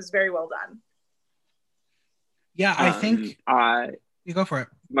 It was very well done. Yeah, I think you go for it.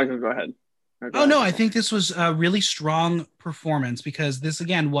 Michael, go ahead. I think this was a really strong performance, because this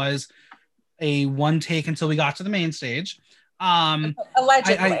again was a one take until we got to the main stage.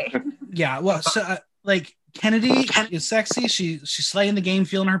 Allegedly. Kennedy is sexy. She's slaying the game,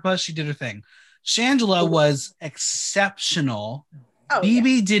 feeling her puss. She did her thing. Shangela was exceptional.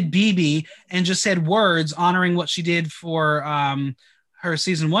 BB did BB and just said words honoring what she did for her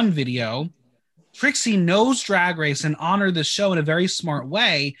season 1 video. Trixie knows Drag Race and honored the show in a very smart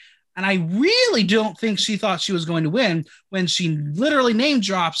way. And I really don't think she thought she was going to win when she literally name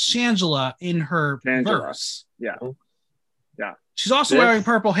drops Shangela in her verse. Yeah. She's also wearing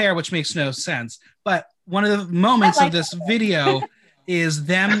purple hair, which makes no sense. But one of the moments of this video is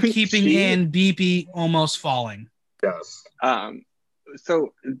them keeping in BB almost falling. Yes.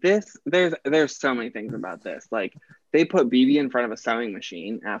 So there's so many things about this. they put BB in front of a sewing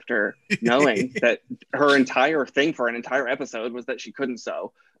machine after knowing that her entire thing for an entire episode was that she couldn't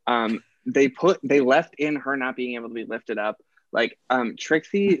sew. They left in her not being able to be lifted up. Like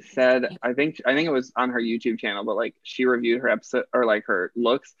Trixie said, I think it was on her YouTube channel, but like she reviewed her episode or like her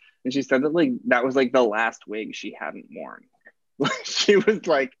looks, and she said that like that was like the last wig she hadn't worn. She was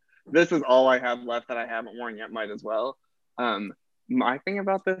like, this is all I have left that I haven't worn yet, might as well. My thing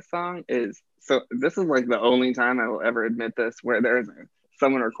about this song is, so this is like the only time I will ever admit this where there's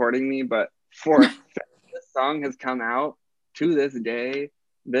someone recording me, but for this song has come out to this day,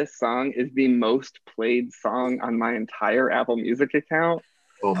 this song is the most played song on my entire Apple Music account.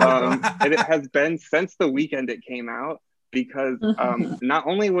 Oh my God. And it has been since the weekend it came out, because not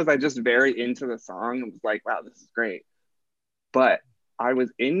only was I just very into the song and was like, wow, this is great, but I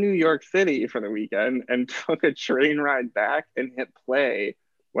was in New York City for the weekend and took a train ride back and hit play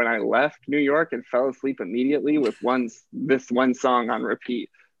when I left New York and fell asleep immediately with this one song on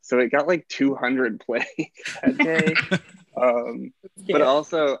repeat. So it got like 200 plays that day. But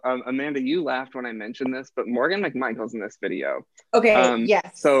also, Amanda, you laughed when I mentioned this, but Morgan McMichael's in this video. Okay,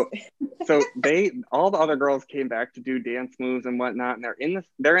 yes. So all the other girls came back to do dance moves and whatnot, and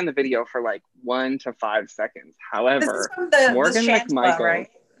they're in the video for like 1 to 5 seconds. However, this is from Morgan the Shangela, McMichael, right?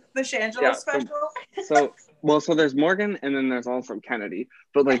 The Shangela special. So there's Morgan, and then there's also Kennedy.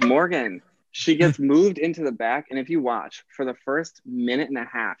 But like Morgan, she gets moved into the back, and if you watch for the first minute and a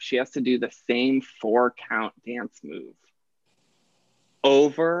half, she has to do the same 4-count dance move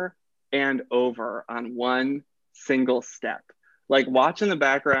over and over on one single step. Like, watch in the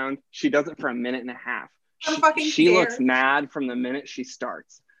background, she does it for a minute and a half. She looks mad from the minute she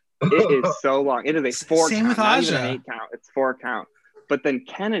starts. It is so long. It is a 4 Same count, with not Aja. even an 8 count. It's 4 count. But then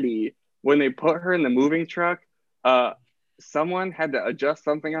Kennedy, when they put her in the moving truck, someone had to adjust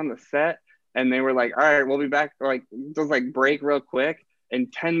something on the set, and they were like, all right, we'll be back, like, just like break real quick. And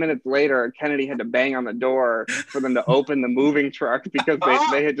 10 minutes later, Kennedy had to bang on the door for them to open the moving truck because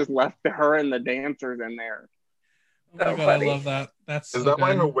they had just left her and the dancers in there. Oh my God, I love that. That's Is so that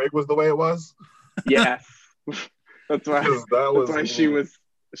why good. her wig was the way it was? Yes. That's why. That's why she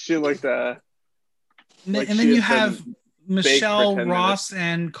looked And like then she you had have Michelle 10 Ross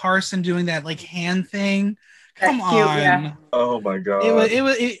and Carson doing that like hand thing. Come That's cute, on. yeah. Oh my God.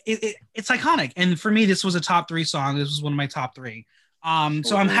 It's iconic. And for me, this was a top 3 song. This was one of my top 3.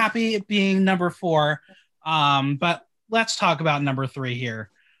 So I'm happy it being number 4. But let's talk about number 3 here.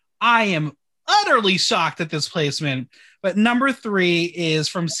 I am utterly shocked at this placement, but number 3 is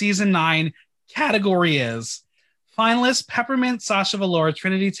from season 9. Category is finalists Peppermint, Sasha Velour,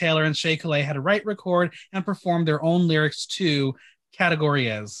 Trinity Taylor, and Shea Coulee had to write, record, and perform their own lyrics to Category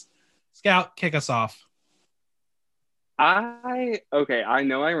is. Scout, kick us off. I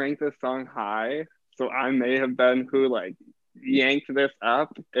know I ranked this song high, so I may have been who like yanked this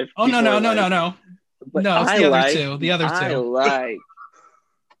up. No. No, it's the other two. The other two. I like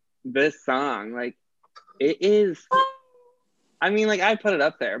this song. Like, it is. I mean, like, I put it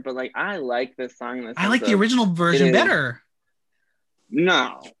up there, but like, I like this song. I like the original version better.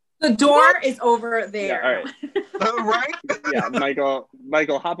 No. The door is over there. Yeah, all right. Right? Yeah,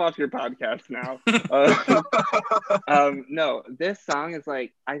 Michael, hop off your podcast now. No, this song is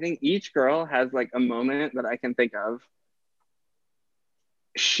like, I think each girl has like a moment that I can think of.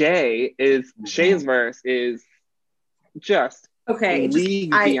 Shay's verse is just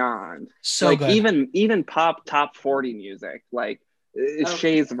league beyond. So like good. even pop top 40 music. Like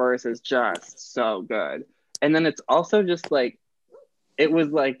Shay's verse is just so good. And then it's also just like, it was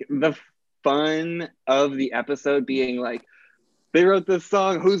like the fun of the episode being like, they wrote this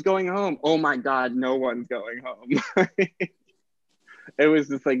song, who's going home? Oh my God, no one's going home. It was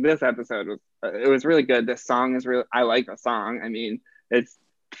just like, this episode was really good. This song is really, I like the song. I mean, it's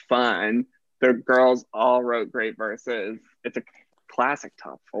fun. The girls all wrote great verses. It's a classic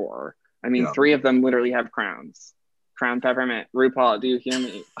top 4. I mean, 3 of them literally have crowns. Crown Peppermint. RuPaul, do you hear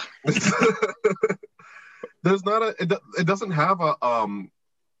me? There's not it doesn't have a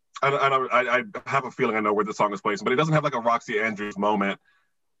I have a feeling I know where the song is placed, but it doesn't have like a Roxy Andrews moment.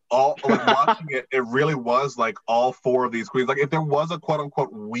 All like watching it really was like all 4 of these queens. Like, if there was a quote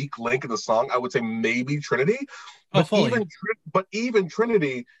unquote weak link in the song, I would say maybe Trinity. But even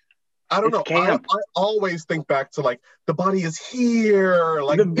Trinity, I don't know. I always think back to like, the body is here.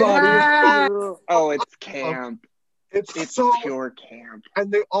 Like, the body is here. Oh, it's camp. It's so pure camp.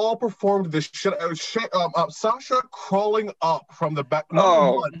 And they all performed this shit. Sasha crawling up from the back.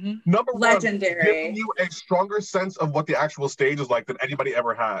 Mhm. Number one, Legendary. giving you a stronger sense of what the actual stage is like than anybody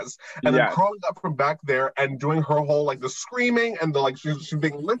ever has. And then Yes. crawling up from back there and doing her whole like the screaming and the like she's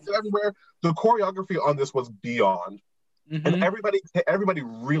being lifted everywhere. The choreography on this was beyond. Mhm. And everybody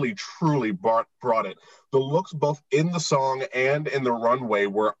really truly brought it. The looks both in the song and in the runway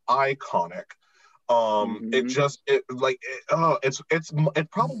were iconic. It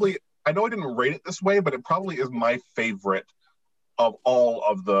probably, I know I didn't rate it this way, but it probably is my favorite of all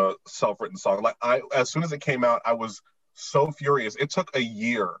of the self-written songs. Like as soon as it came out, I was so furious. It took a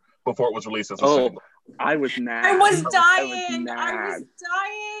year before it was released as a single. I was mad. I was dying.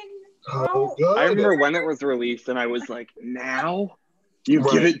 Oh, good. I remember when it was released, and I was like, "Now, you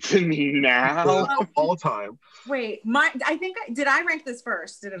give it to me now." All time. Wait, did I rank this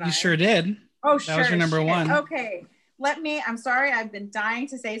first? Didn't I? You sure did. Oh, That was your number one. Okay, I'm sorry, I've been dying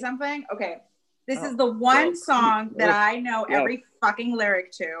to say something. Okay, this is the one song that I know every fucking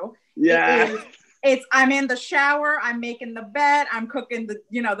lyric to. Yeah. It's I'm in the shower, I'm making the bed, I'm cooking the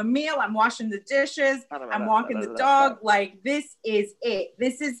meal, I'm washing the dishes, I'm walking the dog. Like, this is it.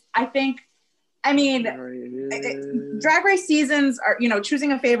 This is, Drag Race seasons are,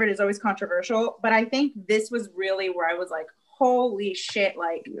 choosing a favorite is always controversial, but I think this was really where I was like, holy shit,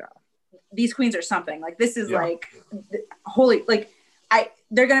 like, these queens are something. Like, this is like, holy, like,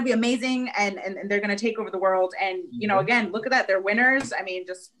 they're going to be amazing and they're going to take over the world. And, again, look at that. They're winners. I mean,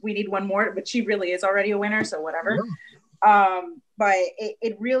 we need one more, but she really is already a winner. So whatever. Yeah. But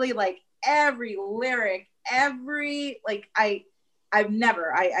it really, like, every lyric, I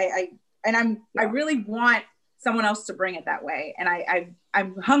really want someone else to bring it that way. And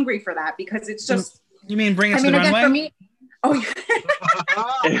I'm hungry for that because it's just. You mean bring us to the runway? For me,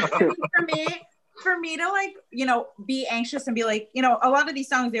 for me to, like, be anxious and be like, a lot of these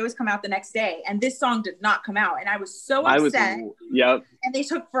songs, they always come out the next day, and this song did not come out, and I was so upset. Yep. And they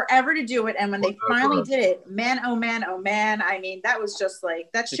took forever to do it, and when they finally did it, man, oh man, I mean, that was just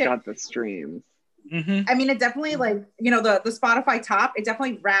like that shit. It got the streams. Mm-hmm. I mean, it definitely, like, the Spotify top, it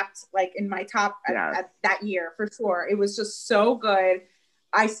definitely wrapped, like, in my top at that year for sure. It was just so good.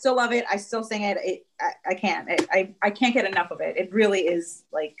 I still love it. I still sing it. I can't get enough of it. It really is,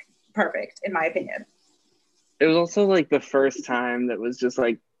 like, perfect in my opinion. It was also, like, the first time that was just,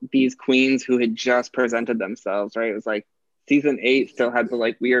 like, these queens who had just presented themselves, right? It was like season 8 still had the,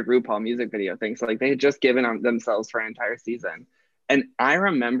 like, weird RuPaul music video thing. So, like, they had just given themselves for an entire season. And I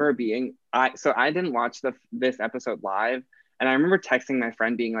remember I didn't watch this episode live. And I remember texting my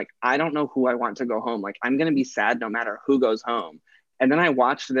friend being like, I don't know who I want to go home. Like, I'm going to be sad no matter who goes home. And then I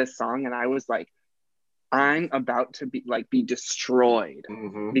watched this song and I was like, I'm about to be destroyed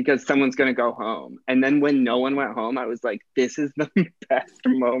because someone's going to go home. And then when no one went home, I was like, this is the best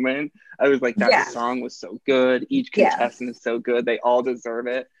moment. I was like, that song was so good. Each contestant is so good. They all deserve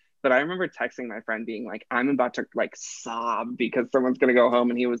it. But I remember texting my friend being like, I'm about to, like, sob because someone's going to go home.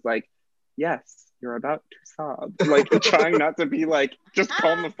 And he was like, yes, you're about to sob. Like, trying not to be like, just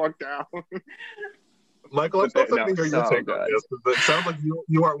calm the fuck down. Michael, I'm still thinking your take on this. It sounds like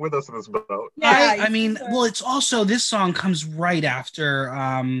you aren't with us in this boat. Yeah, I mean, well, it's also, this song comes right after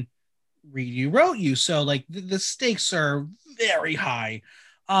Read You Wrote You, so, like, the stakes are very high.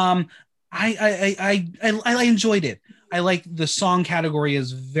 I enjoyed it. I like the song category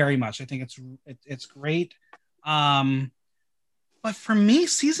is very much. I think it's great. But for me,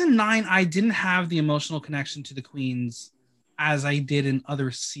 season 9, I didn't have the emotional connection to the queens as I did in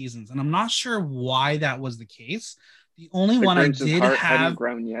other seasons, and I'm not sure why that was the case. The only one I did have hadn't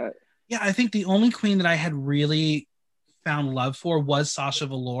grown yet. Yeah, I think the only queen that I had really found love for was Sasha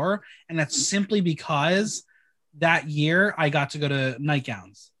Velour, and that's simply because that year I got to go to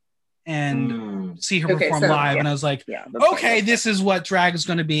Nightgowns and see her perform live, and I was like, okay, this is what drag is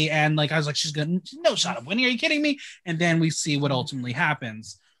going to be, and, like, I was like, she's gonna no shot of winning. Are you kidding me? And then we see what ultimately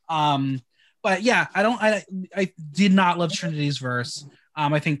happens. But yeah, I did not love Trinity's verse.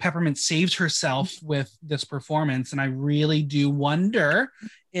 I think Peppermint saved herself with this performance, and I really do wonder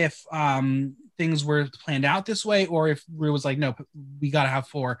if things were planned out this way, or if Rue was like, no, we got to have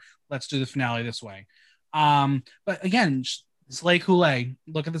 4. Let's do the finale this way. But again, Slay Coulee,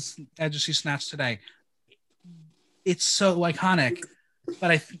 look at this edge she snatched today. It's so iconic,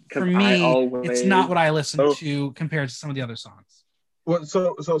 but for me, it's not what I listen to compared to some of the other songs. Well,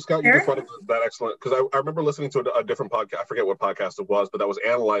 so Scott, you responded to that excellent, because I remember listening to a different podcast. I forget what podcast it was, but that was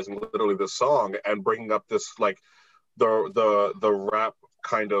analyzing literally this song and bringing up this, like, the rap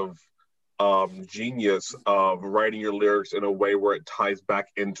kind of genius of writing your lyrics in a way where it ties back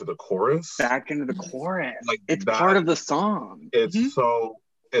into the chorus. Back into the chorus. Like it's that, part of the song. It's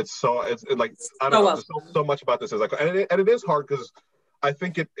it's like I don't know. There's so much about this is like, and it is hard because I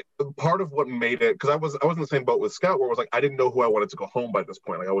think part of what made it, because I was in the same boat with Scout, where it was like I didn't know who I wanted to go home by this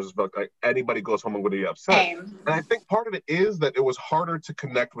point. Like I was just like anybody goes home, I'm going to be upset. Same. And I think part of it is that it was harder to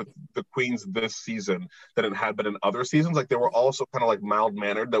connect with the queens this season than it had been in other seasons. Like they were also kind of like mild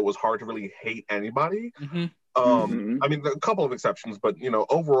mannered. That was hard to really hate anybody. Mm-hmm. I mean, there are a couple of exceptions, but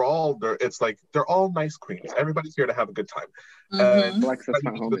overall, it's like they're all nice queens. Everybody's here to have a good time. Alexis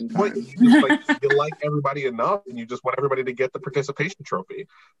went home in time. You like everybody enough, and you just want everybody to get the participation trophy.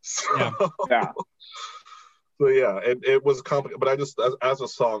 So, yeah. So yeah, it was complicated, but I just as a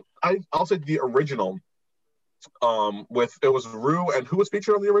song, I'll say the original. It was Rue, and who was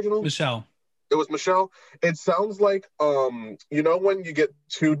featured on the original? Michelle. It was Michelle. It sounds like when you get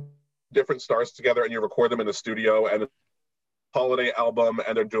two different stars together and you record them in the studio and a holiday album,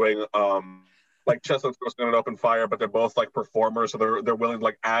 and they're doing like Chestnut's Roasting on an Open Fire, but they're both like performers, so they're willing to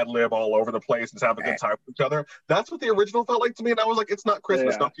like ad lib all over the place and to have a good time with each other. That's what the original felt like to me, and I was like, it's not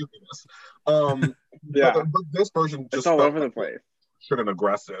Christmas, don't do this. But this version just it's all over the place. Short and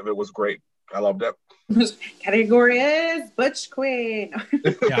aggressive. It was great. I loved it. Category is Butch Queen.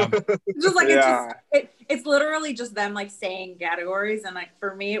 Yeah. Just like it's literally just them like saying categories, and like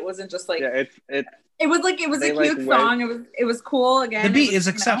for me it wasn't just like it was a cute song. It was cool. Again, the beat is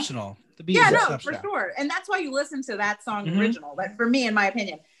exceptional. The beat is exceptional. For sure, and that's why you listen to that song original. But for me, in my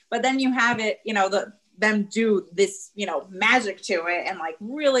opinion, but then you have it, them do this, magic to it, and like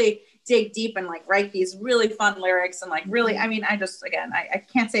really dig deep and like write these really fun lyrics, and like really, I mean, I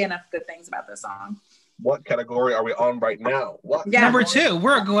can't say enough good things about this song. What category are we on right now? What? Yeah. Number 2.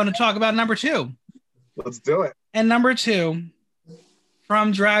 We're going to talk about number 2. Let's do it. And number 2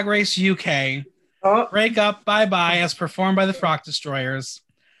 from Drag Race UK, Break Up Bye Bye, as performed by the Frock Destroyers.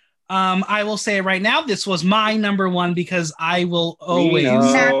 I will say right now, this was my number 1 because I will always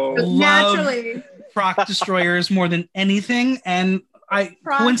love Frock Destroyers more than anything. And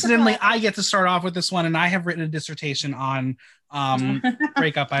coincidentally, I get to start off with this one, and I have written a dissertation on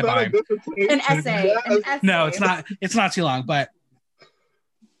Break Up Bye Bye. An essay. No, it's not too long, but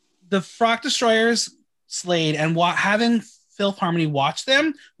the Frock Destroyers slayed, and having Filth Harmony watch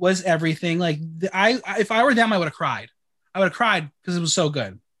them was everything. Like if I were them, I would have cried. I would have cried because it was so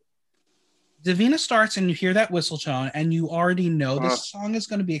good. Divina starts, and you hear that whistle tone, and you already know this song is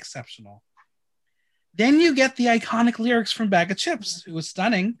going to be exceptional. Then you get the iconic lyrics from Bag of Chips, who was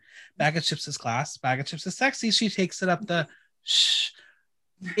stunning. Bag of Chips is class. Bag of Chips is sexy. She takes it up the shh.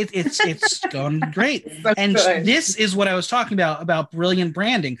 It's going great. And this is what I was talking about brilliant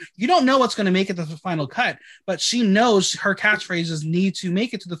branding. You don't know what's going to make it to the final cut, but she knows her catchphrases need to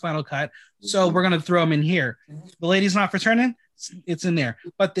make it to the final cut. So we're going to throw them in here. The Lady's Not Returning, it's in there,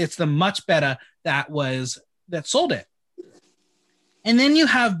 but it's the much better that sold it. And then you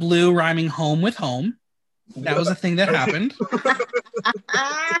have Blue rhyming home with home. That was a thing that happened.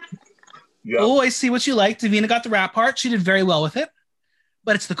 Oh, I see what you like. Divina got the rap part. She did very well with it.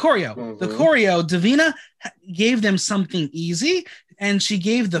 But it's the choreo. Mm-hmm. The choreo, Divina gave them something easy, and she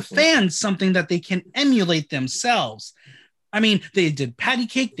gave the fans something that they can emulate themselves. I mean, they did patty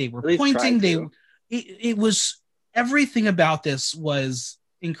cake. They were pointing. It was, everything about this was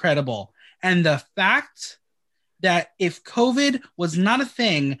incredible. And the fact that if COVID was not a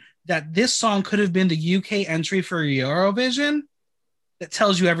thing, that this song could have been the UK entry for Eurovision, that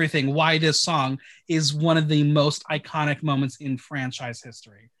tells you everything, why this song is one of the most iconic moments in franchise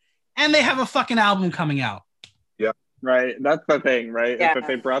history. And they have a fucking album coming out. Yeah. Right. That's the thing, right? Yeah. Is that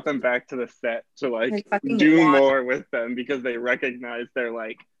they brought them back to the set to like do more with them because they recognize they're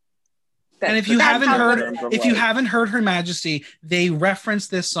like. And if you haven't heard Her Majesty, they reference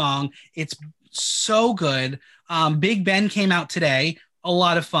this song. It's so good. Big Ben came out today. A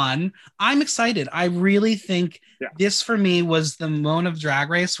lot of fun. I'm excited. I really think this for me was the moment of Drag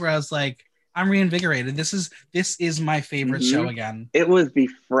Race where I was like, I'm reinvigorated. This is my favorite show again. It was the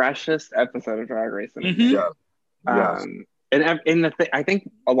freshest episode of Drag Race. Yeah. And I think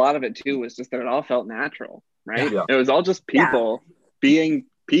a lot of it too was just that it all felt natural, right? Yeah. It was all just people being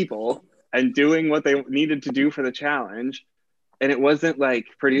people and doing what they needed to do for the challenge. And it wasn't like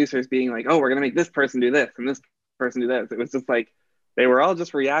producers being like, oh, we're going to make this person do this and this person do this. It was just like, they were all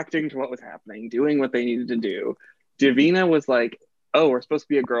just reacting to what was happening, doing what they needed to do. Divina was like, oh, we're supposed to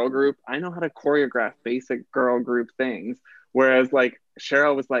be a girl group. I know how to choreograph basic girl group things. Whereas like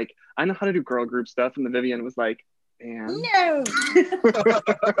Cheryl was like, I know how to do girl group stuff. And the Vivian was like, and No.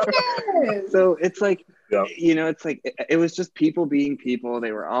 so it's like, Yeah. you know, it's like it was just people being people.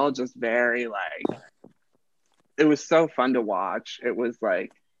 They were all just very like, it was so fun to watch. It was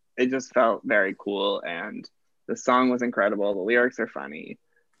like, it just felt very cool, and the song was incredible. The lyrics are funny.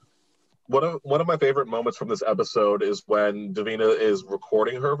 One of my favorite moments from this episode is when Davina is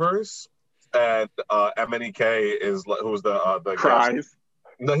recording her verse, and MNEK is who's the guest. Cries.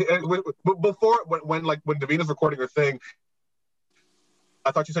 No, before when Davina's recording her thing,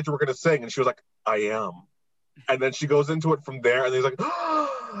 I thought you said you were going to sing, and she was like, "I am," and then she goes into it from there, and he's like,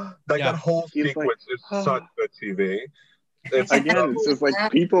 that whole He's sequence is such good TV. It's Again, it's just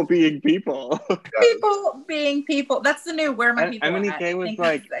like people being people. People being people. That's the new where my people MNEK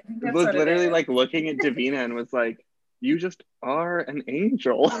was literally like looking at Davina and was like, "You just are an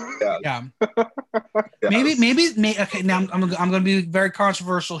angel." Yeah. Yes. Maybe. Okay, now I'm going to be very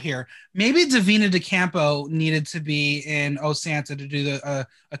controversial here. Maybe Davina DeCampo needed to be in Oh Santa to do a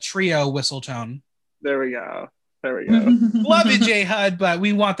trio whistle tone. There we go. Love you, J Hud, but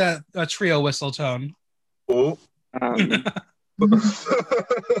we want that a trio whistle tone. Ooh. Um,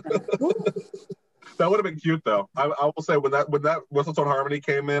 That would have been cute, though. I will say when that Whistlestone Harmony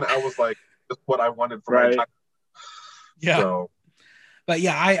came in, I was like, "This is what I wanted from my Right. time." Yeah. So, But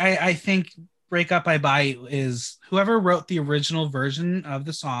yeah, I think Break Up Bye Bye is whoever wrote the original version of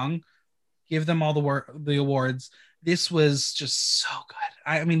the song, give them all the awards. This was just so good.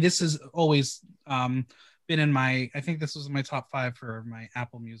 I mean, this has always been in I think this was my top 5 for my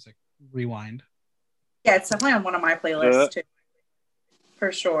Apple Music Rewind. Yeah, it's definitely on one of my playlists too,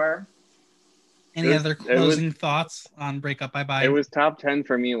 for sure. Any other closing thoughts on Break Up Bye Bye? It was top 10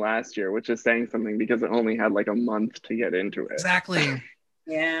 for me last year, which is saying something because it only had like a month to get into it. Exactly.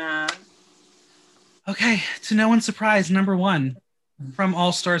 Yeah. Okay, to no one's surprise, number 1 from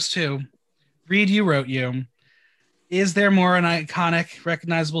All Stars 2, Read You Wrote You. Is there more an iconic,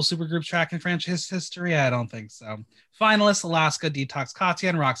 recognizable supergroup track in franchise history? I don't think so. Finalists Alaska, Detox, Katya,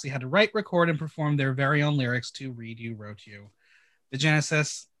 and Roxy had to write, record, and perform their very own lyrics to Read You Wrote You. The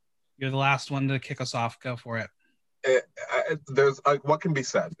Genesis, you're the last one to kick us off. Go for it. There's what can be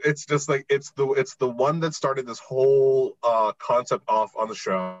said. It's just like it's the one that started this whole concept off on the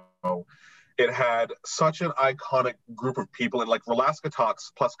show. It had such an iconic group of people, and like Alaska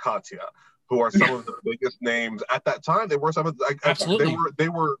Talks plus Katya, who are some of the biggest names at that time. They were some of Absolutely. They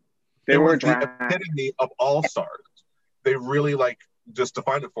were drag. the epitome of all stars. They really like just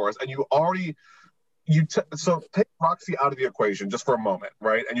defined it for us. And you already so take Roxy out of the equation just for a moment,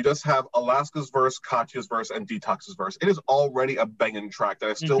 right? And you just have Alaska's verse, Katya's verse, and Detox's verse. It is already a banging track that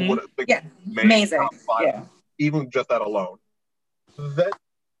I still would have made amazing. top 5, Yeah. even just that alone. Then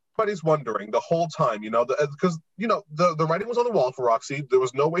everybody's wondering the whole time, because the writing was on the wall for Roxy. There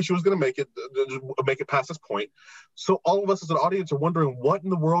was no way she was going to make it past this point. So all of us as an audience are wondering, what in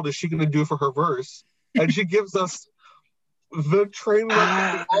the world is she going to do for her verse? And she gives us the train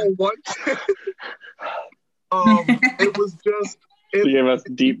wreck we all want. It was just. She gave us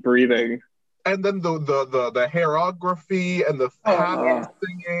deep breathing. And then the hairography and the fast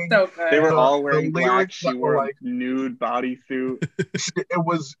singing. So good. They were all wearing the black. lyrics She that wore were a nude bodysuit.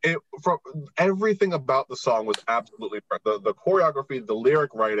 From everything about the song was absolutely the choreography, the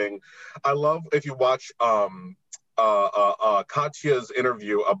lyric writing. I love if you watch Katya's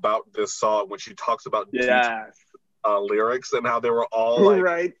interview about this song when she talks about lyrics and how they were all like,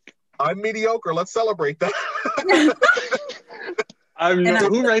 right. I'm mediocre. Let's celebrate that.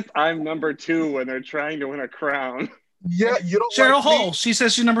 Who writes I'm number 2 when they're trying to win a crown? Yeah, you don't. Cheryl like Hole. Me. She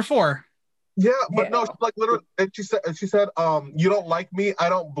says she's number 4. Yeah, but no, she's like literally. And she said, you don't like me. I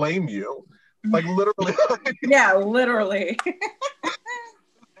don't blame you. Like literally. Yeah, literally.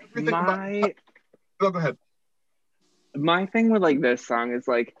 Go ahead. My thing with like this song is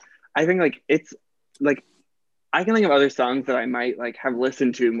like, I think like it's like, I can think of other songs that I might like have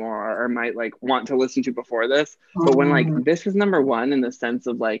listened to more or might like want to listen to before this. But when like this is number 1 in the sense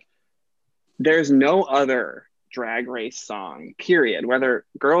of like, there's no other Drag Race song, period, whether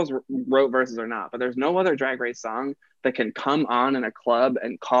girls wrote verses or not, but there's no other Drag Race song that can come on in a club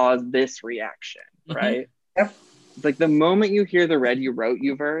and cause this reaction, right? Yep. Like the moment you hear the Read You Wrote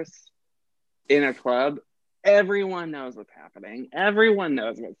You verse in a club, everyone knows what's happening. Everyone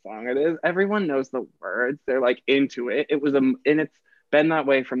knows what song it is. Everyone knows the words. They're like into it. And it's been that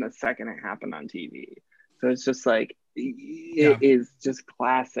way from the second it happened on TV. So it's just like, it is just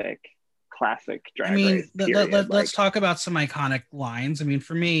classic Drag Race. Let's talk about some iconic lines. I mean,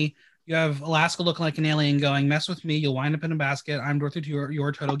 for me, you have Alaska looking like an alien going, mess with me, you'll wind up in a basket. I'm Dorothy,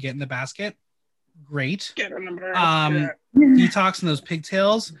 your Toto, get in the basket. Great. Get in the basket. Detox and those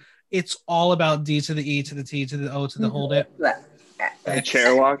pigtails. it's all about D to the E to the T to the O to the hold it. The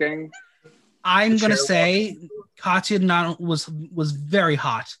chair walking. I'm gonna say Katya was very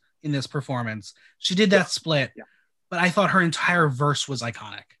hot in this performance. She did that split, but I thought her entire verse was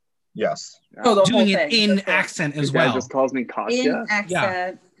iconic. Yes. Oh, the Doing whole it thing, in for sure. accent as Your dad well. just calls me Katya. In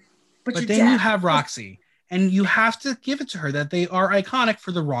accent. But then you have Roxy, and you have to give it to her that they are iconic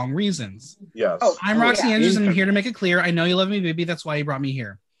for the wrong reasons. Yes. Oh, I'm Roxy yeah. Andrews, and I'm here to make it clear. I know you love me, baby. That's why you brought me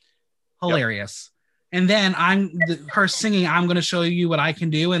here. Hilarious. And then her singing, I'm going to show you what I can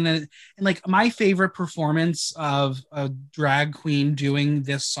do. And like my favorite performance of a drag queen doing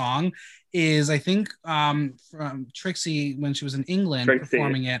this song is, I think, from Trixie when she was in England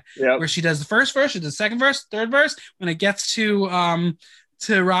performing it, where she does the first verse, she does the second verse, third verse. When it gets to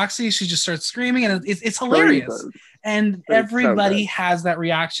Roxy, she just starts screaming, and it's hilarious. And everybody has that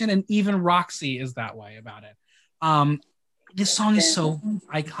reaction, and even Roxy is that way about it. This song is so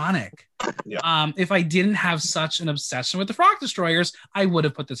iconic. Yeah. If I didn't have such an obsession with the Frock Destroyers, I would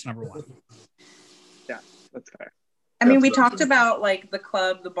have put this number 1. Yeah, that's fair. I mean, we talked about like the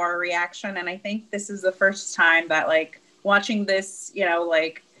club, the bar reaction, and I think this is the first time that like watching this, you know,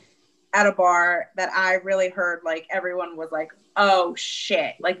 like at a bar that I really heard like everyone was like, "Oh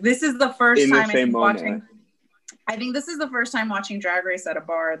shit!" Like this is the first time I think watching. I think this is the first time watching Drag Race at a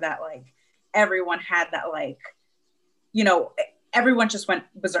bar that like everyone had that like, you know, everyone just went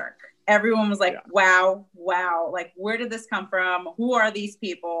berserk. Everyone was like, wow, like, where did this come from? Who are these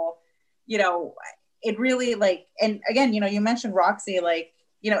people? You know, it really like, and again, you know, you mentioned Roxy, like,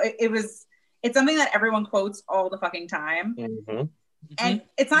 you know, it's something that everyone quotes all the fucking time. Mm-hmm. And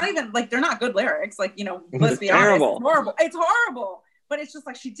it's not even like, they're not good lyrics. Like, you know, let's be honest, it's horrible. It's horrible. But it's just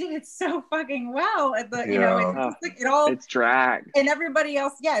like she did it so fucking well at the, you know, it's just like it's drag, and everybody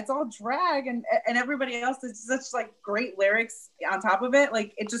else, it's all drag, and everybody else is such like great lyrics on top of it.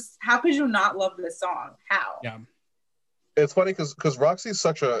 Like it just, how could you not love this song? How? Yeah. It's funny because Roxy's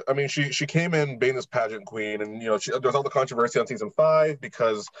such a, I mean, she came in being this pageant queen, and you know, there's all the controversy on season 5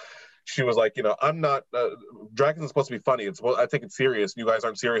 because she was like, you know, I'm not, drag isn't supposed to be funny. It's, well, I take it serious. You guys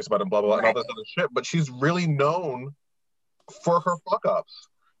aren't serious about it, blah, blah, blah, and all this other shit. But she's really known for her fuck ups.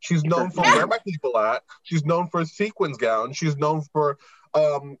 She's known for where my people at. She's known for a sequins gown. She's known for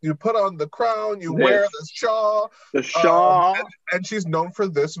you put on the crown, you wear the shawl. And she's known for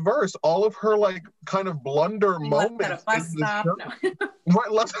this verse. All of her like kind of blunder moments. Left at a bus stop.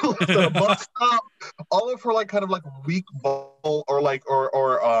 Right, left at a bus stop. All of her like kind of like weak ball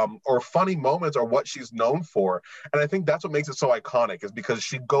or funny moments are what she's known for. And I think that's what makes it so iconic, is because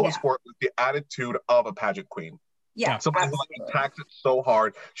she goes for it with the attitude of a pageant queen. Yeah, somebody who like attacked it so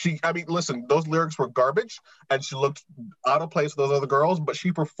hard. I mean, listen, those lyrics were garbage, and she looked out of place with those other girls, but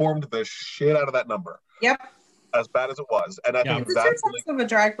she performed the shit out of that number. Yep. As bad as it was, and I think that's like of a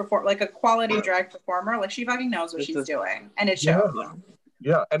drag performer, like a quality drag performer. Like she fucking knows what she's doing, and it shows.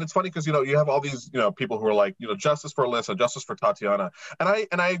 Yeah, and it's funny because you know you have all these people who are like justice for Alyssa, justice for Tatiana, and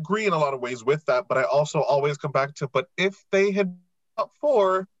I agree in a lot of ways with that, but I also always come back to, but if they had up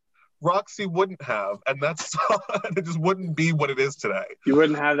for, Roxy wouldn't have, and that's it just wouldn't be what it is today. You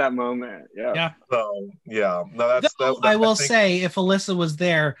wouldn't have that moment. Yeah. So no, that's I will say, if Alyssa was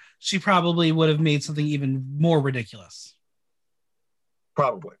there, she probably would have made something even more ridiculous.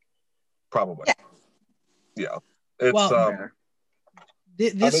 Probably. Yeah. It's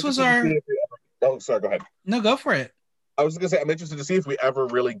this was our. Oh, sorry. Go ahead. No, go for it. I was gonna say I'm interested to see if we ever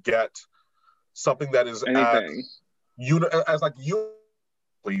really get something that is as like you.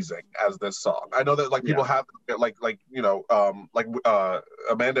 Pleasing as this song. I know that like people have like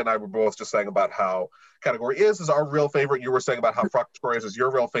Amanda and I were both just saying about how Category is our real favorite. You were saying about how Frock Destroyers is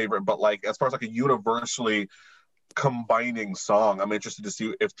your real favorite, but like as far as like a universally combining song, I'm interested to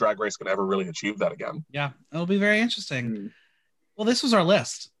see if Drag Race can ever really achieve that again. Yeah, it'll be very interesting. Well, this was our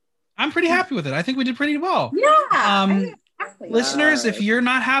list. I'm pretty happy with it. I think we did pretty well. Yeah. Listeners, if you're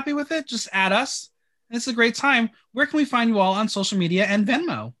not happy with it, just add us. It's a great time. Where can we find you all on social media and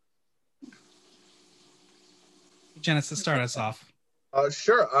Venmo? Genesis, start us off.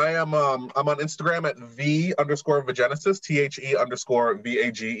 Sure. I'm on Instagram at _Vagenesis,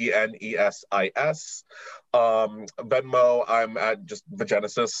 THE_VAGENESIS. Venmo, I'm at just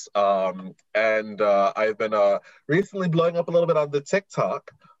Vagenesis. And I've been recently blowing up a little bit on the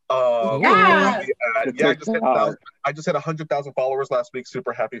TikTok. I just hit 100,000 followers last week.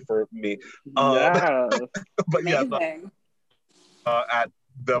 Super happy for me. But at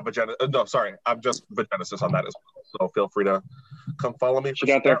the Vagenesis. No, sorry, I'm just Vagenesis on that as well. So feel free to come follow me. She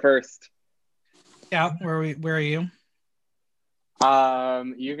got there first. Yeah, where are you?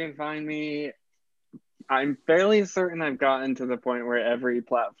 You can find me I'm fairly certain I've gotten to the point where every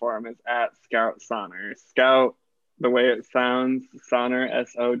platform is at Scout Sonner. Scout, the way it sounds, Sonner,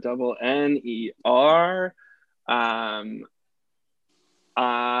 SONNER.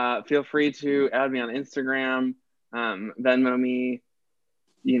 Feel free to add me on Instagram, Venmo me,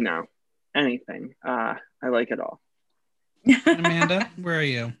 anything. I like it all. And Amanda, where are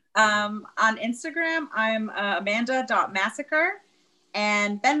you? On Instagram, I'm amanda.massacre,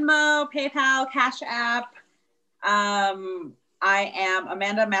 and Venmo, PayPal, Cash App. I am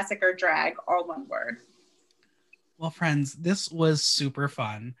Amanda Massacre Drag, all one word. Well, friends, this was super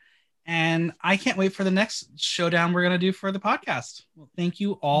fun. And I can't wait for the next showdown we're going to do for the podcast. Well, thank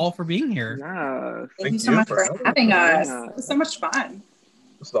you all for being here. Yeah. Thank you so much for having us. It was so much fun.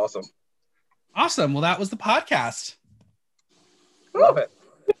 This is awesome. Awesome. Well, that was the podcast. Love it.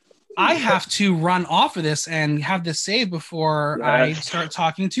 I have to run off of this and have this saved before I start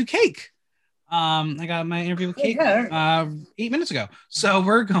talking to Cake. I got my interview with Cake 8 minutes ago. So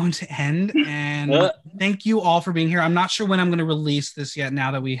we're going to end, and thank you all for being here. I'm not sure when I'm going to release this yet.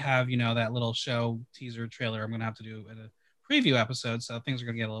 Now that we have, that little show teaser trailer, I'm going to have to do a preview episode. So things are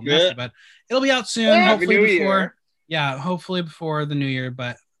going to get a little messy, but it'll be out soon. Hopefully before the new year.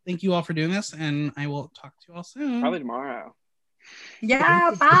 But thank you all for doing this, and I will talk to you all soon. Probably tomorrow.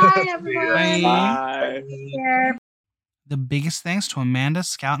 Yeah. Bye, everyone. Bye. Bye. The biggest thanks to Amanda,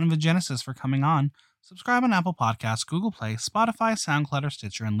 Scout, and Vagenesis for coming on. Subscribe on Apple Podcasts, Google Play, Spotify, SoundCloud, or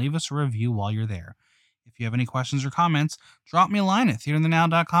Stitcher, and leave us a review while you're there. If you have any questions or comments, drop me a line at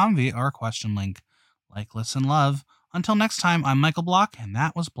theaterthenow.com via our question link. Like, listen, love. Until next time, I'm Michael Block, and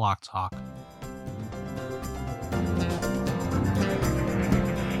that was Block Talk.